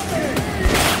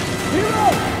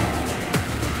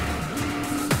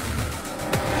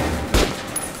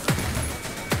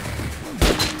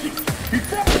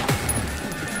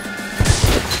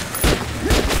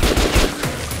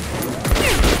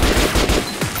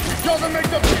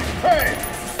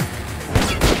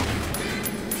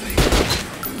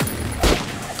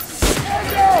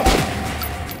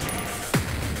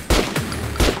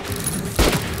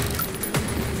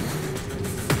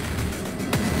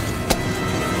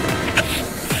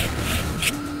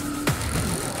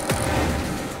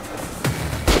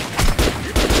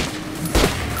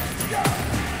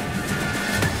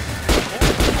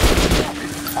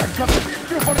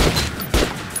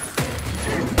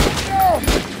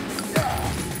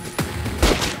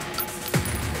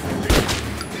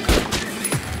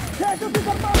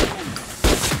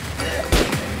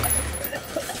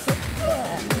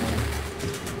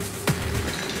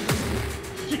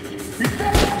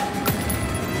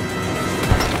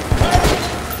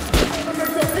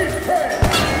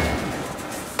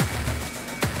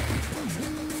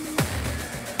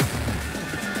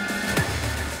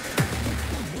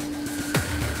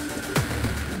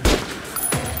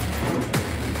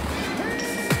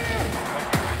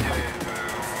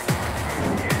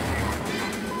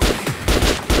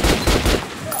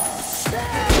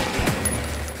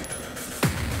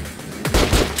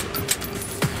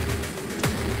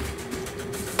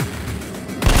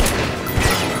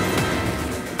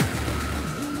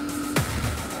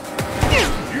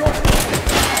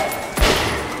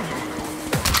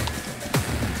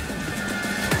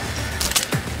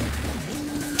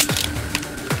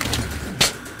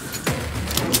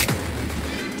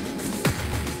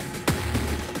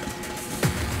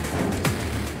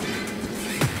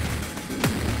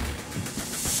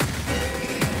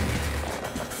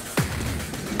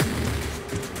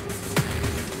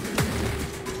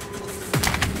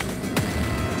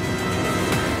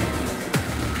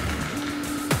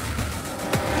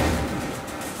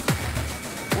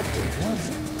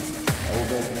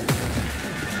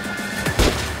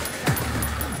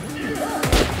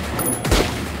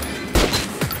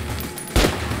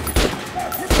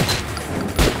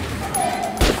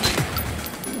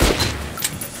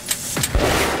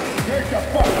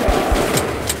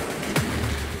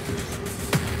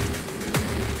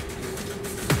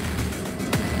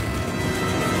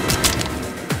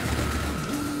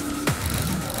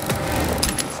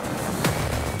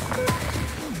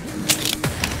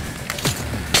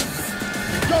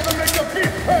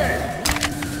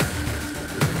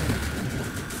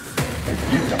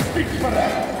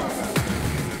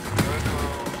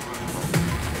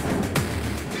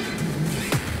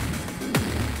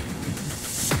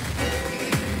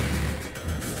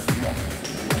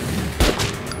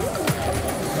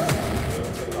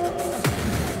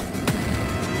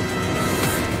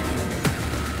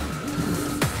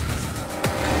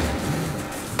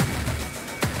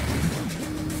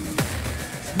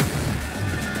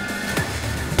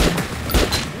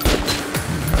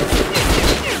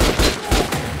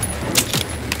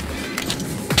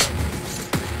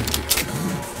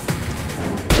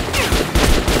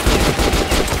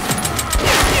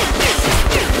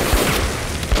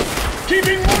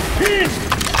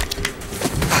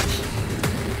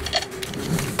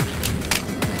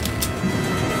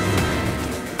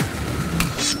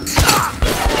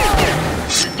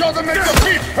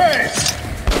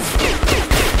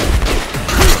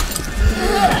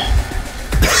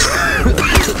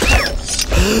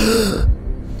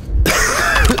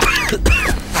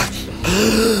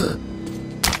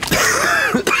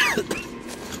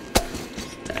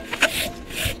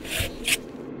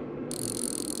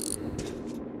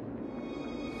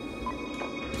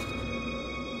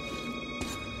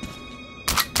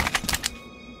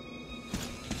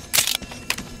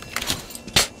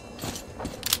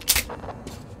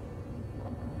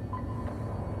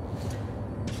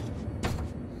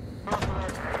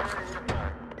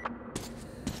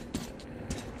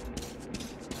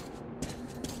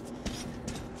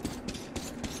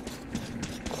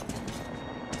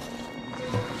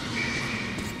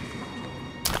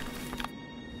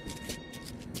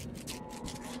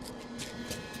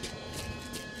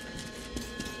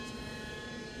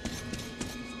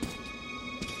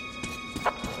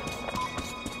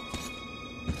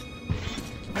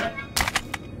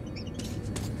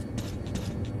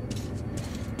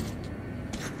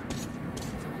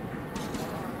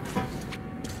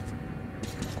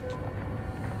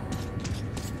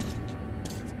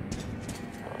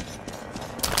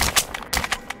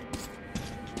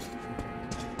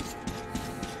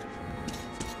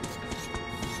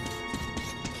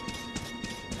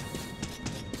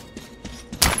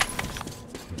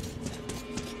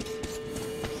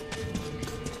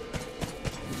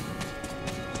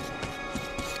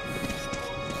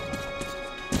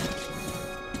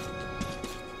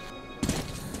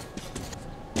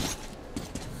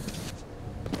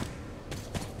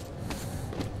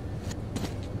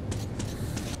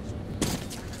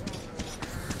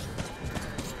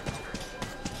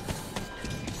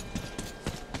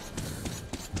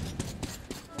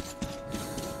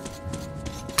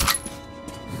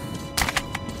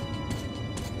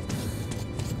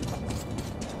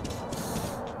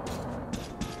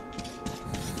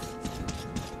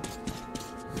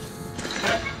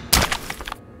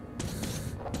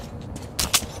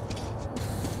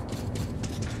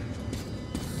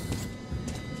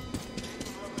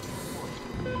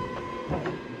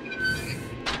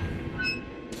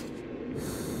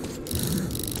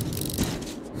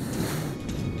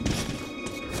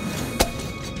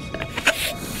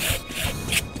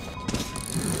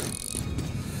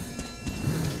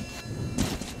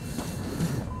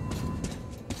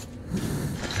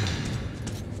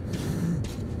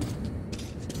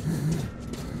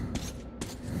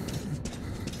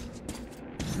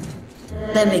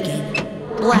 Them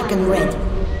again, black and red.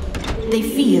 They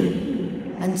fear,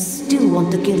 and still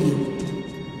want to kill you.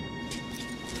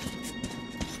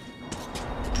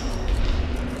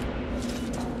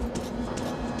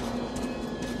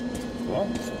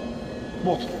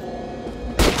 What?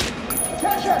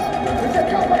 Attention! It's a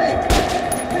company!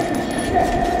 This is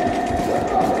shit!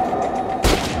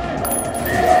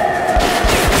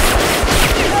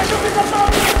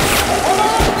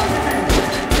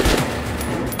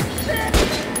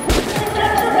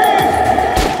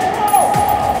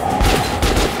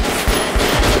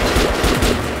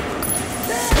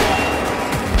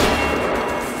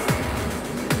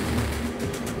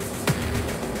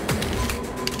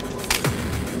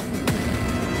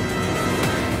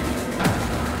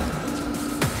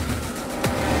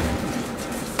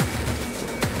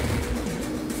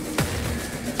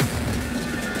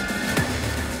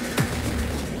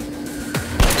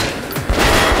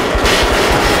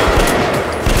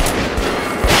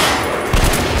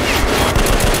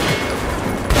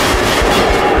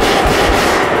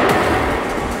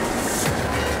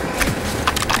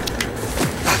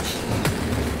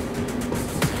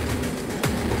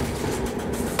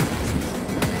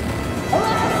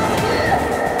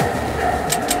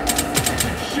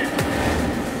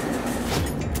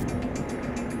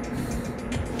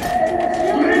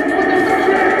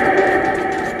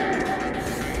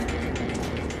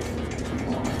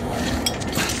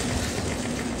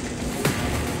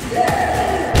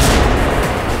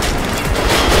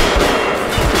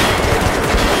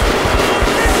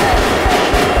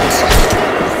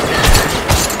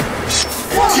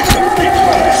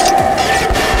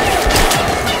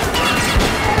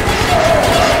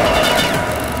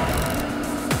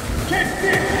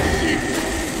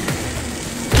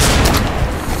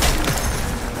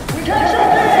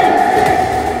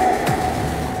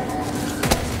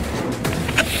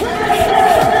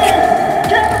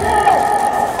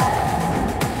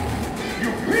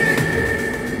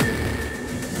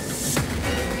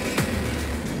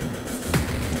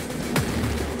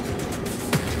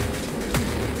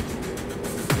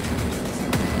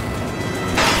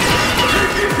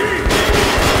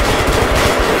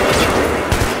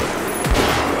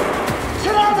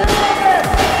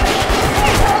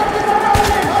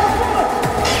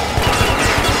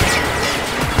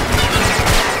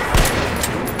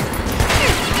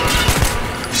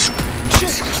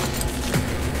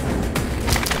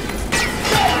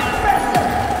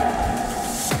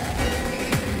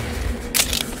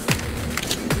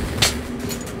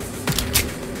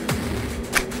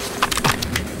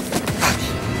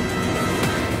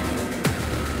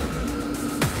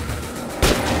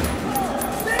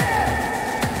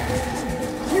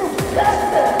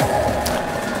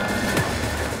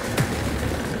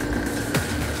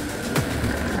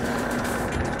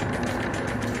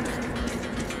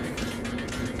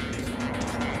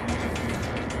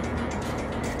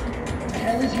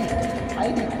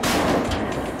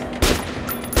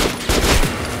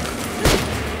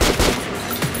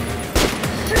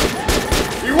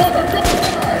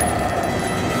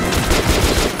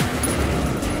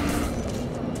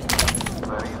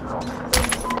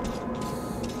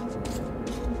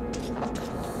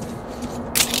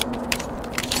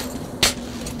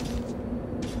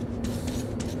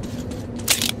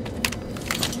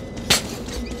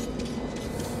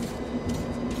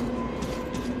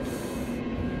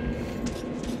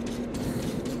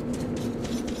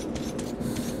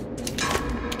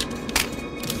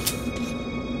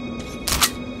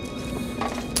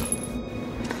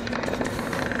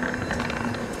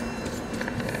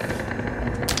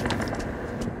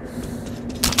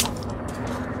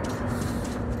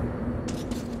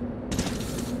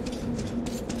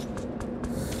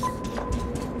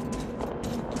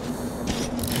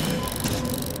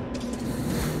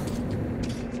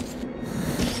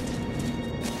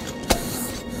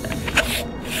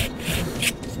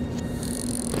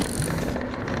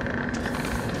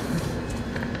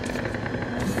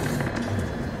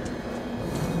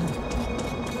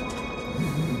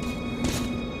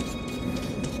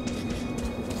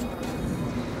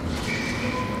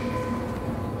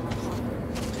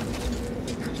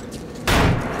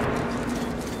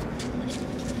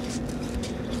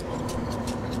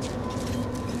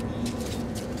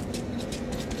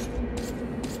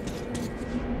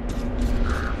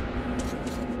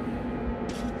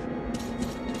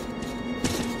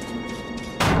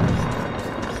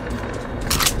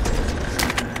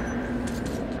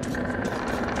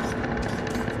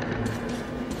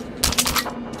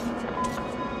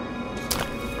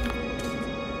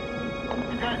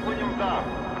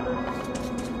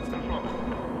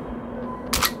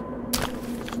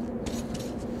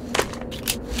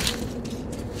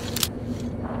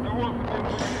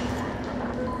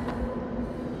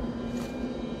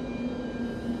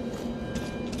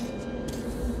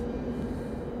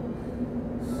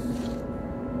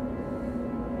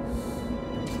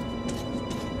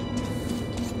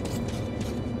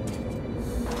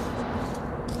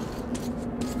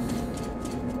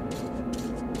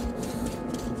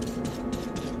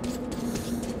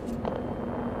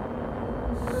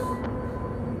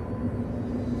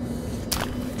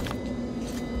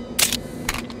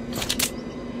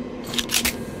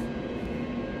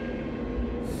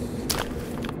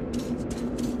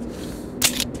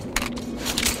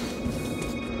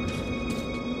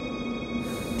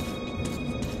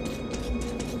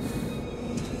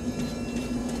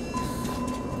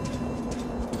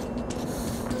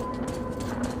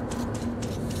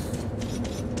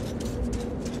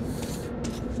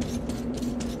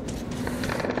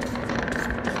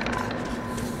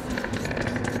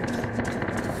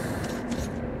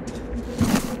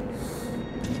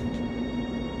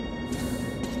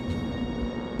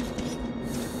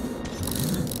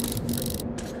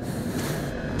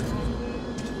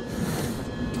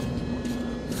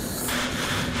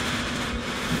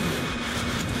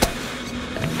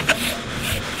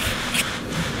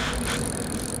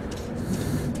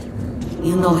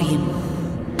 know him,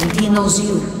 and he knows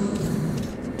you.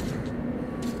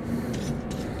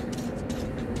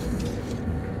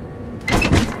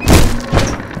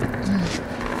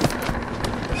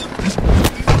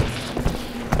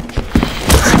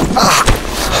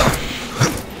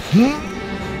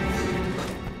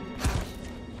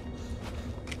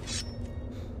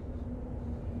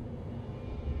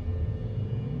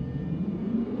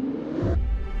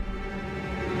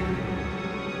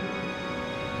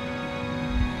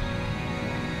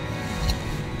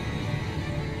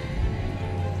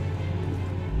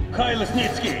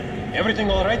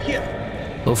 Everything all right here?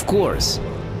 Of course.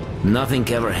 Nothing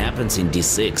ever happens in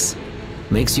D6.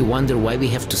 Makes you wonder why we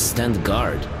have to stand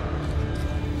guard.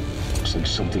 Looks like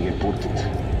something important.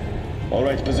 All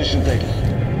right, position taken.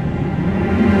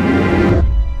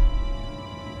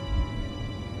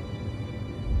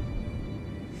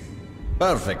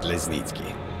 Perfect,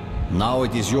 Lesnitsky. Now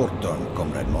it is your turn,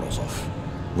 Comrade Morozov.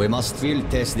 We must field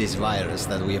test this virus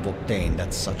that we have obtained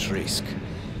at such risk.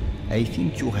 I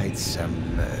think you had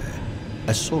some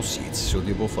associates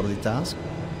suitable for the task?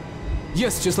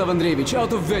 Yes, Cheslav Andreevich,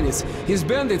 out of Venice. His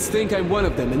bandits think I'm one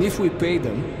of them, and if we pay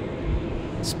them...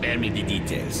 Spare me the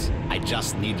details. I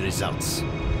just need results.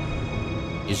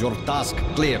 Is your task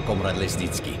clear, Comrade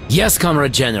Lesnitsky? Yes,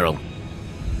 Comrade General.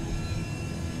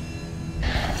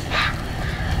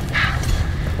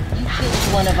 You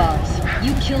killed one of ours.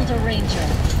 You killed a ranger.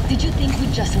 Did you think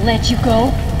we'd just let you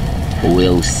go?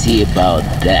 We'll see about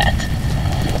that.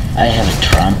 I have a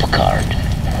trump card.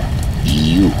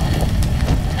 You.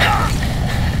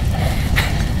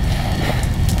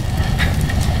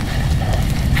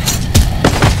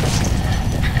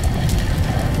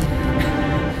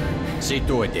 See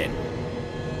to it then.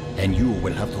 And you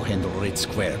will have to handle Red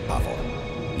Square, Pavel.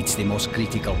 It's the most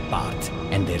critical part,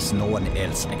 and there's no one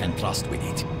else I can trust with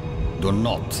it. Do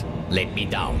not let me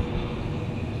down.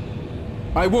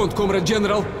 I won't, Comrade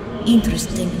General.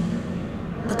 Interesting.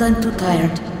 But I'm too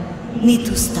tired. Need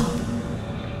to stop.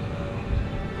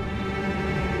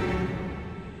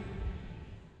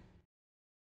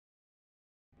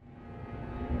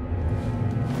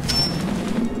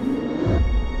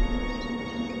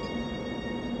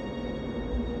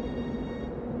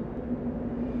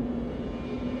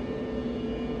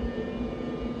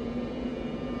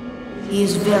 He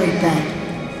is very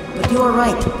bad. But you are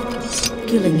right.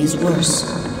 Killing is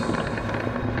worse.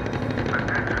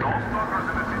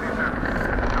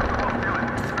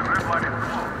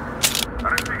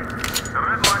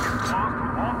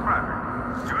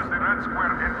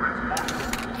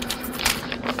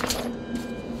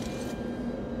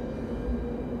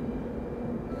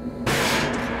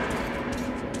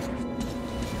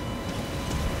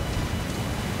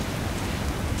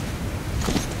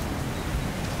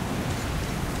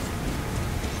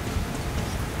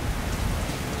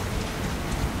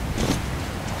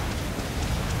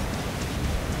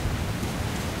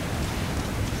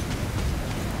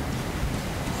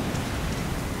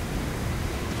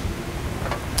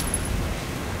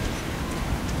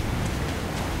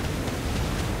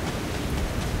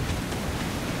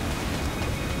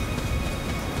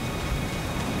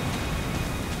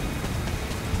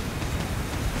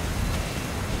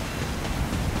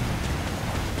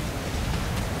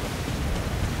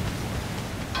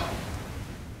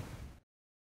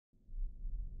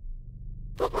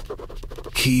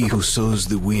 He who sows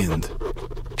the wind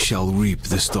shall reap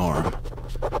the storm.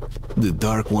 The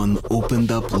Dark One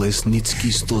opened up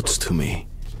Lesnitsky's thoughts to me.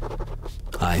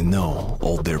 I know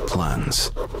all their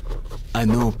plans. I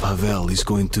know Pavel is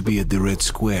going to be at the Red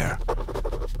Square,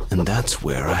 and that's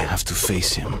where I have to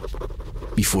face him,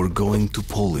 before going to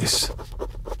Polis.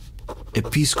 A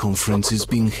peace conference is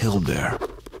being held there.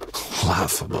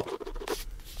 Laughable.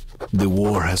 The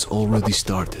war has already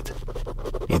started.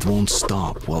 It won't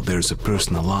stop while there's a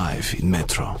person alive in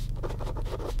Metro.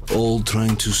 All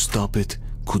trying to stop it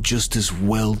could just as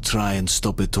well try and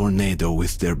stop a tornado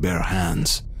with their bare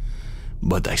hands.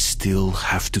 But I still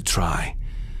have to try.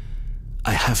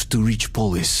 I have to reach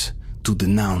Polis to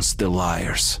denounce the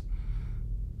liars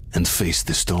and face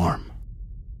the storm.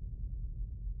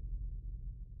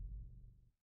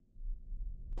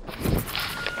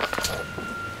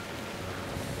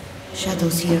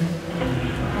 Shadows here.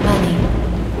 Many.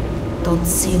 Don't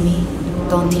see me,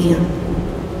 don't hear.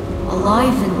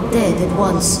 Alive and dead at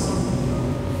once.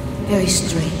 Very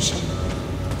strange.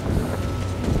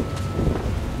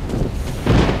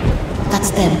 That's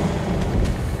them.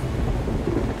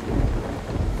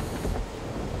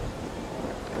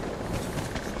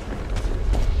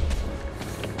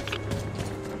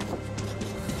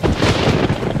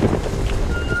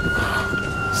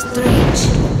 Strange.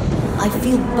 I feel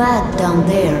feel bad down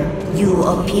there, you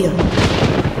appear.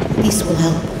 This will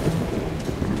help.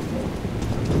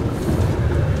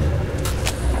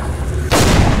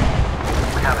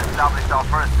 We have established our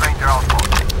first stranger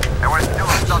outpost, and we're still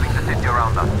studying the city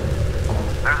around us.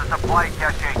 There's a supply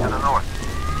cache to the north,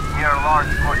 near a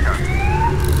large courtyard.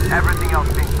 Everything else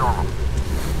seems normal.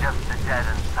 Just the dead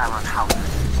and silent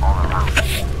houses all around.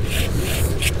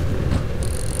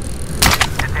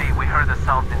 Today we heard a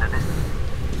sound in the distance,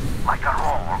 like a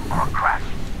roar or a crash.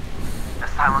 The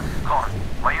silence is gone.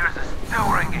 My ears are still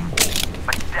ringing,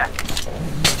 but death,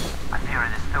 I fear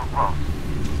it is still close.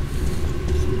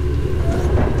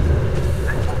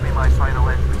 This will be my final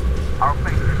entry. Our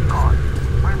base is gone.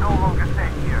 We're no longer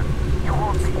safe here. You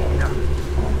won't be either.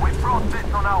 We brought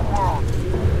this on our world.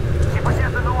 If it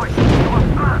gets annoyed, you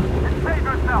must run and save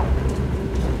yourself.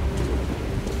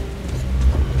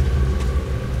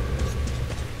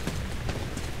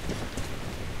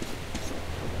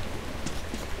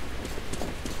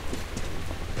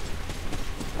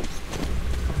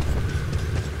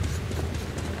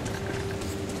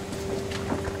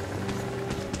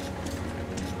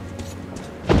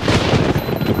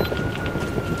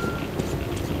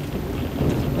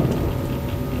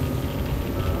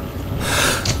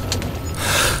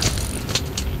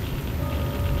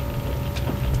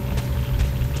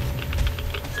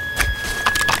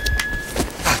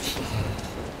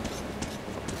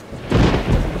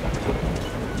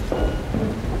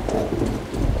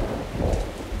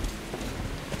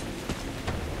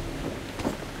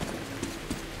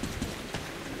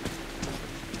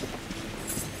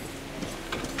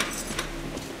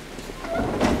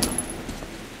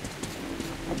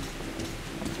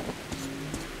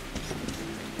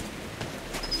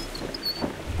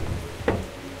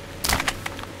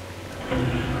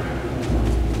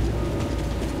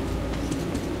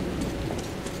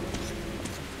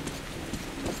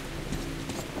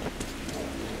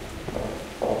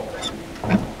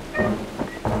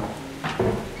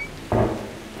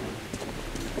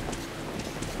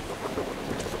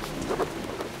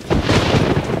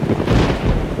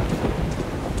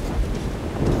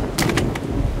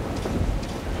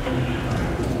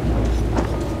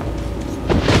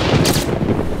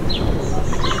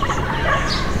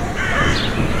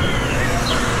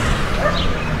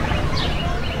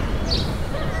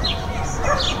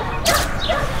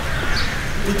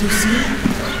 Did you see?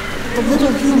 The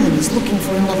little human is looking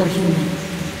for another human.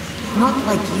 Not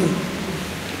like you.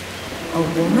 A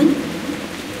woman?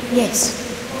 Yes,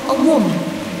 a woman.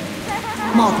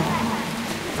 Mother.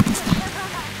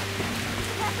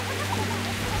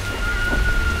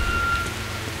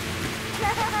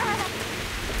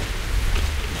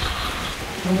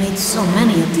 You made so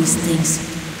many of these things.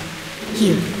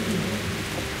 Here.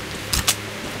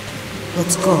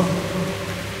 Let's go.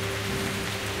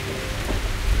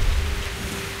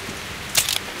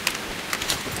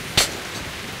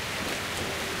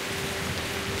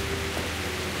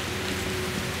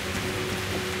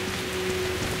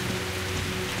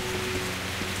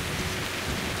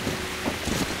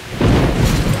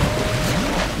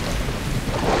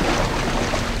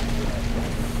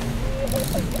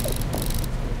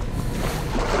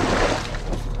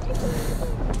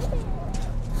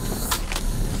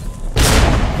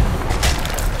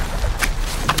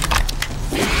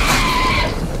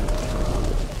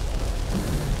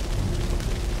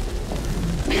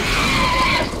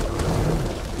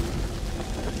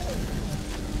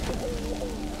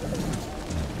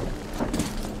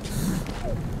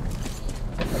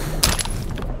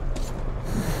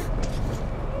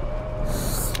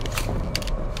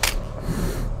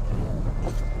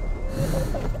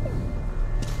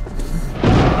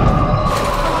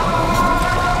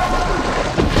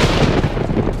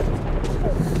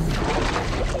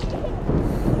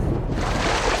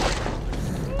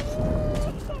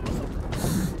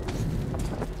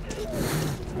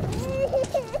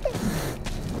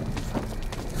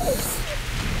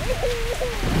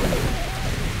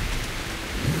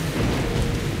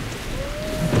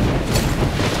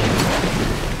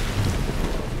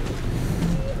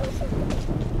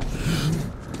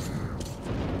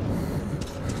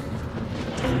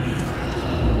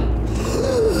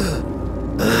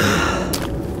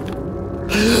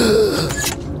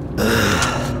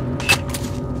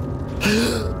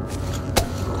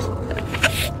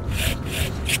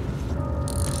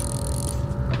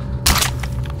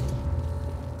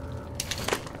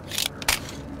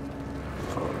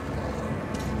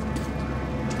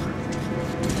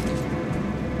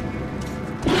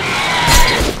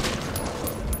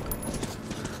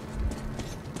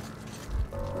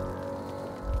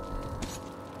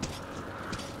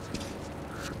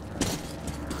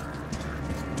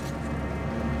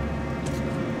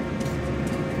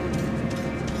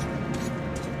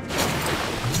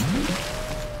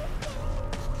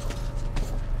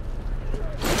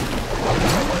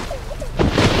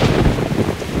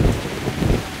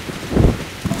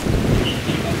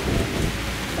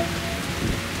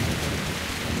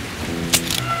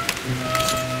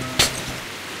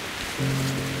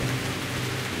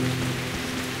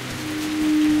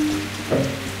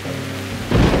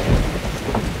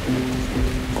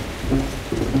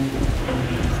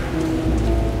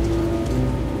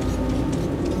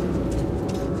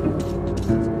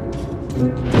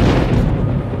 Beautiful.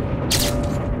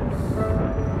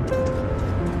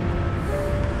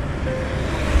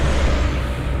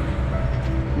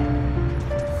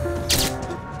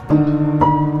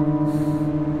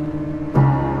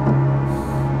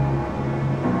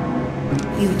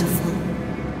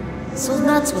 So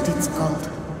that's what it's called.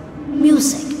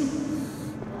 Music.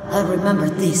 I remember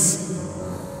this.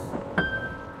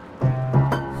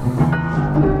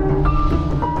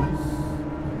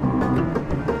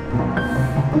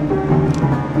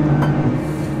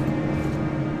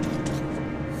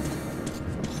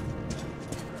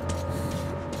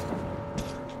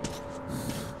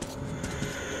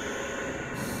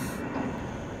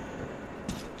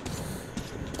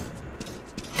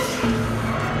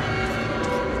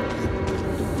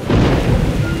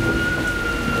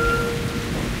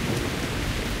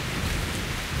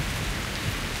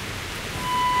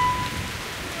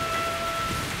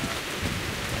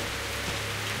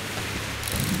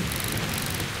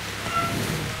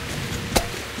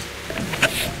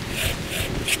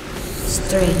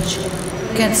 Strange.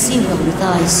 Can't see well with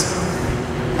eyes.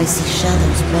 I see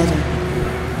shadows better.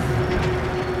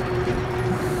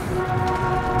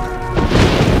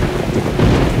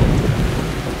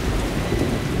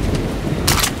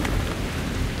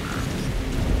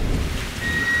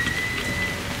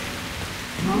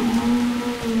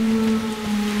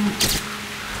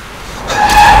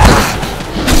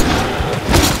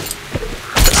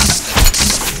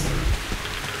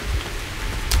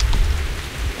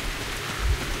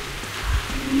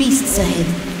 Beasts ahead.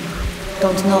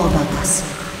 Don't know about us.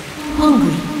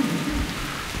 Hungry.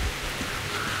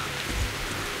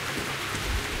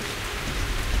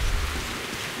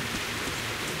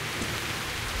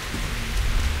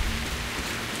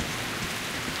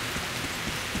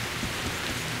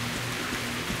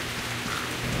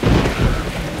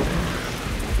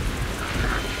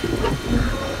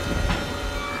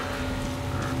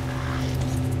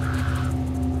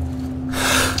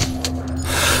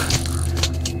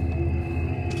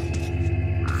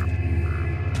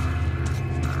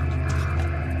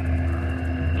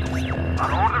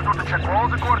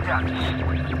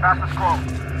 Fastest scroll.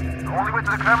 The only way to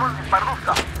the Kremlin is by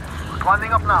rooftop. We're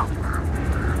climbing up now.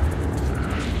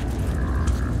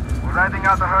 We're riding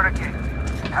out the hurricane.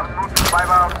 Haven't moved for 5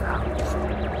 hours now.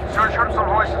 Serge heard some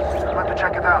voices. I went to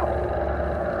check it out.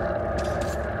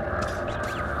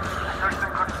 I searched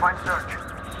and couldn't find Serge.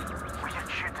 Weird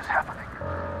shit is happening.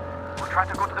 We're trying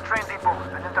to go to the train depot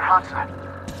and enter Hansa.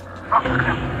 Fuck the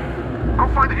Kremlin. Go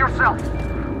find it yourself.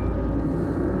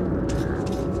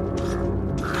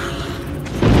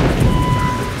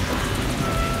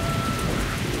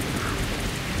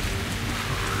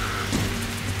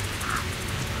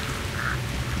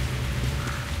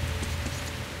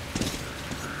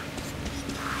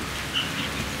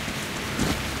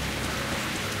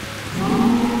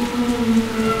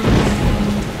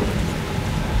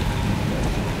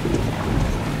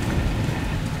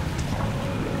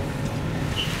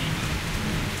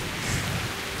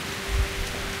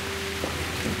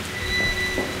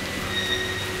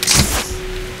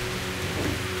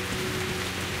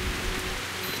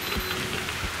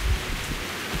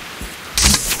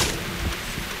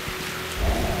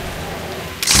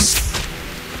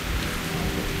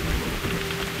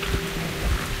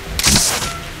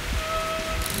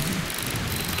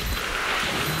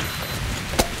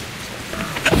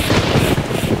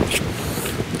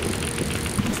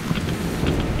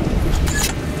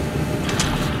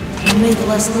 Made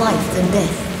less life than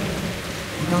death.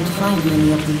 You don't find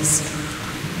many of these.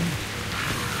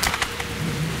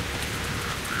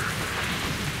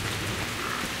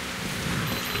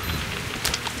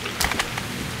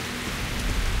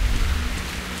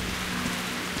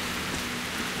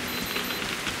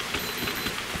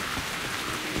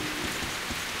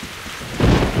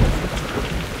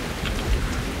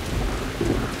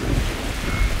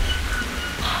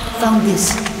 Found this,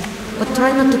 but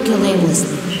try not to kill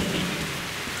aimlessly.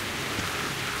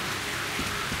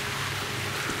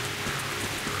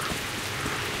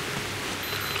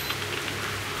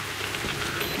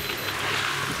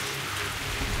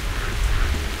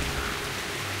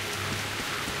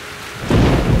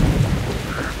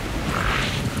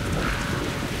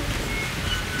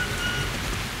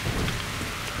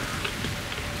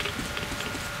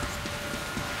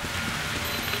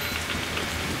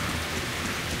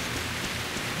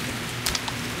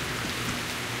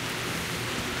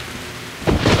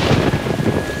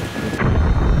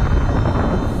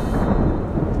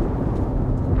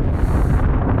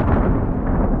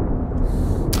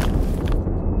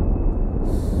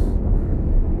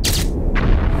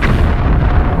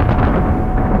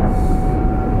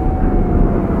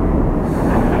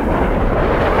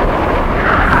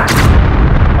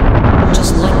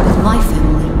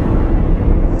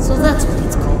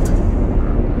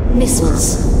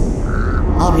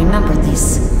 I'll remember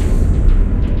this.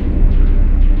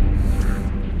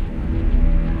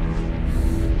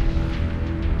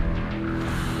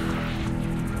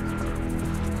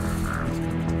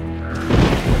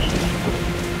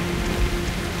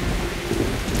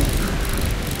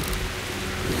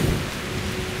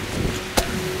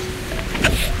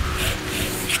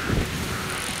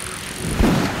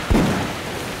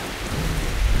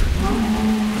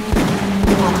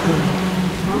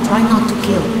 Try not to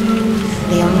kill.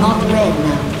 They are not red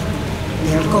now.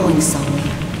 They are going somewhere.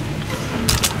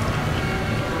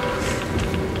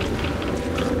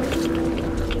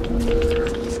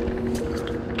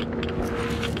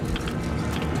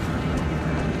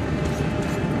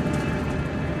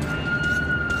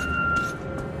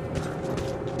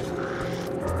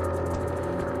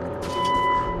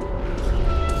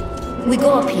 We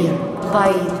go up here,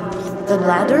 by the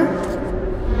ladder?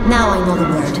 Now I know the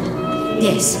word.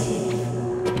 Yes.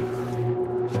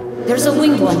 There's a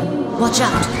winged one. Watch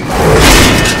out.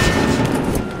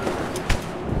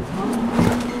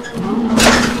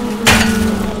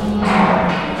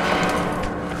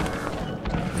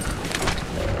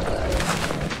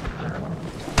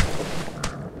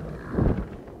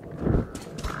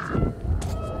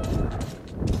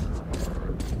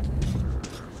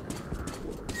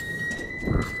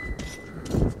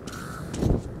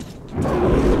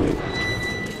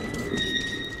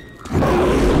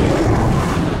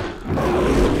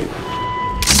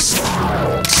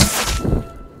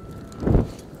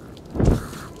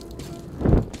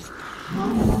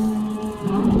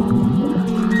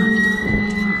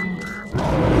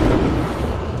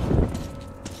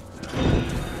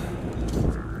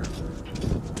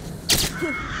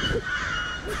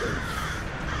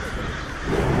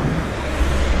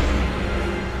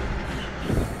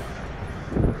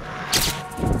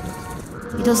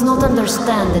 He does not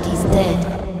understand that he's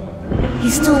dead.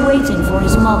 He's still waiting for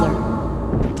his mother.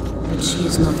 But she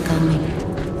is not coming.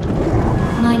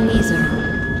 Mine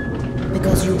neither.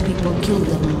 Because you people killed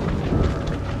them all.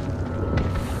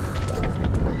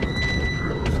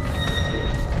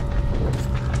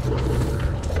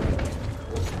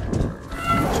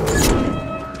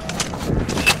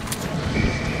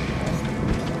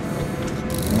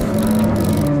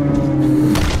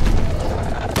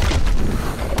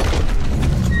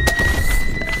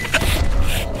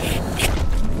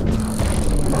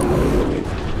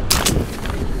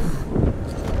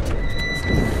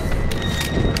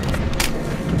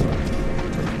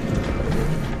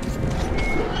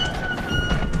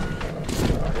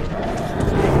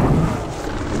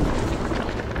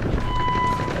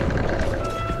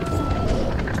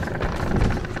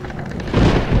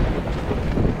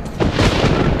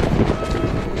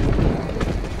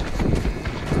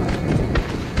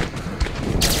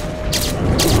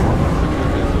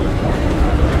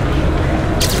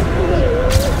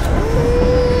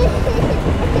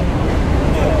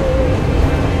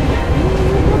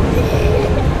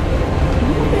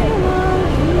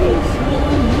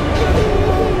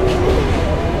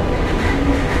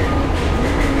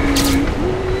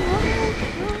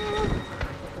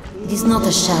 Not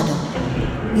a shadow.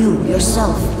 You,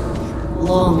 yourself.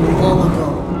 Long, long ago.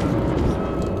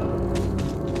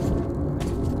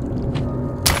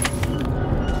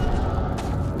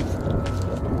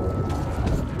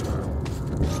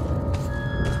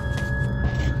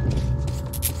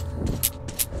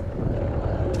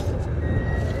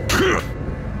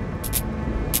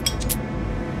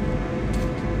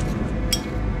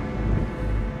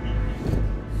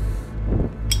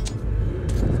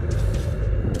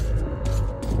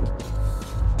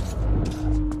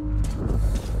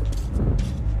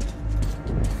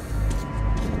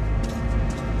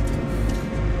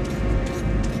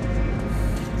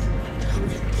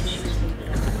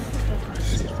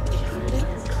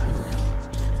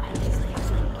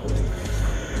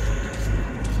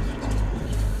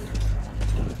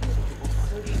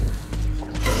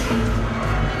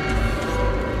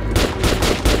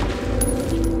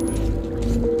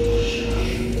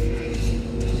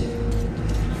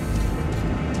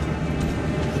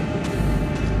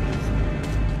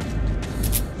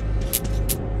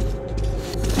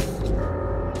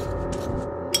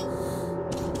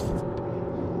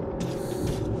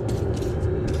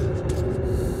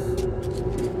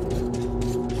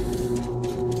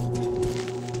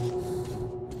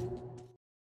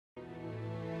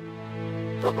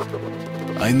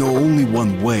 I know only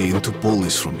one way into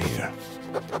Polis from here,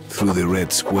 through the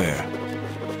Red Square.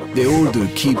 The Order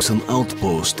keeps an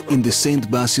outpost in the St.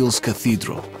 Basil's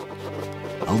Cathedral.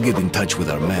 I'll get in touch with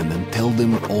our men and tell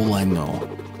them all I know.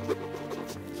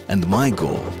 And my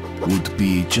goal would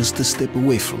be just a step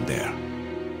away from there,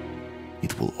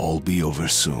 It will all be over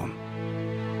soon.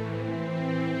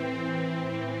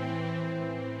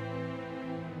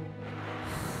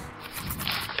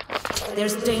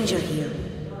 There's danger here,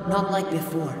 not like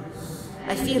before.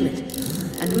 I feel it,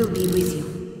 and we'll be with you.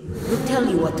 We'll tell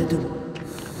you what to do.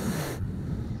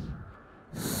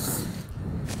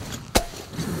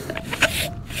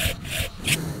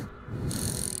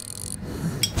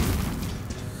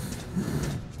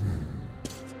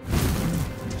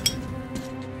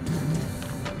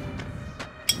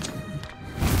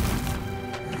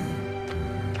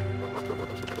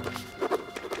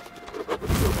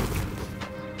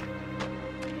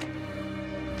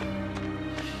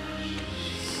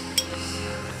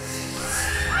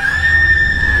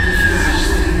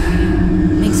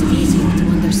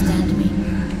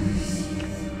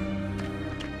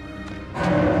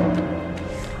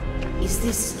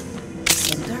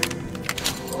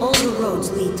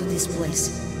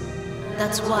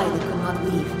 That's why they could not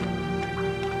leave.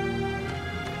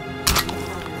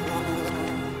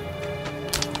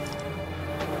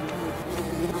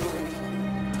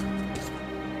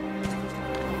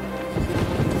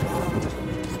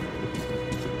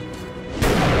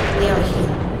 They are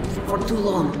here for too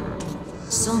long.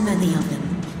 So many of them.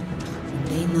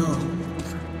 And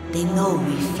they know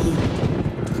we feel.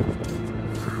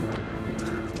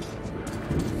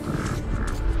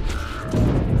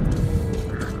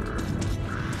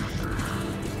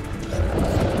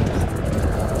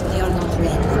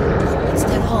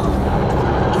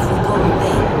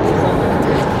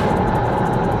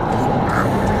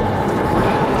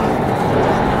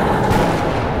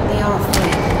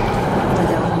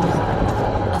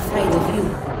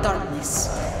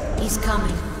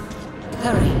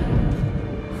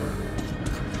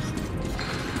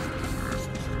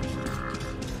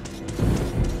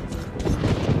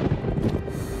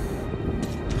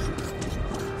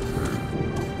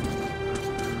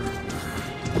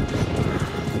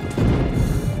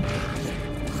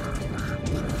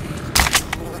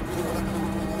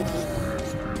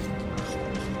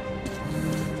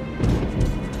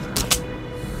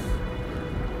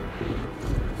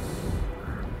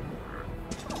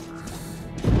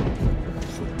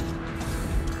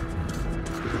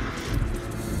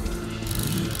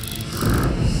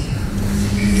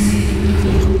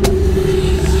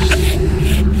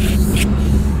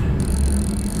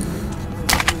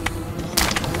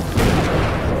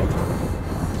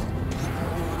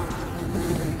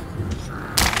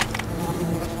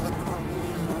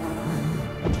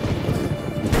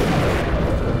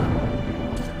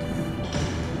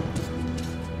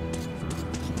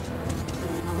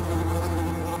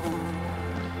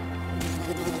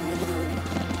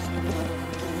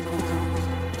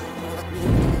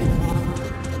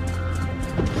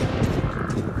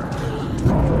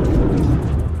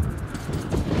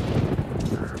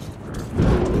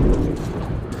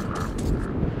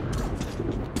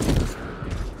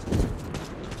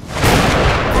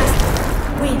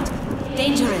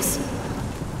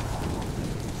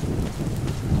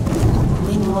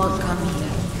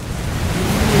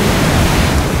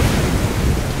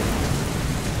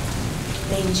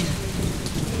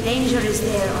 Danger is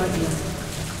there, Ardia.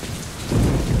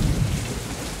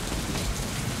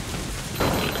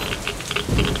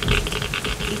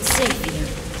 It's safe here.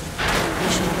 We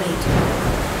should wait.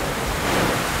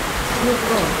 We'll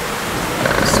go.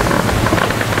 Soon.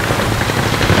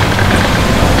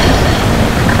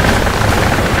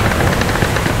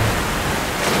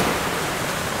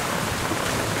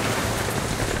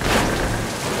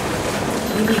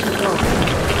 We need to go.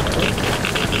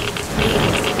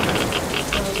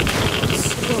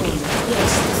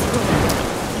 Yes, the storm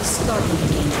is starting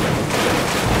again.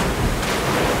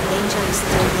 Danger is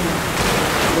still there.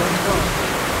 Don't go.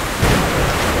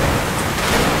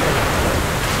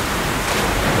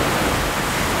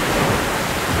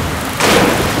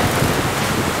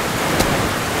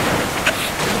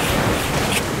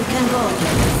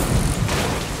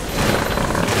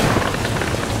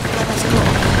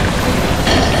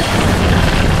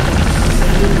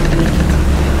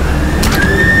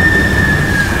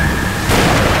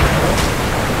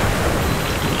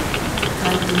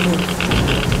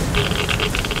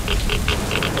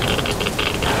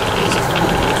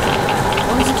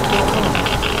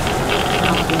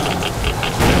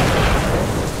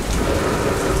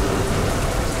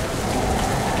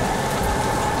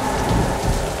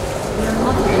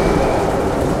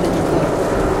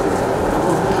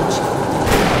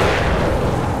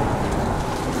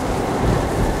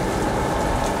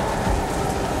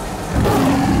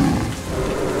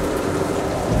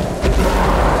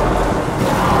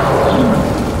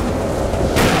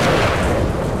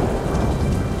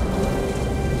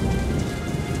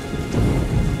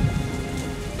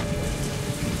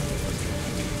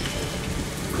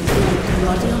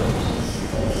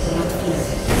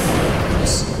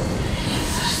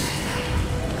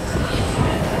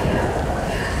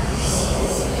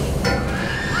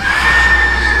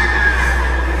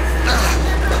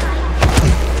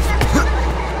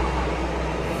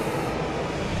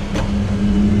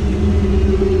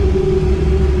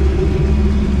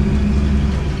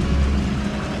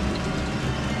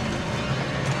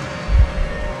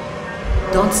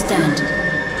 Don't stand.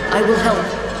 I will help.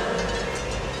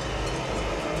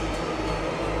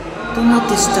 Do not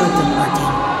disturb them,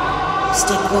 Martin.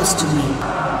 Stay close to me.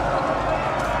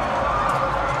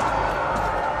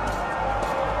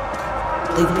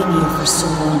 They've been here for so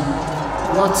long.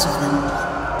 Lots of them.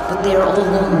 But they are all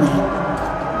lonely.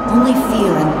 Only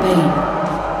fear and pain.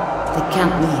 They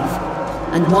can't leave,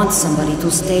 and want somebody to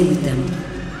stay with them.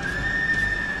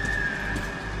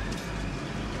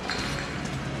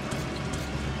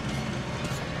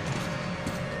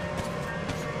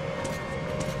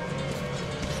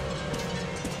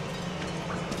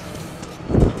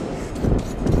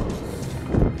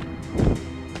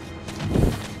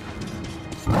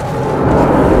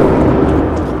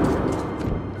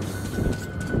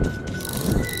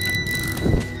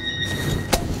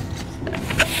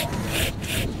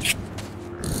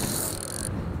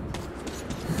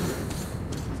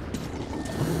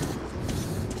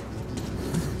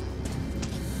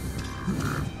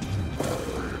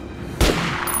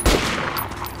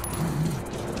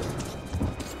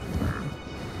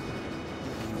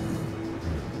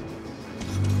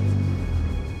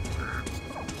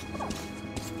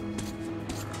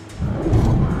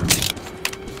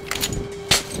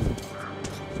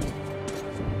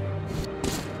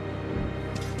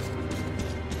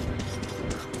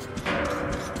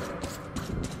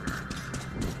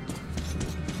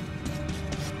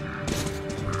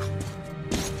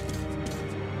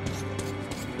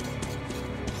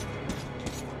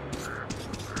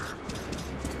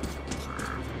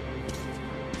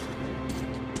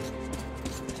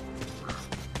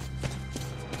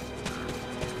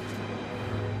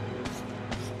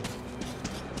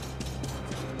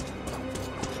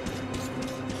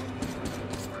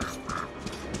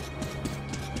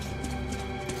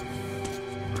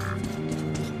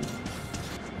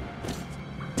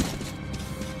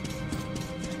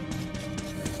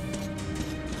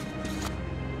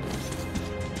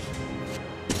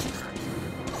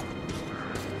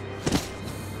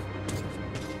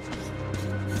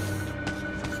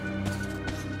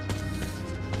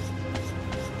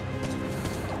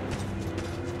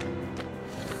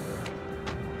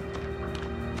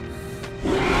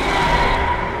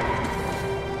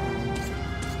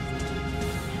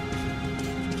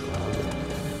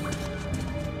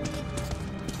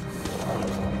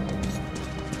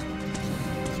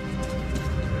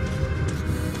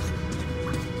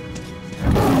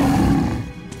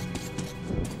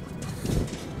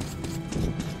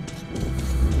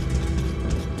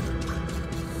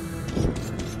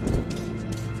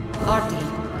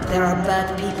 There are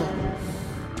bad people.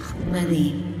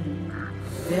 Many.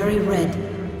 Very red.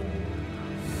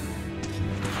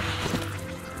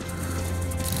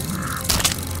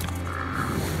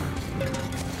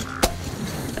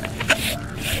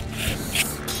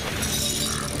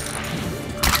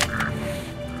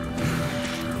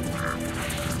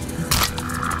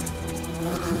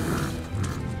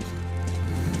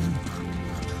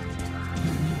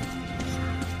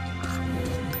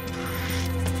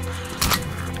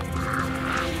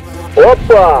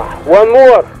 Oppa! One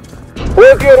more!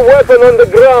 Put your weapon on the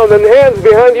ground and hands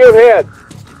behind your head!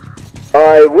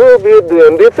 I will be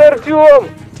damned, it's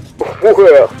Artyom!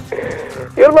 Well,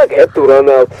 your luck had to run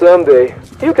out someday.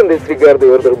 You can disregard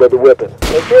the order by the weapon,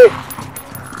 okay?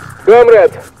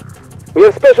 Comrade, we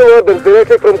have special orders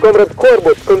directly from Comrade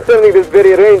Corbett concerning this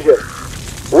very ranger.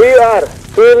 We are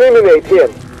to eliminate him.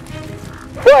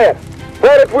 Fire!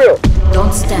 Fire at will!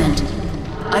 Don't stand.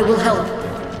 I will help.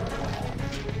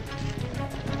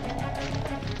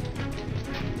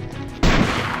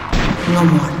 No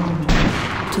more.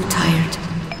 Too tired.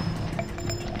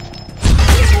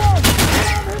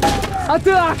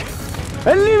 Attack!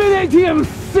 Eliminate him,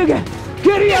 sugar!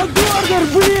 Carry out the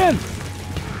order, brilliant!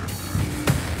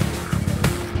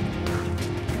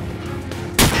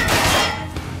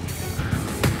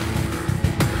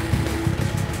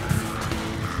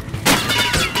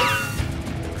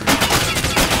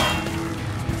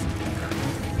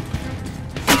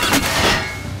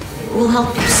 We'll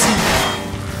help you see.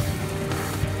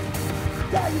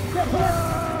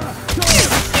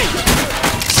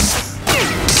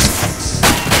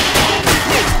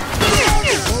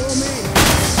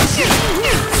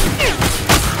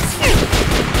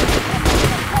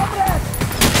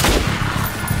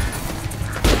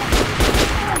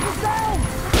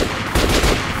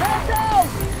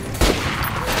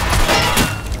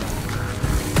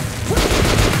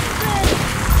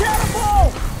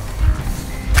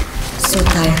 So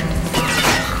tired.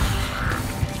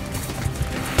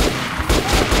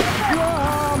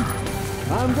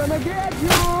 I'm gonna get you!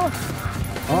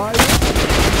 I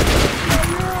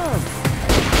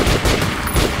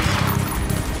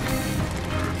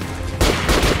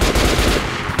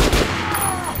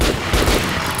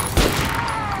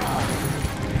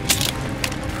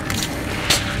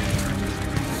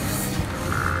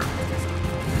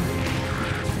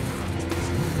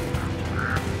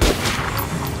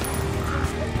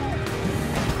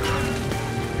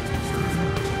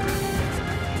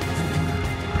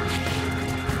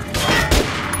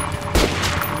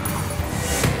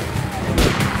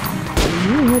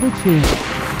Not a chance.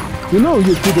 You know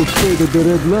you could have stayed at the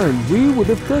Red Line. We would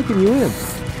have taken you in.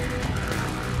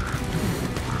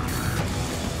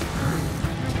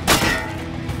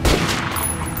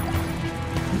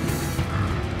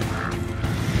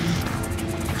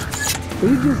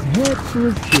 You just had to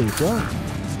escape, huh?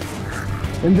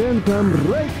 And then come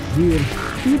right here,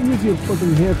 even if your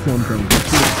fucking head sometimes.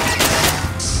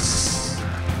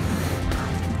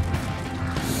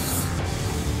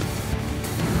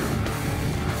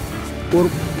 Or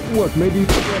what, maybe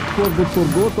that Corbett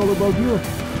forgot all about you?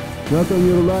 Not on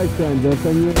your lifetime,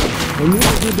 D'Artagnan. I knew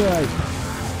you died.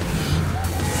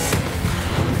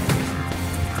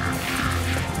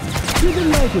 You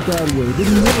didn't like it our way,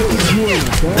 didn't like it your way,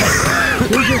 huh?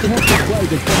 You just have to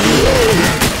fight it.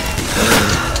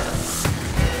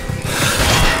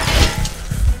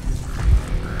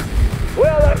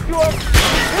 Well, Artyom,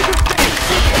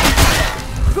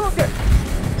 look it!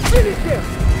 Finish him!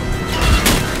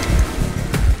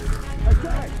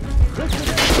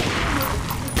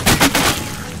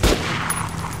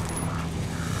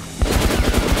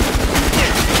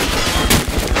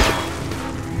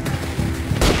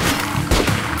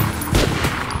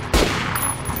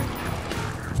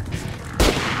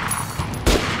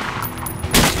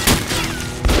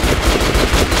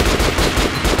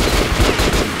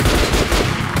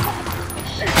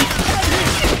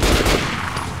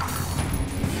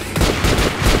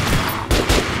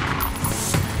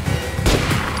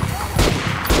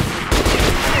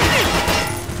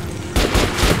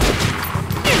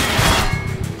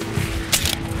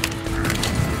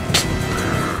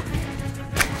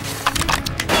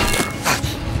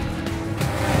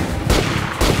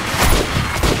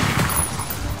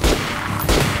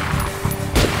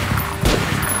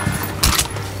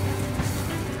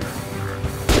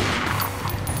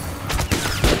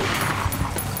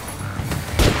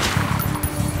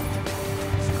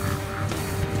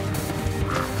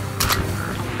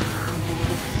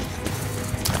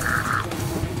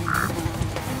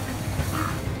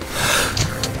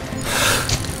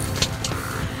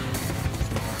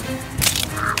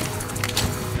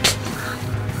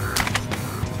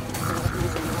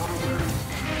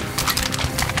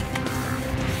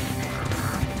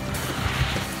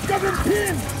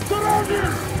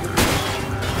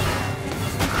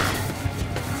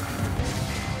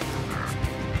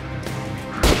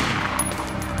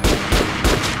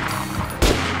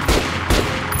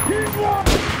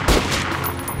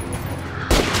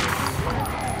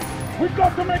 We've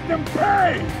got to make them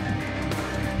pay!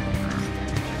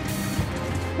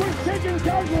 We're taking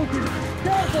casualties!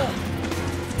 Careful!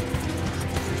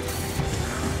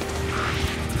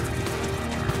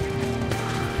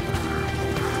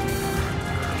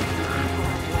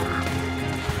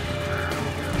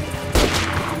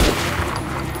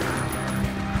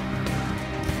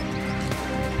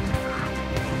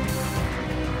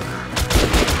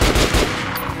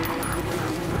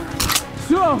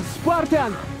 So,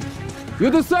 Spartan! You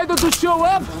decided to show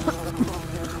up?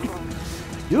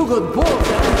 You got balls,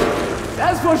 huh?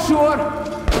 That's for sure!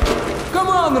 Come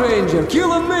on, Ranger,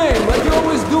 kill and maim like you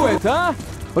always do it, huh?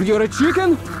 Or you're a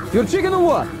chicken? You're chicken or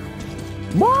what?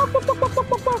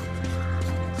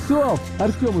 So,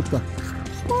 Artyomushka.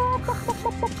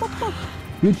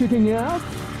 You checking out?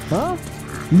 Huh?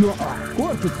 No, of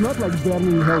course, it's not like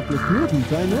burning helpless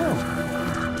mutants, I know.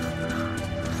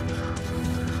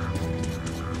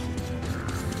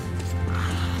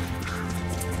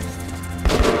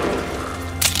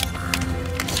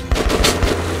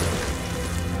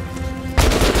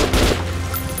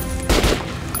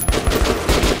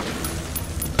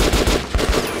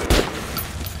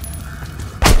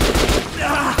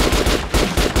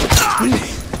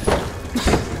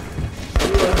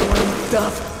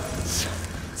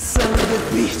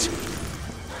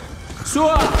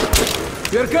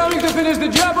 You're coming to finish the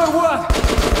job or what?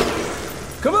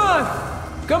 Come on!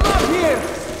 Come up here!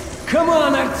 Come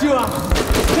on, Artyom!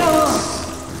 Come on!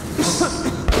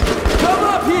 Come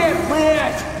up here,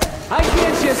 блядь! I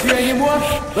can't chase you anymore,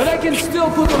 but I can still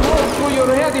put a hole through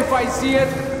your head if I see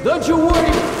it. Don't you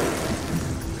worry!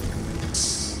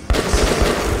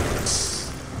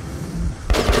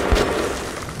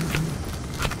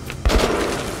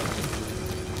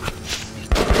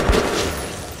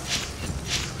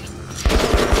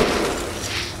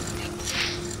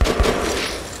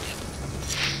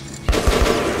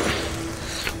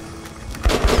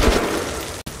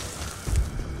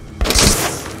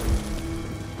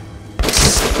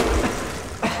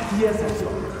 Yes,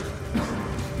 Artyom.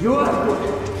 You are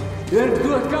good. You're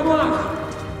good. Come on.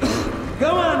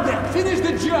 Come on, then. Finish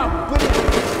the job.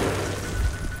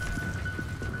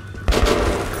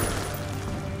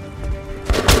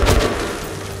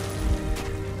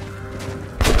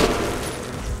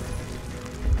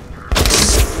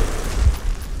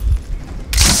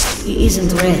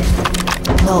 isn't red.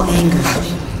 No anger.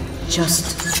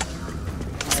 Just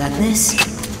sadness?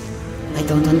 I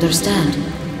don't understand.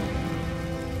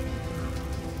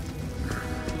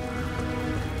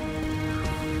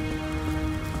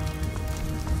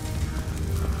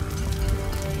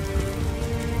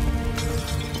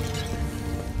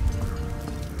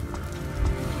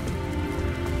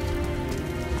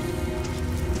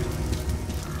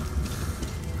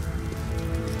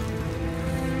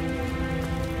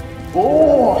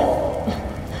 Oh,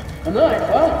 a knife,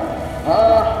 huh?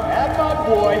 That's my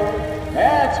boy.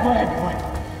 That's my boy.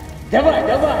 Давай,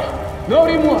 давай. No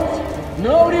remorse.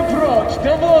 No reproach.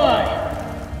 Давай.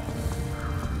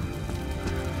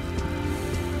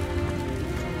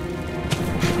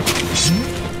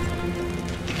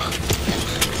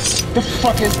 The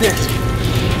fuck is this?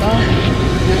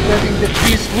 You're letting the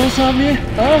beast loose on me?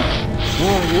 Huh?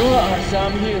 Oh, you are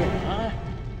some hero, huh?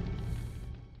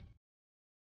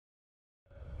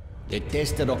 The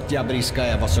test of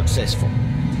Oktyabrskaya was successful.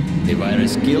 The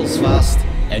virus kills fast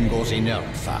and goes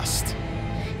inert fast.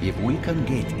 If we can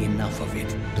get enough of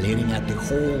it, clearing out the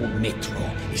whole metro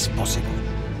is possible.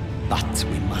 But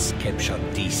we must capture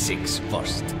D6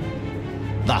 first.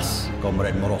 Thus,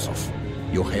 Comrade Morozov,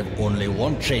 you have only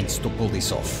one chance to pull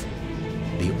this off.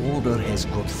 The Order has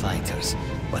good fighters,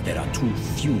 but there are too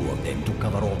few of them to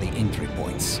cover all the entry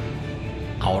points.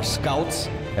 Our scouts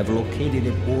have located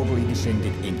a poorly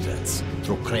defended entrance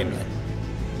through Kremlin.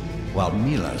 While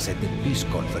Miller's at the peace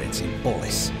conference in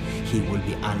Polis, he will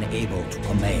be unable to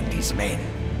command his men.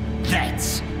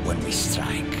 That's when we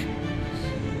strike.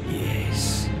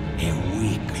 Yes, a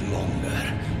week longer,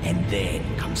 and then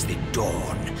comes the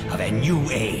dawn of a new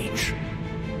age.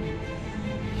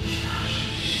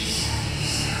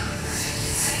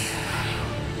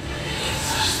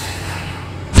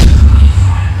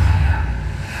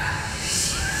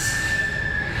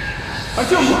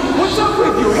 Artyom, what's up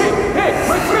with you? Hey,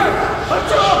 my friend!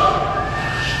 Artyom!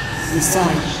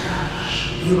 Decide.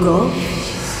 You go?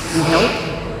 You help?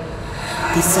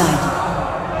 Decide.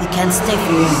 We can't stay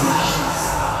for long.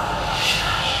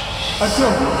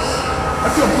 Artyom,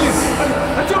 please!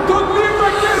 Artyom, don't leave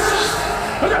like this!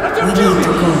 Artyom, We need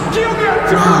to go. Kill me,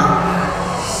 Artyom! Now.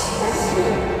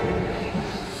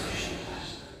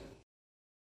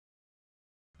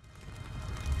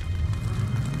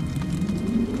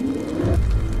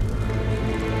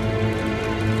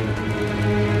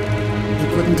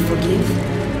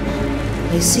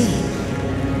 I see.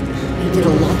 You did a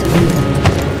lot of evil.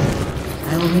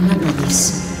 I will remember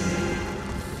this.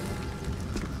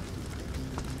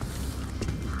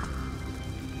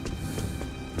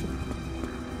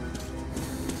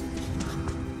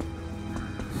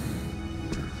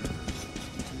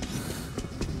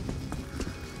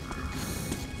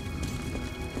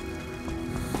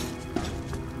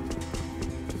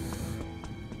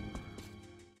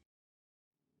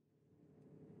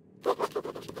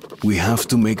 We have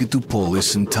to make it to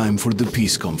Polis in time for the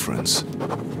peace conference.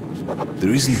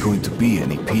 There isn't going to be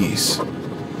any peace.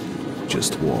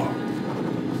 Just war.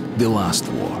 The last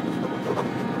war.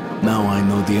 Now I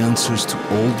know the answers to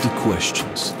all the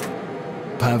questions.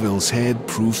 Pavel's head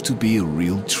proved to be a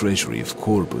real treasury of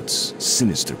Korbut's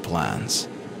sinister plans.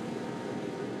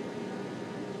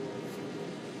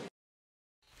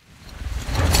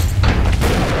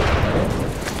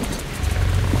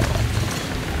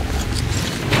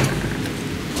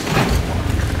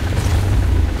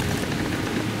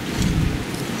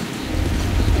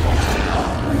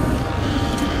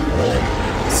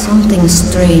 Something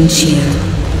strange here.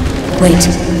 Wait.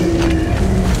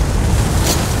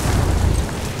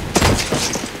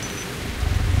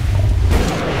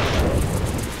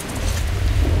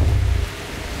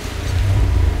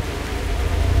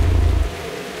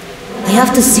 I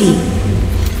have to see.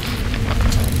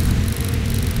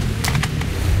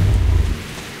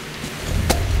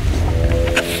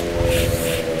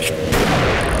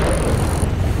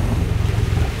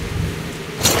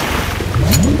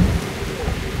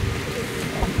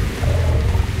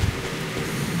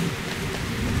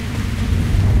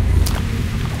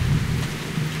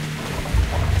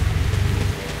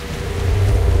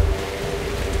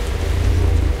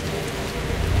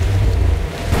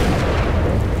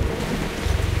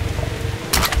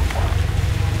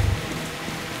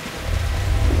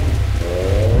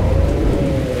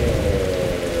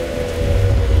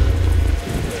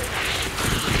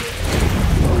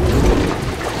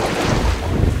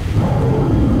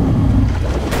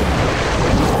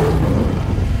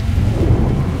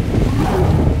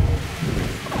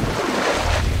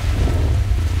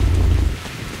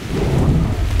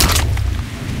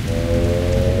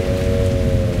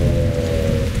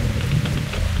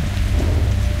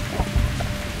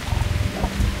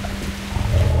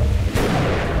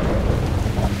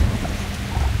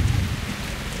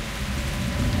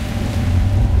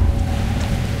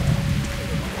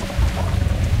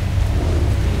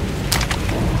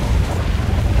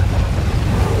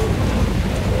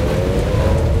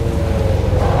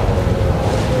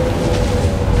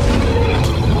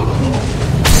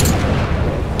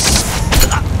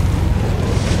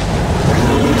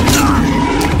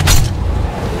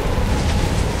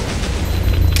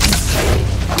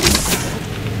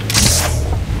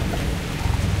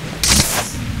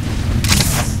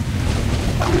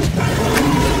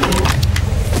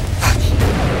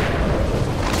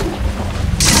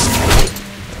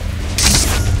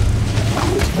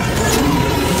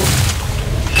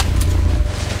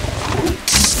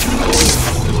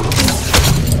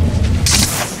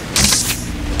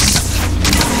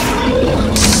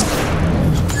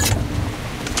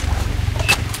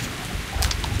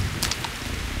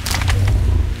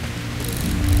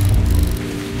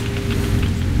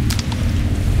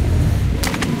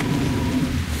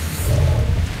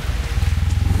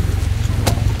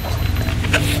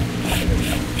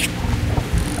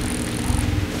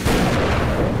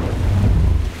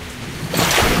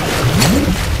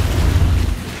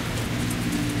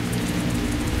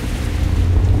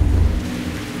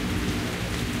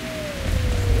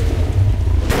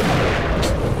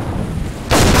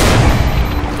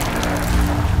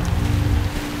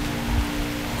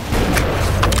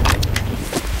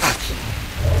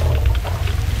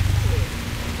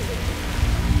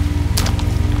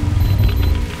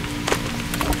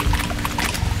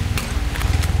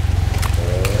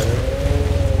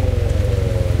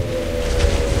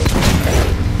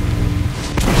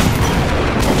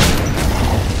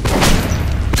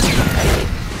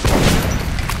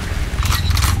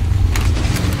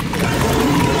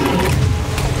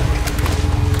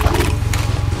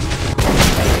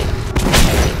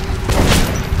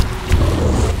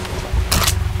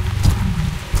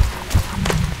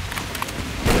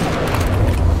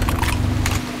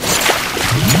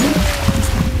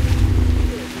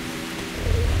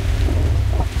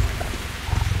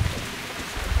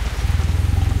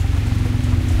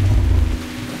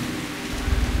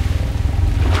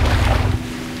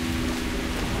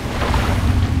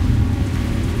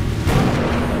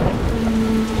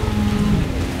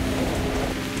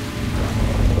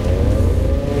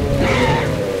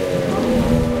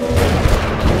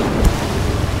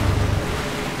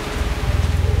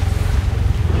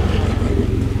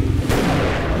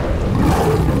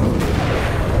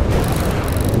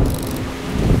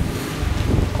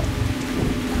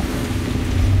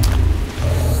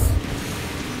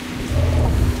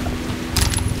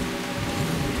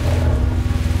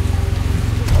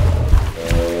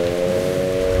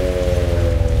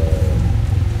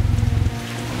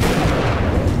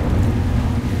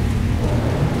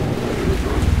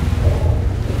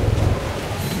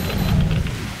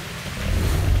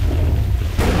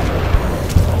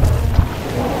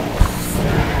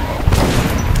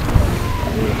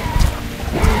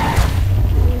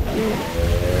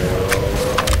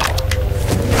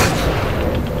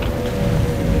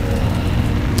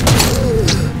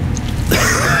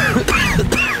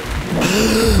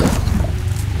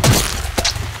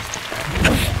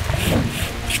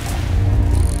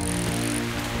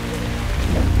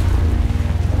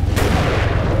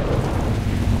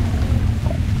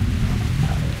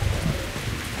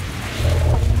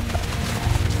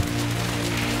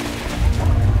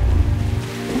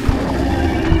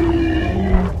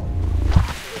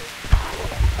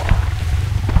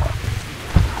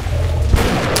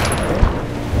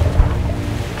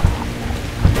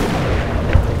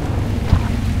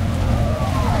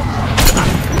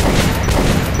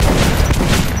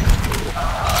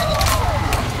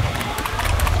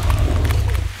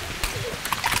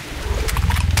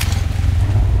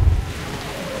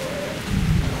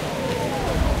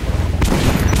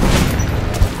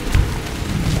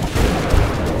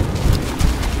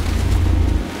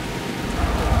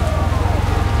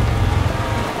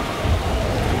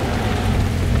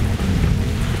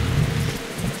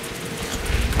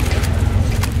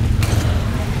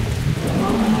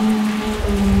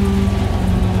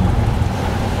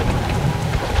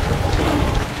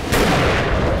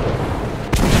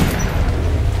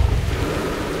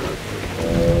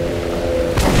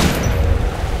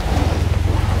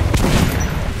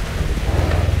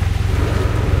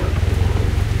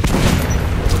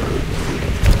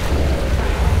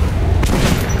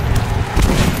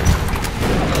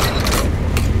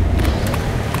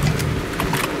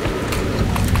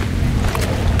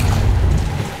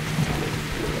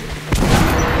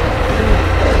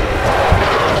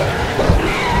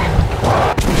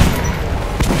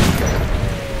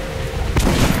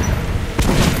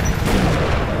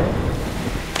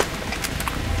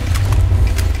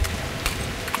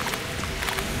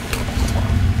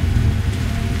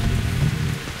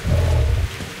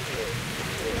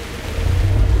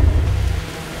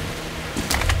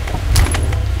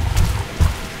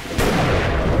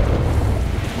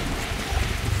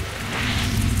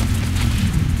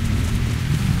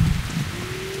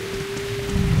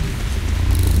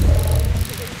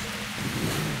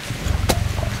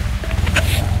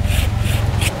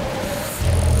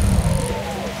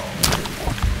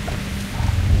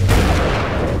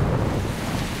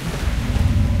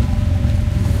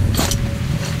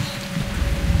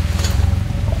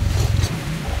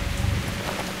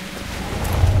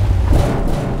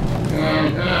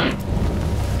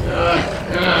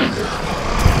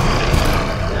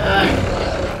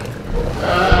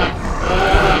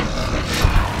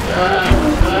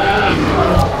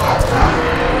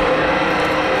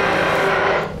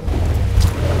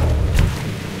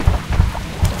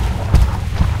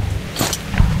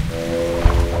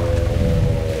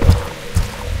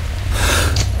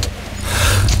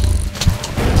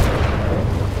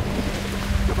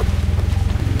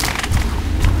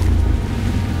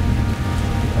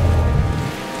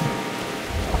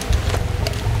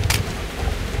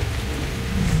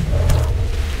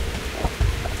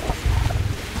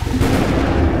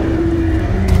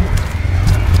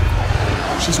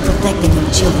 Protecting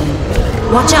your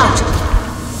children. Watch out!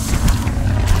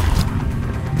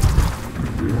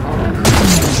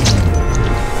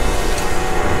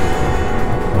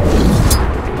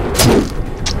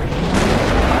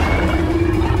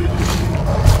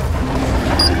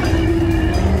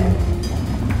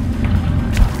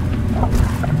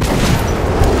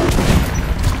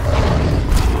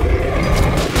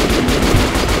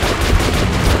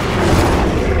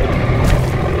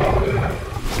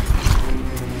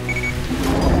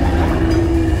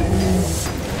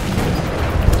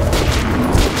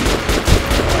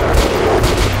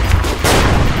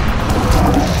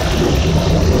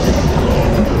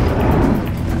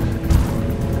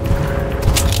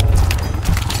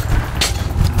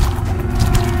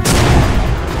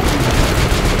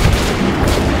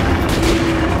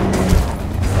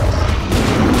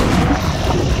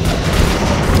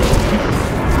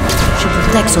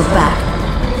 Protects her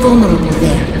back. Vulnerable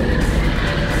there.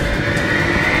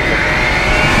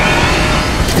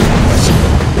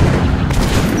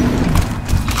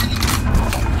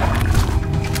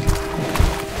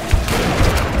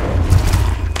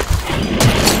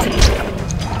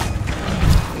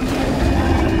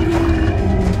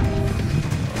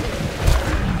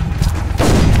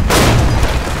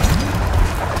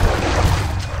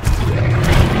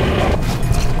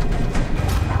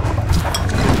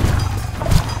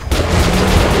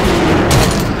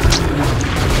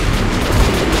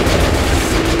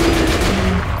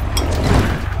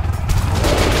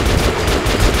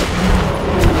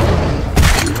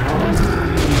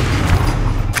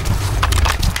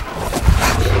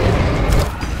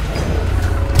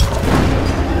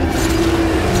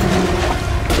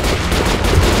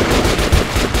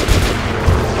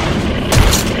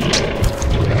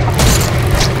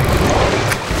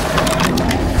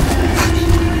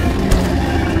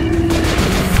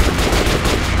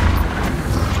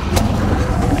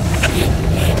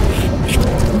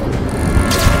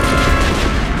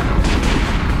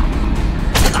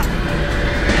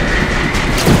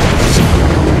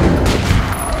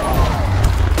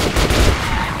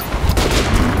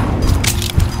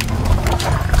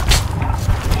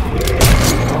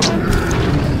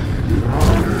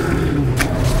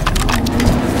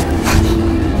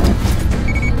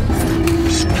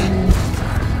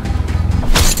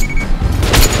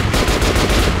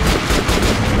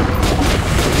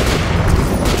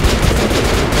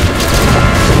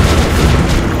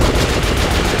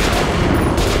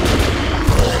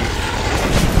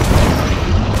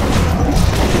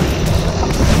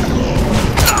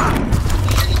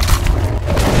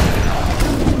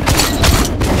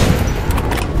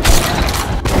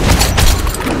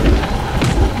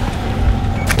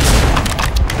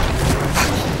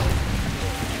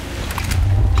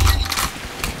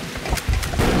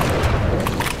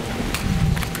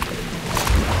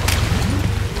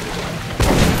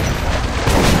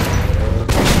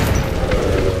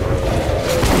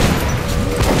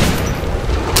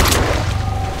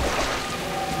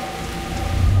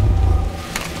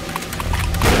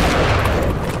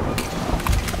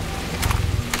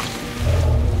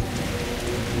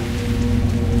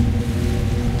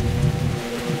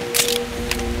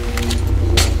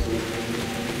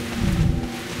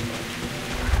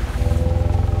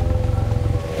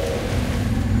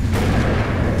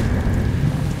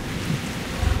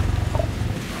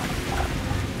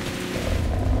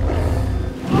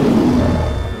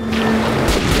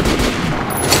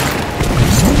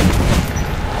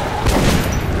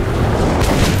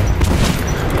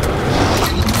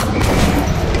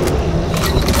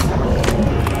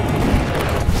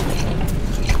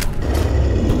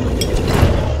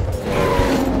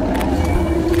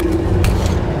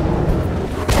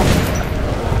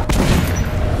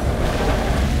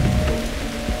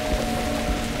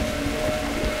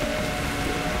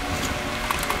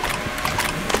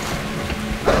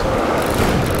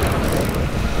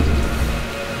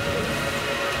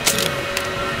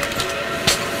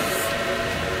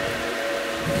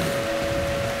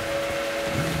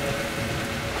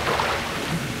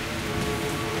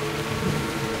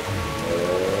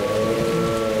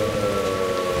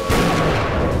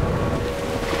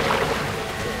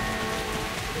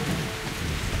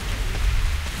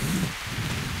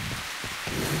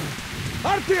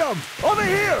 Artyom! Over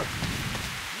here!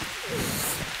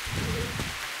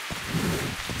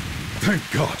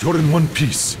 Thank God, you're in one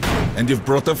piece. And you've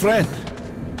brought a friend.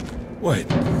 Wait,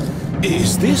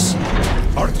 is this?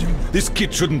 Artyom, this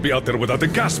kid shouldn't be out there without a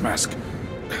gas mask.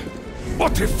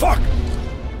 What the fuck?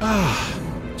 Ah,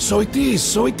 so it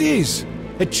is.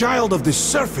 A child of the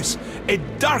surface, a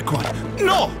dark one.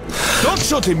 No! Don't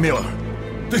shoot him, Miller!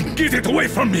 Then get it away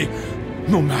from me!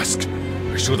 No mask.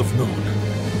 I should have known.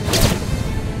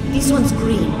 This one's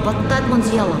green, but that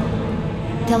one's yellow.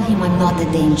 Tell him I'm not a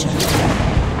danger.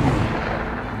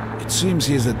 It seems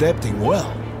he is adapting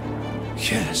well.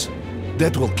 Yes,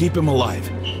 that will keep him alive.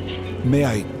 May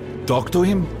I talk to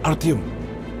him, Artyom?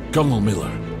 Colonel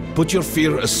Miller, put your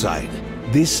fear aside.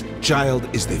 This child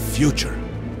is the future.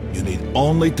 You need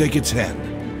only take its hand.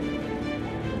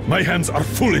 My hands are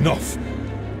full enough.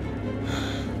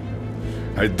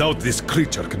 I doubt this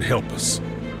creature can help us.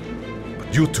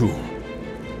 But you two,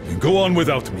 can go on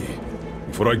without me,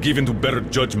 before I give in to better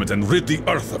judgment and rid the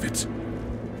Earth of it.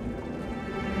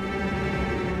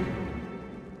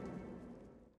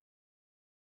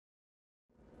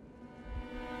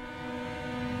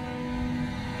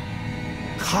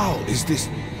 How is this?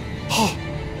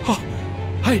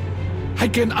 I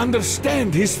can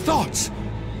understand his thoughts.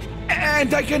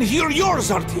 And I can hear yours,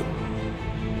 Artyom.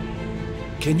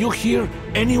 Can you hear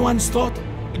anyone's thought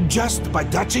just by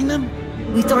touching them?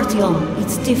 With Artyom,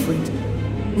 it's different.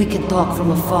 We can talk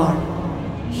from afar.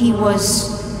 He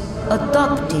was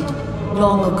adopted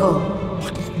long ago.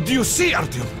 Do you see,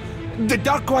 Artyom? The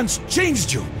Dark Ones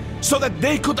changed you so that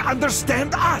they could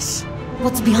understand us.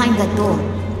 What's behind that door?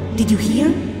 Did you hear?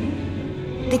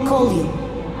 They call you.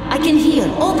 I can hear.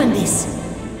 Open this.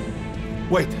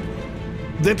 Wait.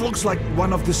 That looks like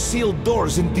one of the sealed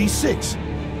doors in D6.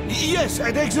 Yes,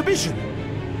 at the exhibition.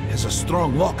 Has a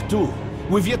strong lock, too.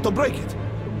 We've yet to break it.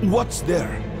 What's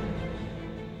there?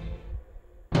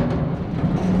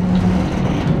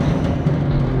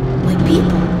 My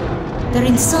people. They're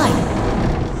inside.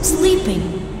 Sleeping.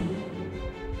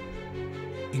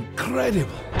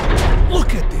 Incredible.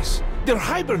 Look at this. They're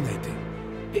hibernating.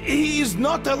 He is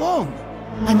not alone.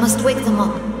 I must wake them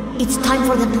up. It's time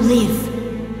for them to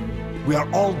live. We are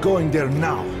all going there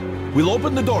now. We'll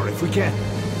open the door if we can.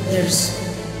 There's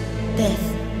death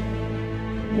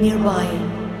nearby,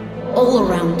 all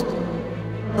around.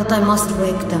 But I must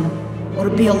wake them, or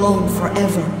be alone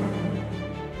forever.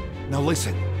 Now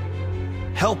listen.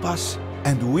 Help us,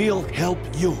 and we'll help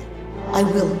you. I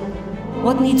will.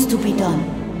 What needs to be done?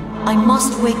 I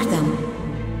must wake them.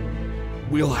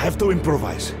 We'll have to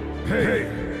improvise. Hey!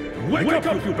 Wake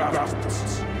up, you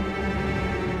bastards!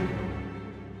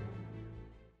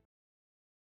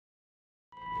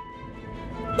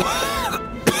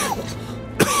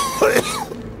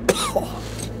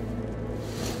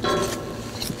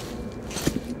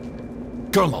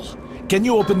 Colonel, can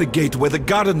you open the gate where the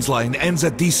Gardens line ends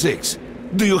at D6?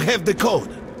 Do you have the code?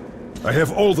 I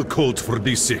have all the codes for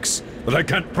D6, but I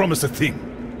can't promise a thing.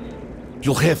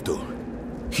 You'll have to.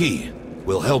 He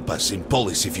will help us in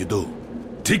Polis if you do.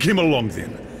 Take him along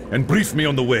then, and brief me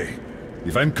on the way.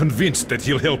 If I'm convinced that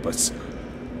he'll help us,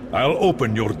 I'll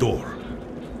open your door.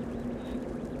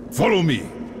 Follow me.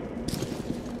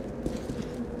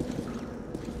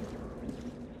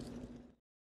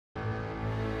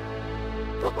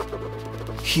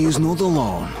 He is not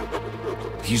alone.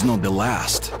 He's not the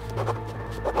last.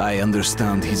 I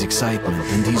understand his excitement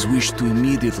and his wish to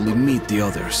immediately meet the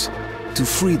others, to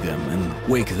free them and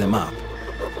wake them up.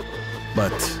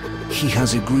 But he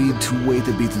has agreed to wait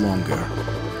a bit longer.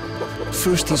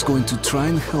 First, he's going to try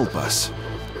and help us.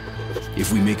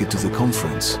 If we make it to the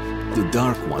conference, the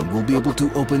Dark One will be able to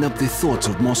open up the thoughts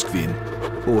of Moskvin,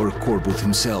 or Korbut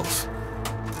himself.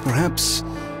 Perhaps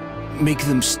make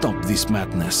them stop this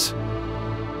madness.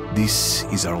 This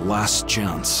is our last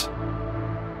chance.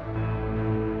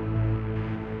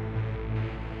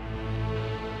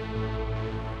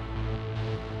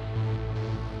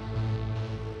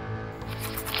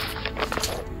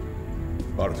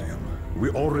 Artyom, we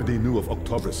already knew of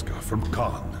Oktoberska from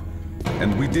Khan.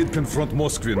 And we did confront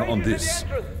Moskvin on this.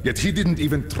 Yet he didn't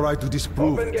even try to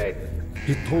disprove it.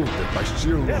 He told that by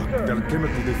sheer luck, their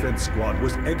chemical defense squad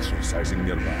was exercising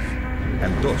nearby.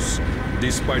 And thus,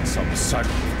 despite some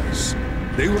sacrifice,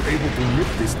 they were able to nip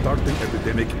the starting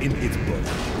epidemic in its bud.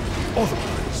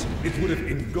 Otherwise, it would have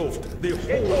engulfed the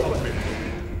whole of Metro.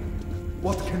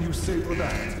 What can you say for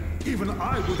that? Even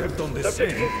I would have done the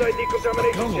same.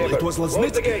 Colonel, it was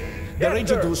Lesnitsky, the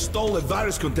agent who stole a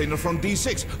virus container from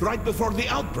D6 right before the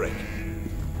outbreak.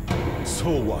 So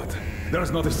what?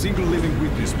 There's not a single living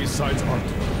witness besides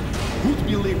Artyom. Who'd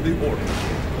believe the order?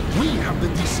 We have the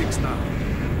D6 now.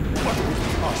 What would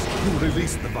it cost to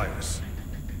release the virus?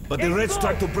 But the Reds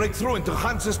tried to break through into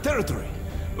Hansa's territory.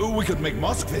 We could make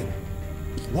Moskvin.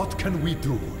 What can we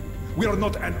do? We are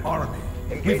not an army.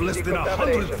 We've less than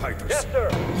 100 fighters. Yes, sir.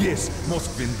 Yes,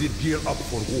 Moskvin did gear up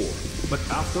for war. But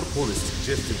after Polis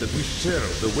suggested that we share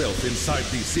the wealth inside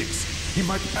these six, he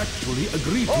might actually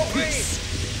agree to peace.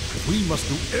 We must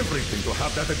do everything to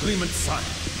have that agreement signed.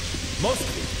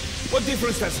 Moskvin? What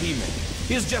difference does he make?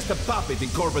 He's just a puppet in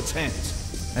Corbett's hands.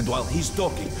 And while he's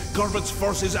talking, Corbett's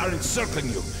forces are encircling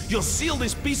you. You'll seal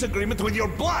this peace agreement with your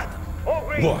blood.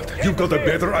 What? You got a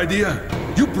better idea?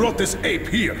 You brought this ape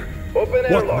here. Open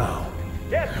What airlock. now?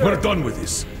 Yes, sir. We're done with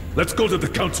this. Let's go to the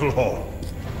council hall.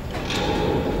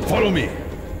 Follow me.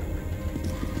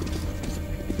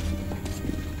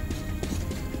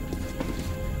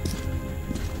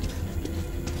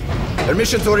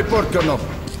 Permission to report, Colonel.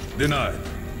 Denied.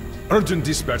 Urgent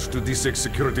dispatch to D6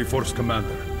 Security Force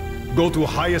Commander. Go to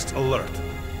highest alert.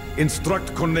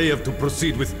 Instruct Korneyev to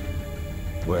proceed with...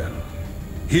 Well,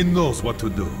 he knows what to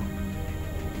do.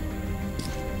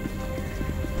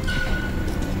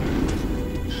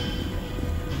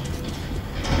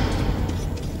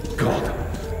 God,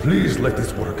 please let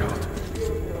this work out.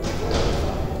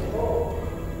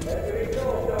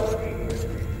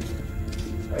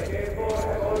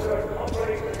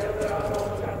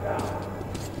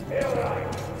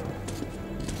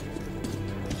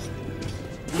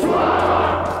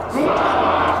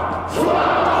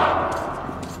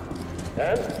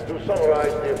 And to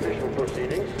summarize the official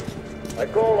proceedings, I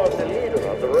call on the leader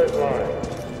of the Red Line,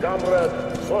 Comrade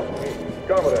Moskvin,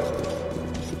 comrade.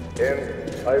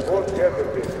 And I won't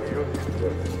hesitate to use this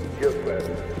word, dear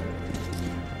friends.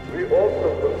 We also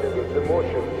consider the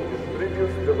motion to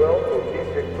distribute the wealth of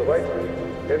these devices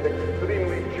an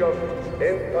extremely just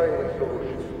and timely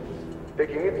solution,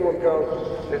 taking into account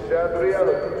the sad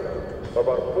reality of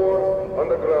our poor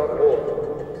underground world.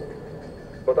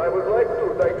 But I would like to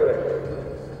digress.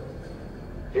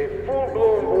 A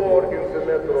full-blown war in the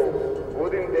metro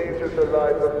would endanger the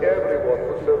lives of everyone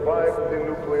who survives the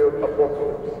nuclear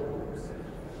apocalypse.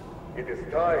 It is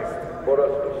time for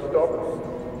us to stop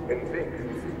and think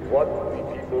what the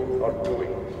people are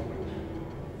doing.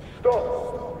 Stop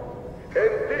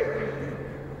and think.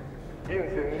 In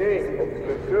the name of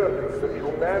preserving the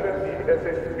humanity as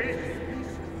a species,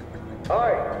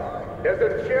 I, as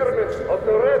the chairman of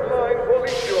the Red Line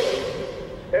Police Unit,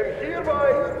 am hereby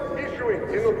issuing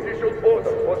an official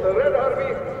order for the Red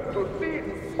Army to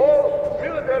cease all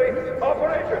military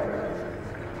operations.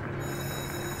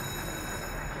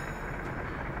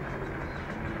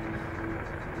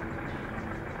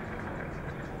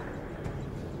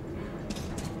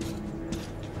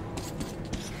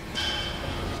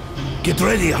 Get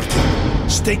ready, Arthur.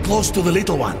 Stay close to the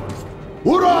little one.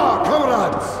 Hurrah,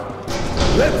 comrades!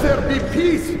 Let there be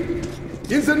peace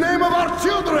in the name of our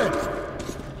children!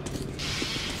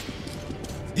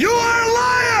 You are a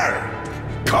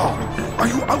liar! Carl, are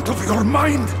you out of your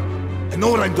mind? I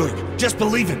know what I'm doing. Just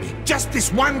believe in me. Just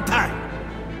this one time.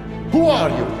 Who are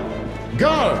you?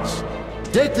 Guards!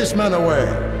 Take this man away!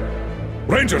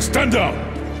 Ranger, stand down!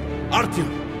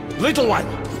 Artyom, little one,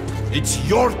 it's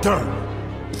your turn.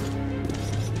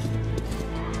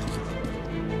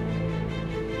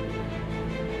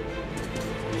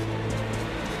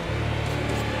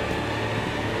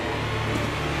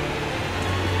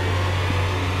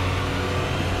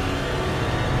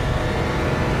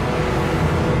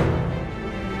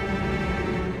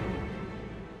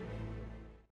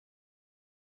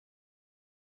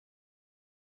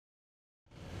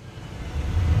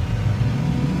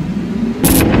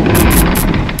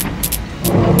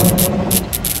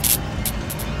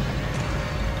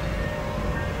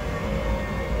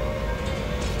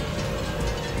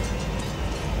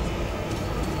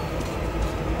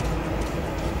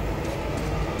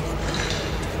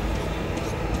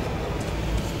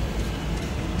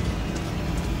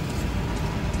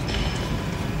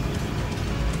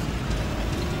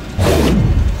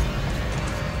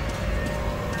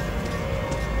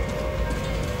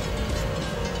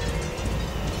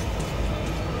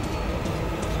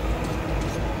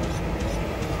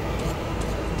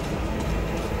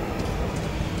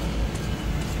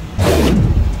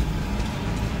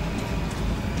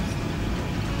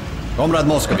 Comrade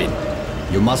Moskvin,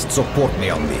 you must support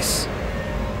me on this.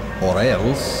 Or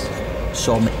else,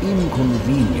 some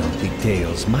inconvenient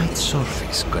details might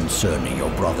surface concerning your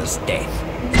brother's death.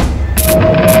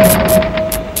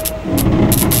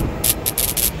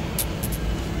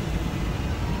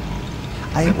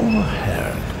 I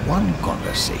overheard one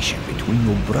conversation between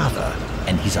your brother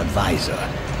and his advisor,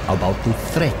 about the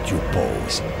threat you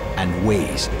pose and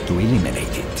ways to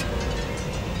eliminate it.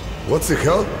 What the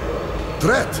hell?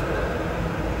 Threat?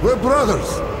 We're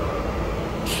brothers!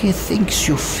 He thinks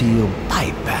you feel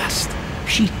bypassed,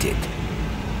 cheated.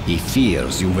 He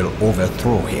fears you will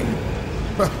overthrow him.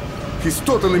 He's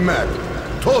totally mad.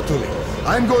 Totally.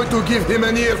 I'm going to give him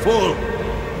an earful.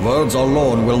 Words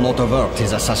alone will not avert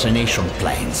his assassination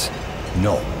plans.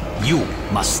 No, you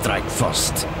must strike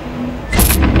first.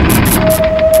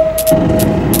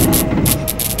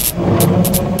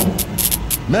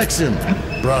 Maxim,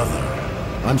 brother,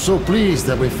 I'm so pleased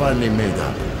that we finally made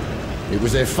up. It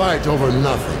was a fight over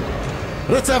nothing.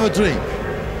 Let's have a drink.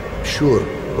 Sure,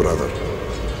 brother.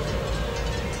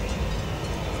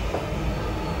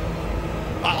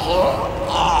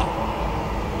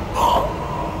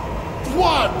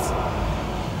 What?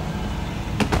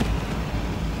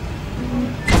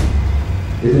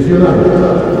 It is united.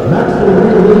 Maximum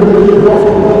English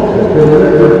Hospital has been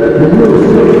elected the new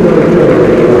state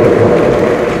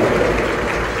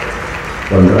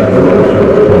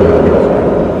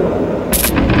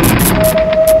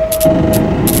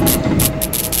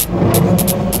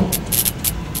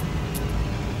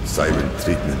Silent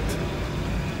treatment.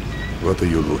 What are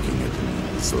you looking at me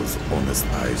with those honest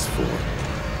eyes for?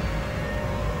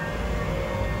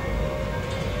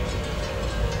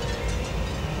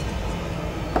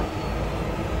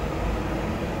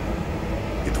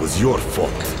 It was your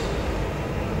fault.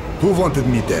 Who wanted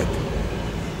me dead?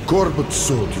 Corbett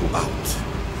sold you out.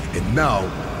 And now,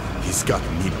 he's got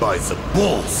me by the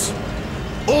balls.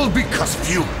 All because of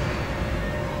you.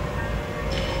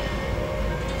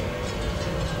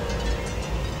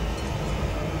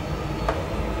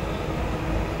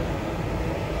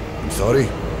 I'm sorry.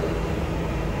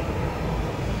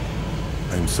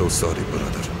 I'm so sorry,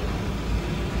 brother.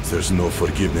 There's no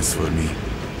forgiveness for me.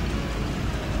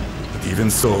 But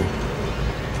even so,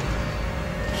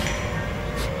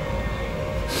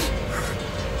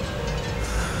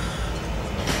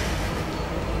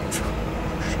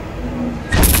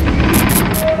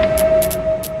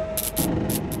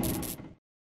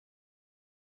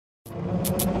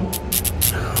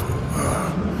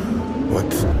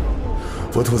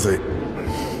 what was I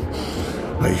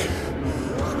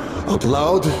out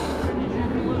loud?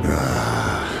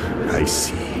 I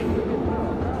see.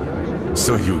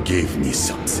 So you gave me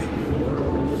something.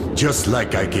 Just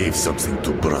like I gave something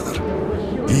to brother.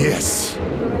 Yes.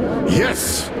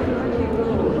 Yes!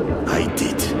 I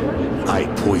did. I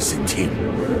poisoned him.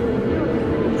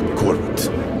 But Corbett,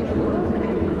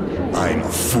 I'm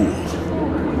a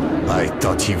fool. I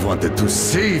thought he wanted to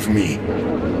save me.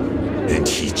 And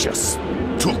he just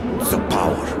took the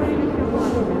power.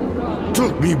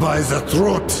 Took me by the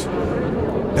throat.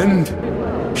 And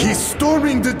he's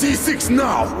storming the D6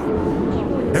 now.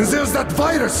 And there's that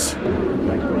virus.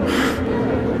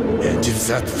 And if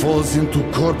that falls into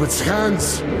Corbett's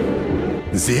hands,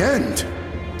 the end.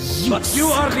 But you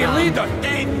are the leader!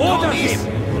 Order him!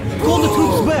 Call the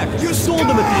troops back! You sold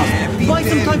them at least! Buy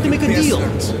some time to make a deal!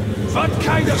 What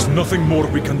kind There's of nothing more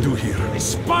we can do here.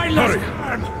 spineless Hurry!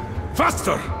 arm?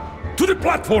 Faster! To the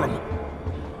platform!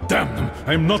 Damn them,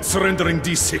 I am not surrendering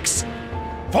D6.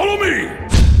 Follow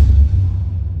me!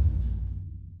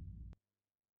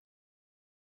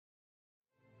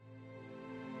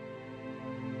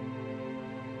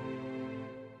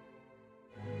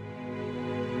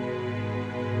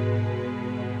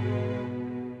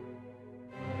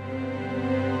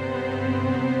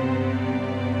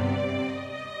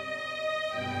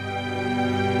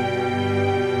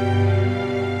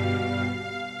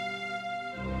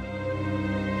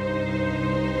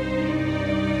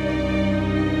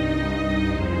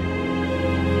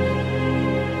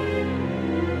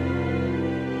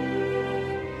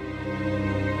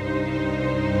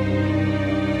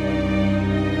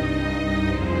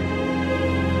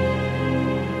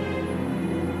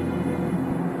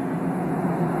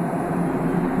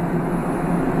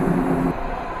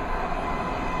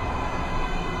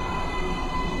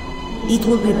 It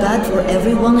will be bad for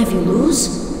everyone if you lose?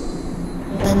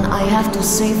 Then I have to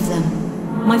save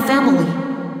them. My family.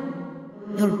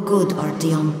 You're good,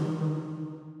 Artyom.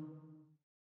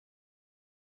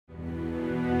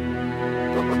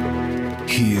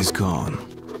 He is gone.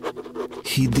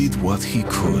 He did what he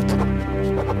could.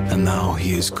 And now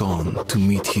he is gone to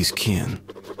meet his kin.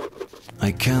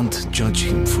 I can't judge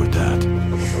him for that.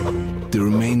 The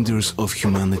remainders of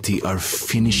humanity are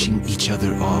finishing each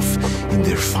other off in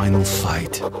their final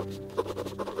fight.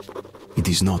 It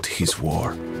is not his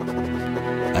war.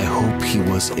 I hope he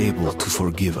was able to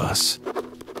forgive us.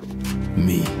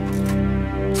 Me.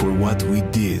 For what we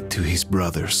did to his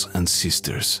brothers and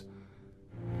sisters.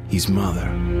 his mother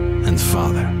and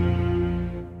father.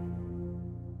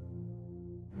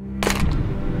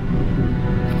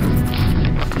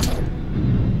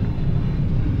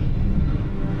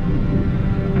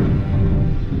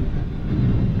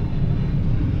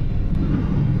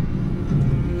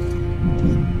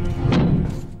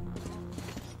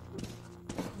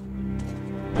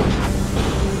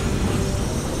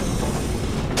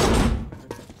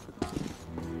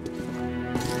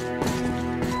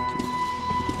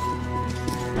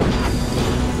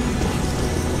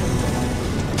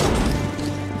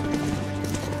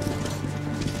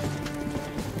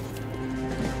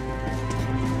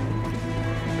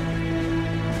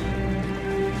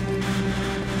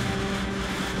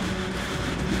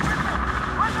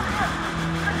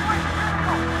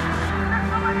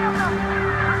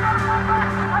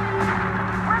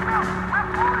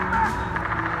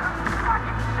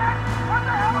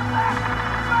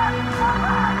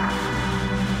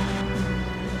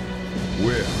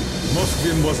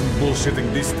 Wasn't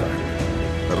bullshitting this time.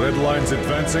 The red line's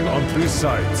advancing on 3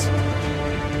 sides.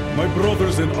 My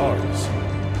brothers in arms,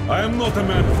 I am not a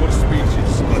man for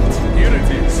speeches, but here it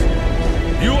is.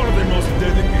 You are the most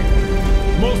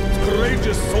dedicated, most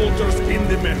courageous soldiers in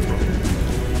the Metro.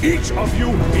 Each of you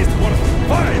is worth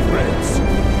 5 reds.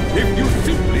 If you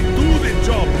simply do the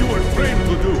job you were trained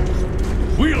to do,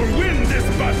 we'll win this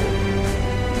battle.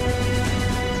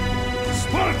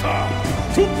 Sparta!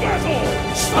 To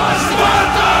battle!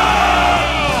 Sparta!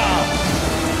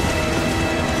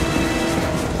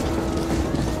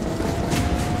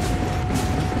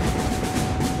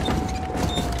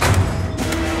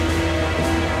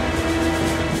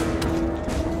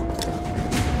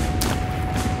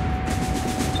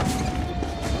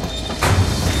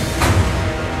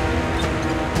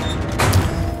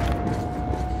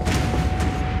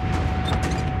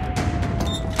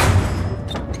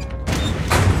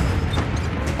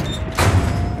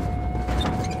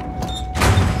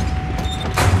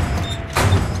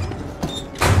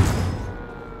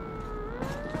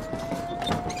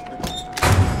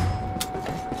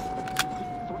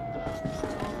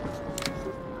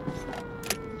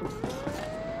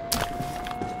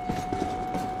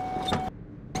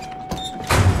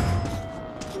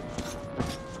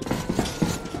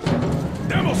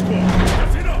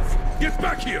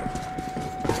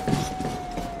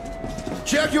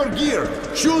 Check your gear.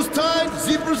 Shoes tied,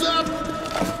 zippers up.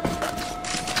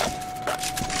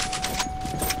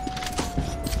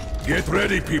 Get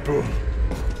ready, people.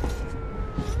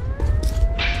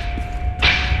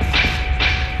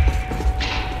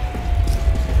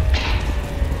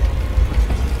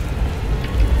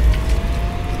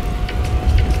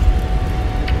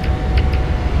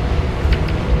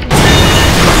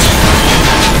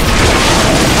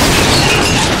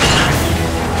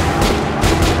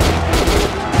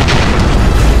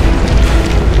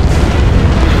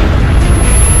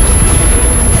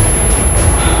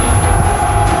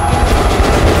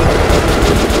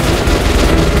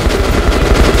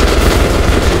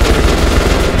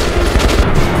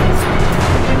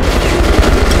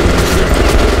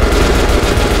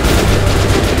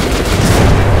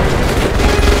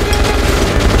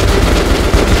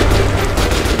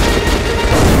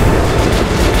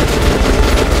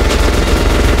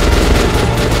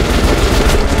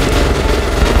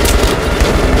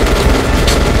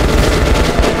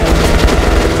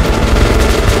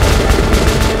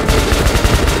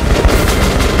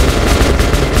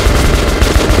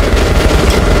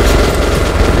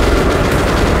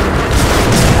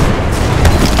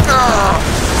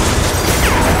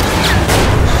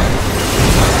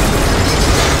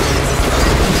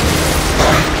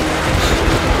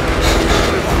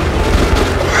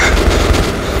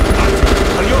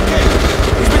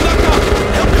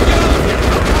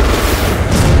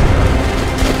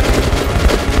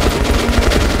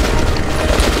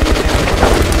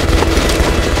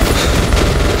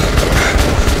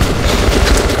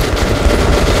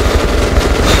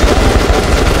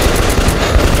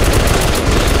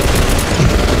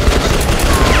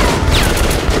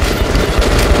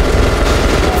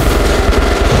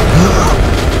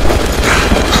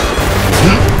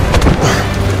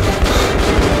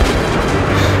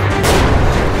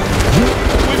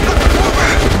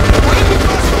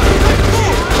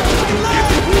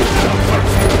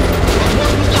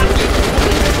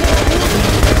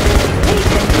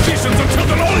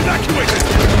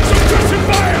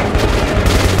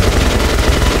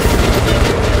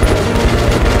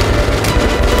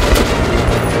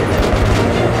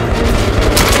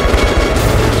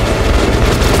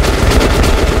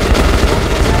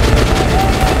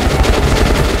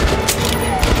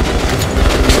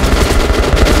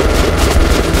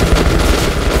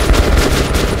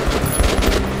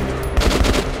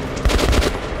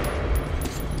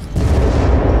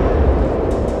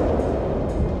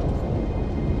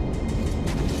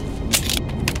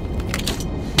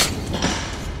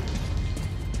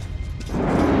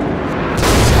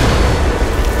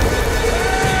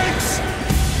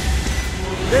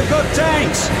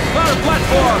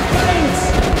 for? Thanks!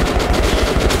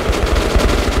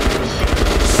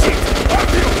 Shit!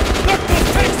 Artyom! Knock those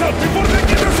tanks out before they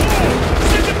get us all!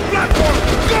 Send the platform!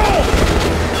 Go!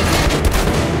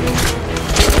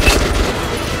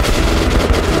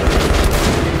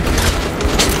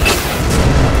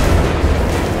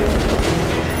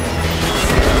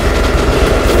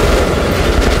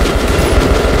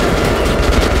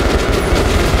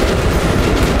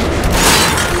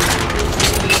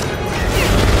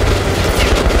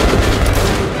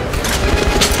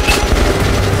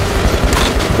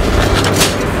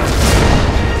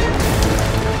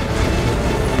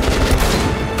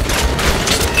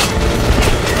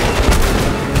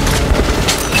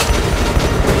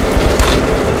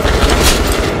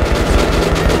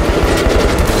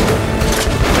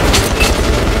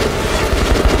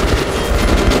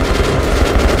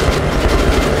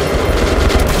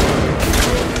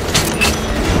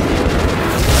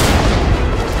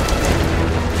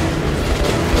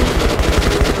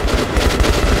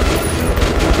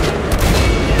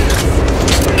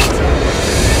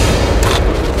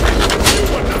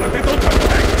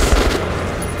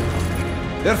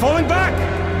 They're falling back!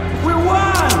 We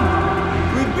won!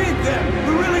 We beat them!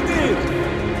 We really did!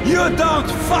 You don't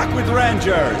fuck with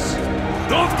Rangers!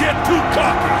 Don't get too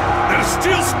cocky! They're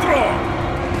still strong!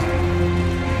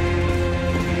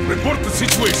 Report the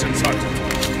situation, Sergeant.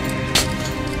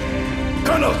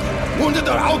 Colonel! Wounded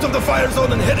are out of the fire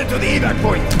zone and headed to the evac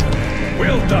point!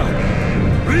 Well done!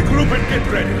 Regroup and get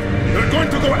ready! They're going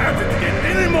to go at it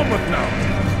again any moment now!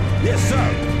 Yes,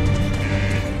 sir!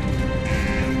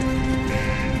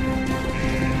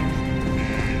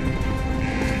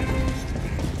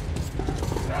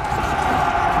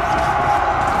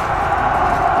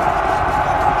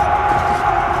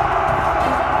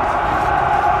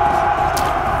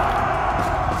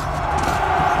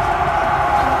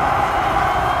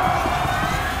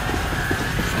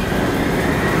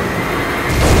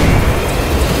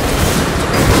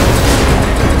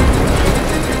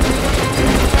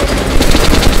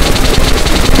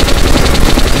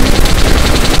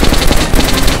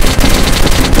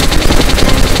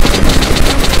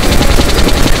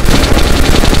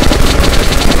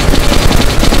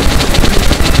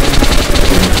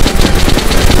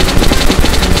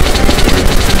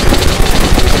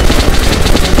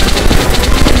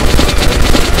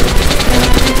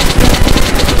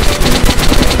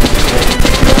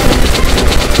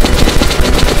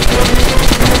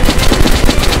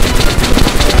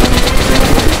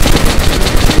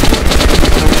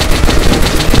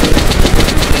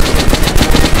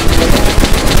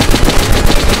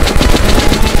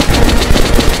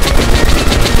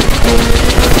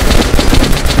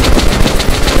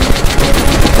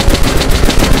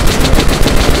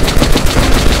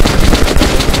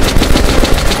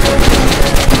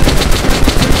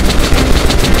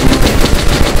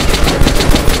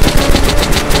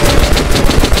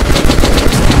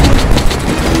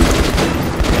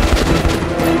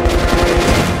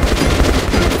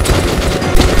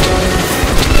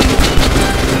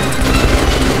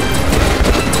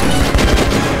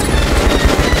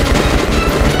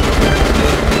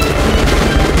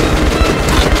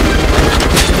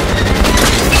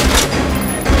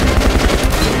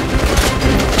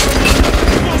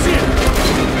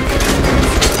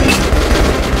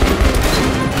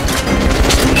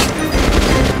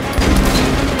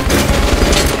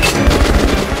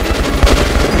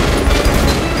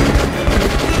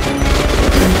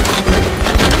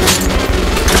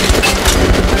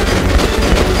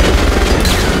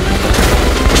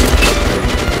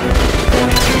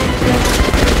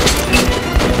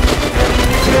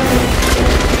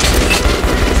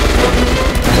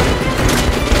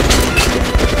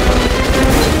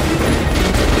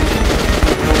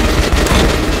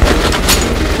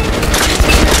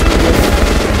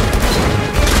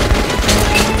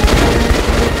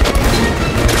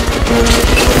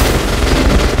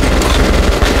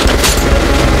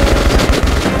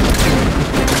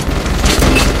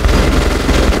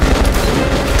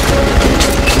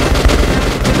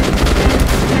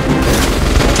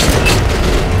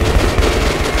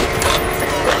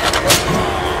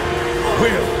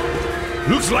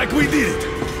 Looks like we did it!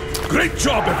 Great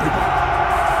job, everybody!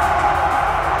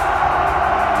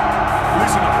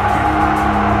 Listen up, Việt.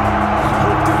 I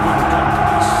hoped it wouldn't come to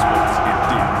this, but it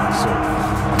did, so...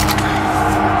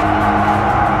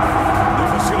 The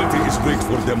facility is rigged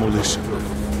for demolition.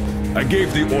 I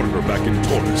gave the order back in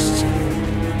tourists.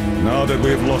 Now that we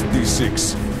have lost these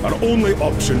 6, our only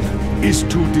option is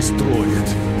to destroy it.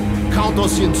 Count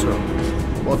us in, sir.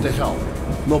 What the hell?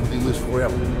 Nobody lives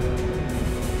forever.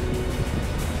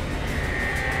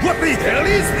 What the hell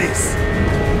is this?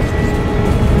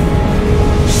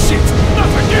 Shit!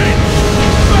 Not again!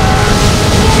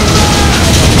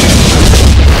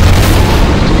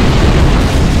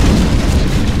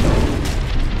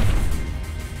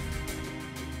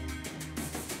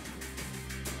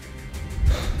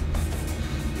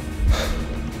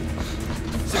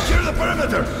 Secure the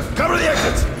perimeter! Cover the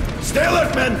exits! Stay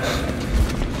alert, men!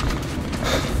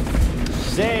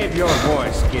 Save your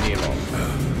voice, Kirillov.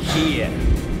 Here,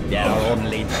 there are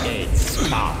only dead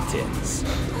Spartans.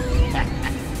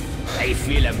 I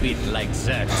feel a bit like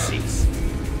Xerxes.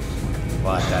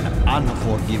 What an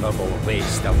unforgivable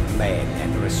waste of men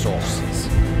and resources.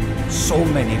 So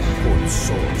many good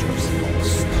soldiers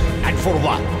lost. And for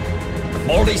what?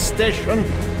 Molestation?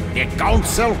 The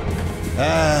council?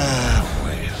 Well.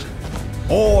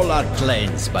 All are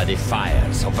cleansed by the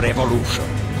fires of revolution.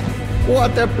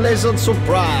 What a pleasant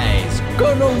surprise,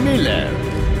 Colonel Miller.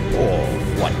 Or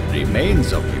what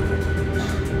remains of you.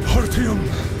 Artyom,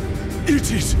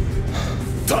 it is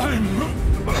time.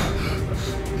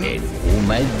 And who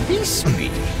might this be?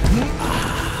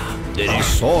 Ah, the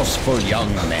resourceful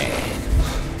young man.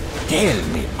 Tell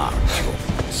me,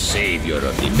 Artyom, savior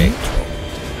of the Metro.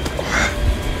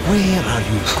 Where are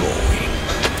you going?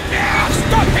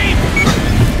 Stop him!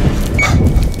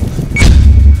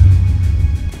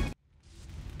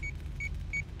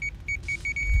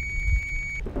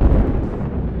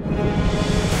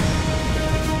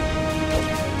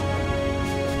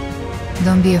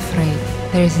 Don't be afraid.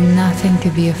 There is nothing to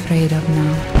be afraid of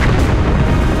now.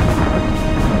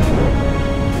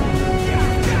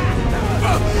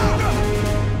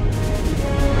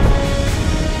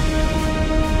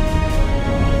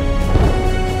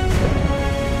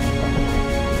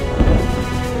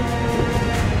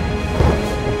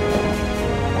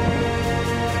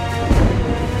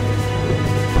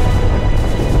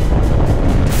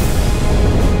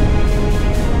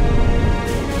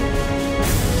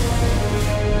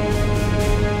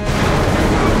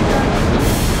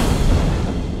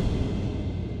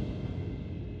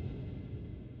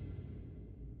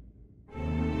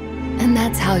 And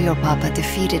that's how your papa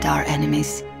defeated our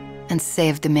enemies and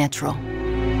saved the Metro.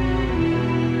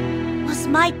 Was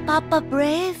my papa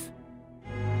brave?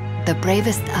 The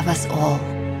bravest of us all,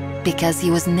 because he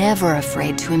was never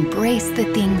afraid to embrace the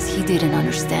things he didn't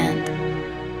understand.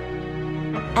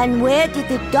 And where did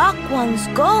the dark ones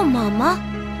go, Mama?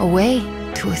 Away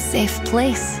to a safe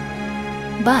place.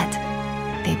 But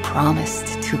they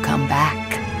promised to come back.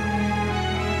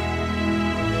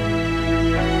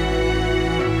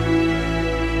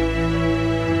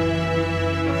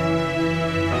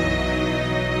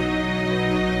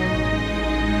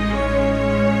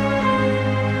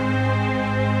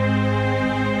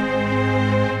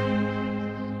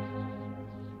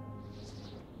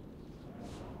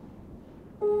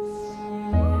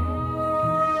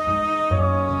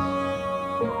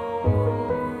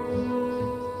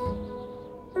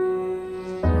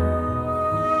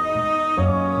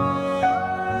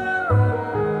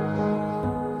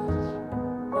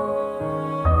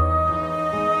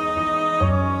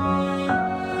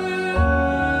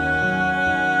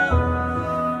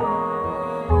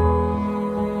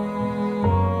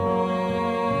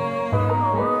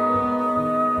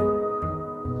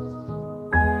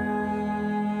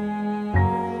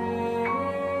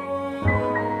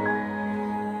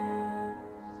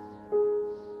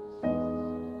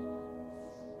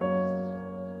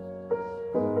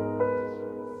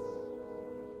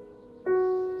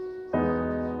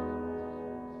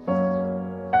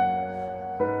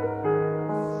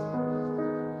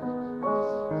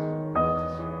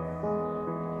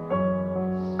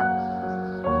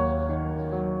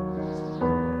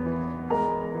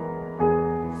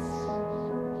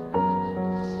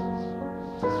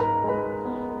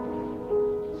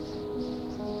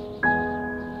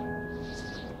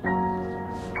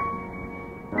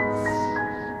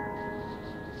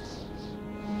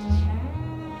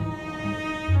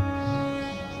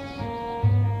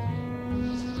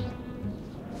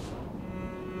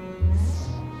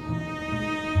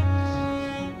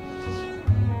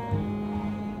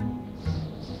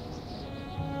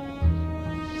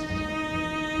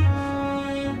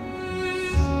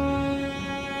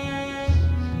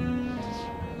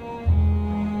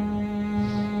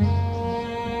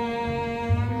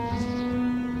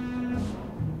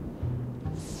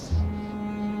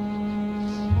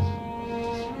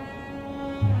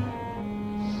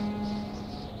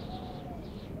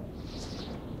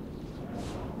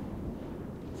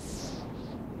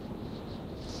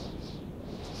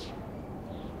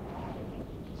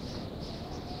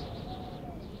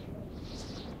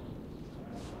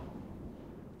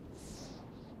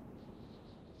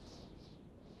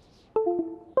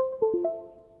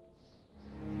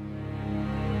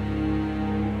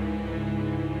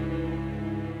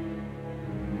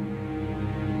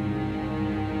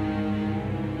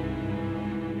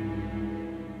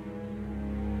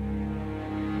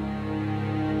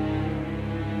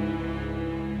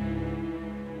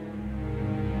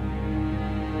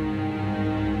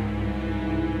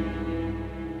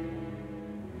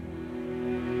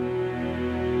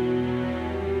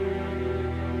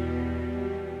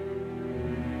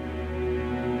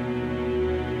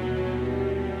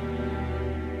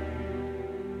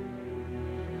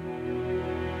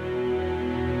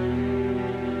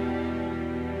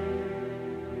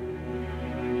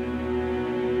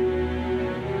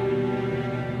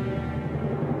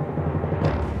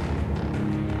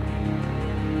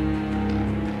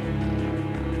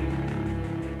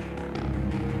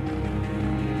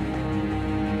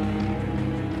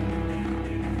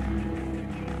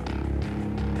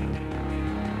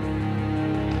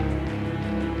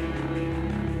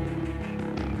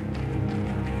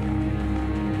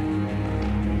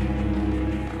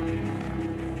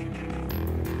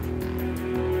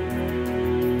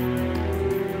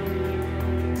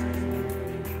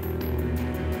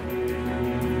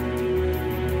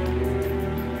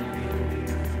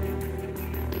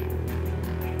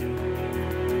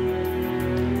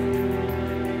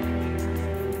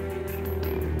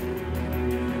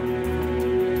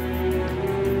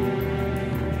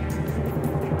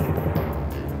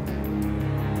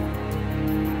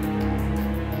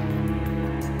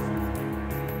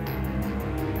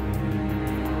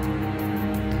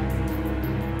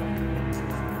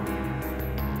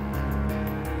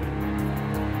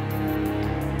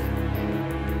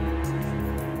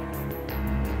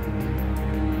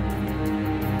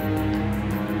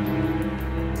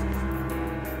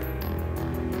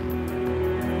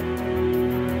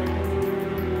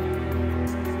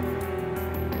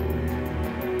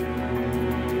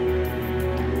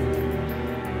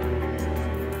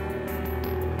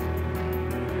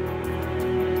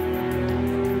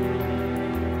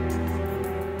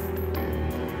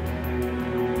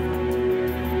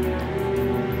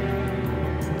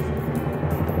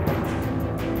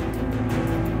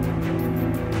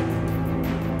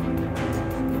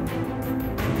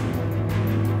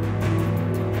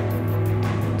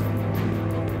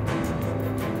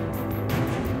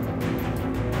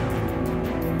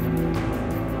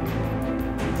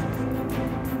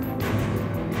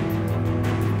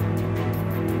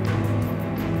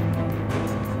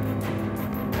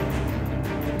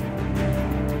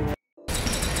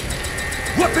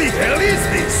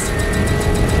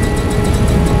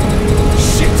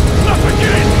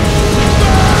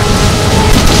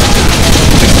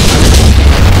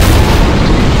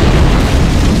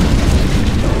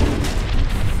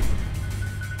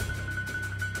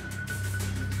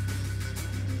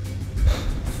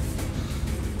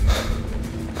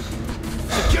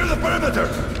 perimeter!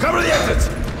 Cover the exits!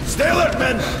 Stay alert,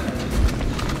 men!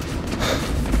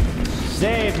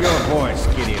 Save your voice,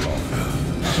 Kirillov.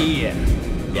 Here,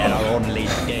 there are only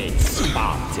dead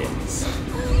Spartans.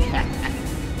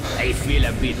 I feel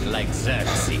a bit like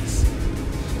Xerxes.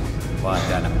 What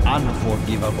an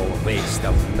unforgivable waste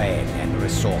of men and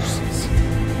resources.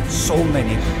 So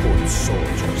many good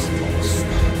soldiers lost.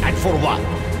 And for what?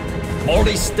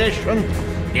 Molestation?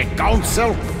 The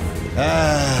council?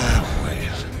 Well.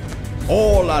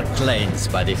 All are cleansed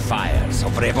by the fires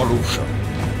of revolution.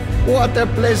 What a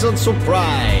pleasant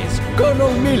surprise,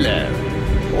 Colonel Miller.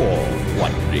 Or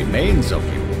what remains of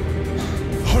you.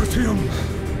 Artyom,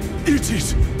 it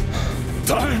is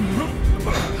time.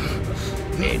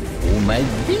 And who might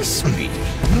this be?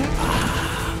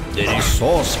 The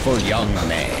resourceful young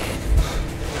man.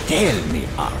 Tell me,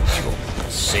 Artyom,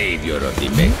 savior of the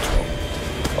Metro.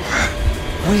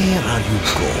 Where are you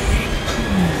going?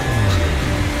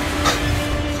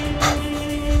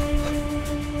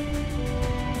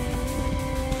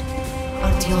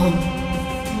 Artyom,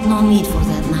 no need for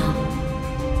that now.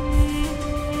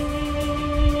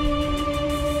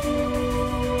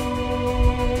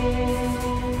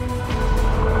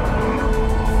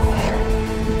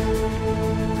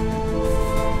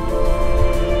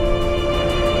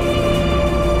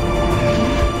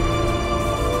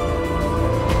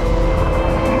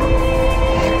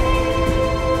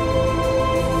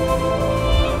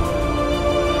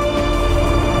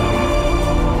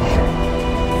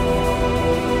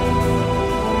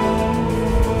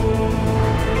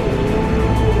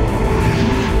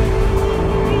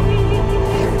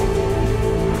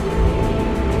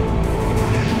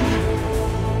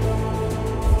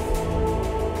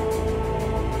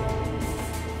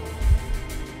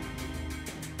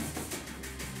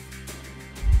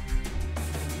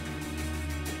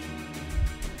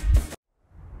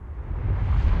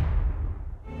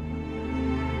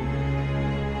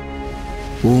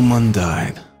 Ullman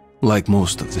died, like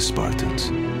most of the Spartans.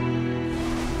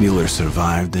 Miller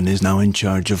survived and is now in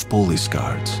charge of police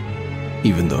guards,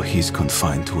 even though he's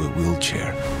confined to a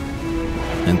wheelchair.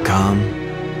 And Khan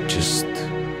just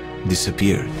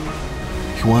disappeared.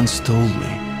 He once told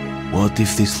me, what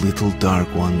if this little dark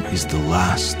one is the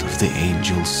last of the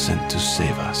angels sent to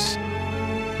save us?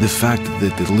 The fact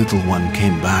that the little one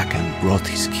came back and brought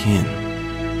his kin,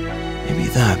 maybe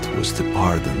that was the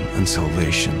pardon and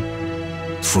salvation.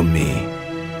 For me,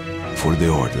 for the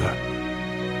Order,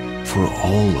 for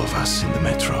all of us in the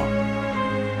Metro.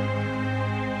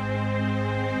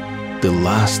 The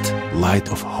last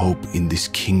light of hope in this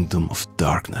kingdom of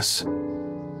darkness. It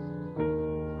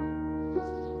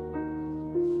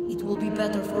will be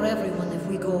better for everyone if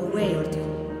we go away,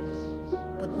 Artyom.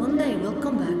 But one day we'll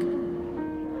come back.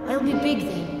 I'll be big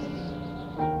then.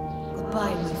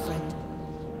 Goodbye, my friend.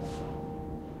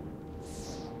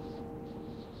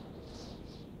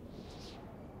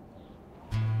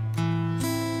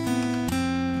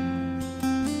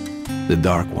 The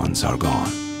dark ones are gone.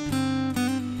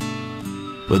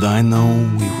 But I know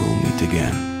we will meet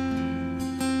again.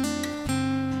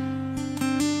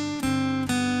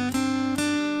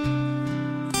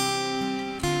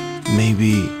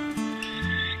 Maybe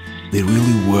they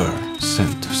really were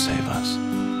sent to save us.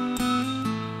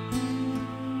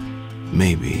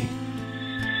 Maybe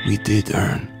we did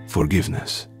earn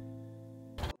forgiveness.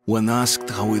 When asked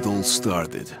how it all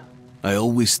started, I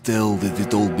always tell that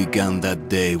it all began that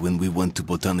day when we went to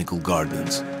Botanical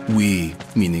Gardens. We,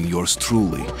 meaning yours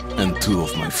truly, and two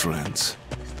of my friends.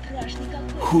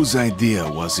 Whose idea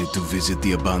was it to visit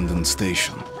the abandoned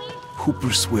station? Who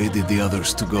persuaded the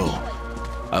others to go?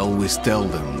 I always tell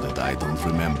them that I don't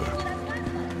remember.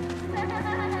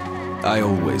 I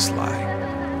always lie.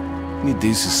 It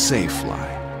is a safe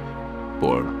lie.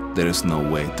 Or there is no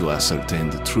way to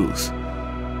ascertain the truth.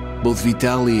 Both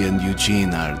Vitaly and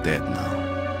Eugene are dead now.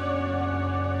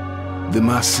 The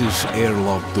massive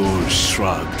airlock doors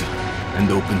shrugged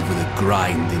and opened with a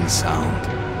grinding sound,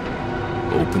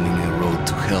 opening a road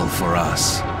to hell for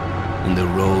us and a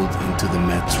road into the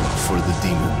Metro for the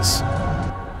demons.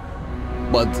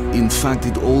 But in fact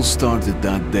it all started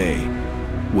that day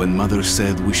when Mother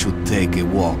said we should take a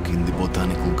walk in the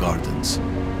Botanical Gardens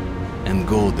and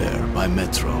go there by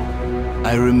Metro.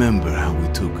 I remember how we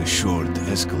took a short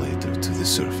escalator to the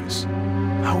surface,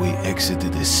 how we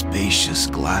exited a spacious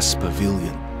glass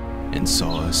pavilion and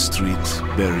saw a street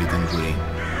buried in green.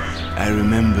 I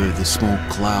remember the smoke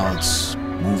clouds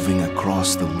moving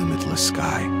across the limitless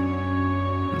sky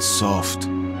and soft,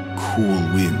 cool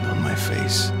wind on my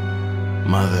face.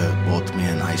 Mother bought me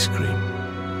an ice cream.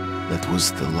 That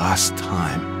was the last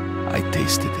time I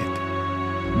tasted it.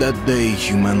 That day,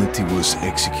 humanity was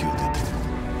executed.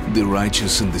 The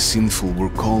righteous and the sinful were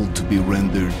called to be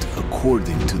rendered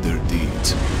according to their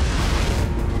deeds.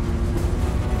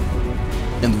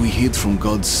 And we hid from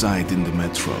God's sight in the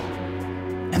metro.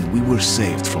 And we were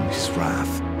saved from his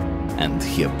wrath. And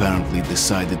he apparently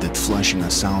decided that flushing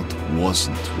us out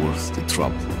wasn't worth the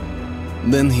trouble.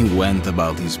 Then he went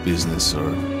about his business,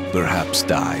 or perhaps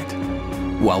died,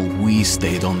 while we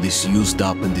stayed on this used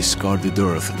up and discarded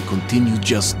earth and continued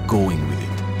just going with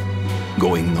it,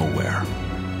 going nowhere.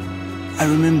 I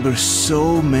remember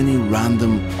so many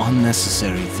random,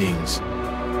 unnecessary things,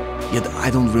 yet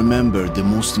I don't remember the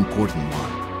most important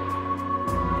one.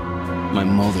 My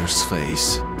mother's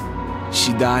face.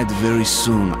 She died very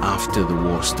soon after the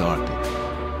war started.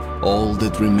 All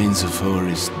that remains of her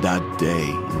is that day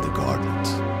in the gardens.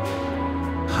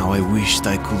 How I wished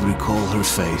I could recall her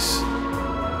face.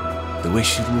 The way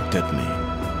she looked at me.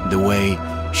 The way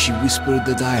she whispered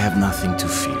that I have nothing to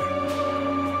fear.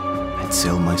 I'd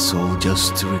sell my soul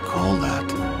just to recall that.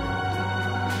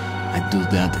 I'd do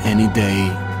that any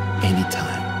day, any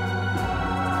time.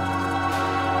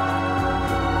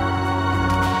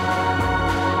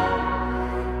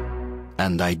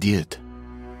 And I did.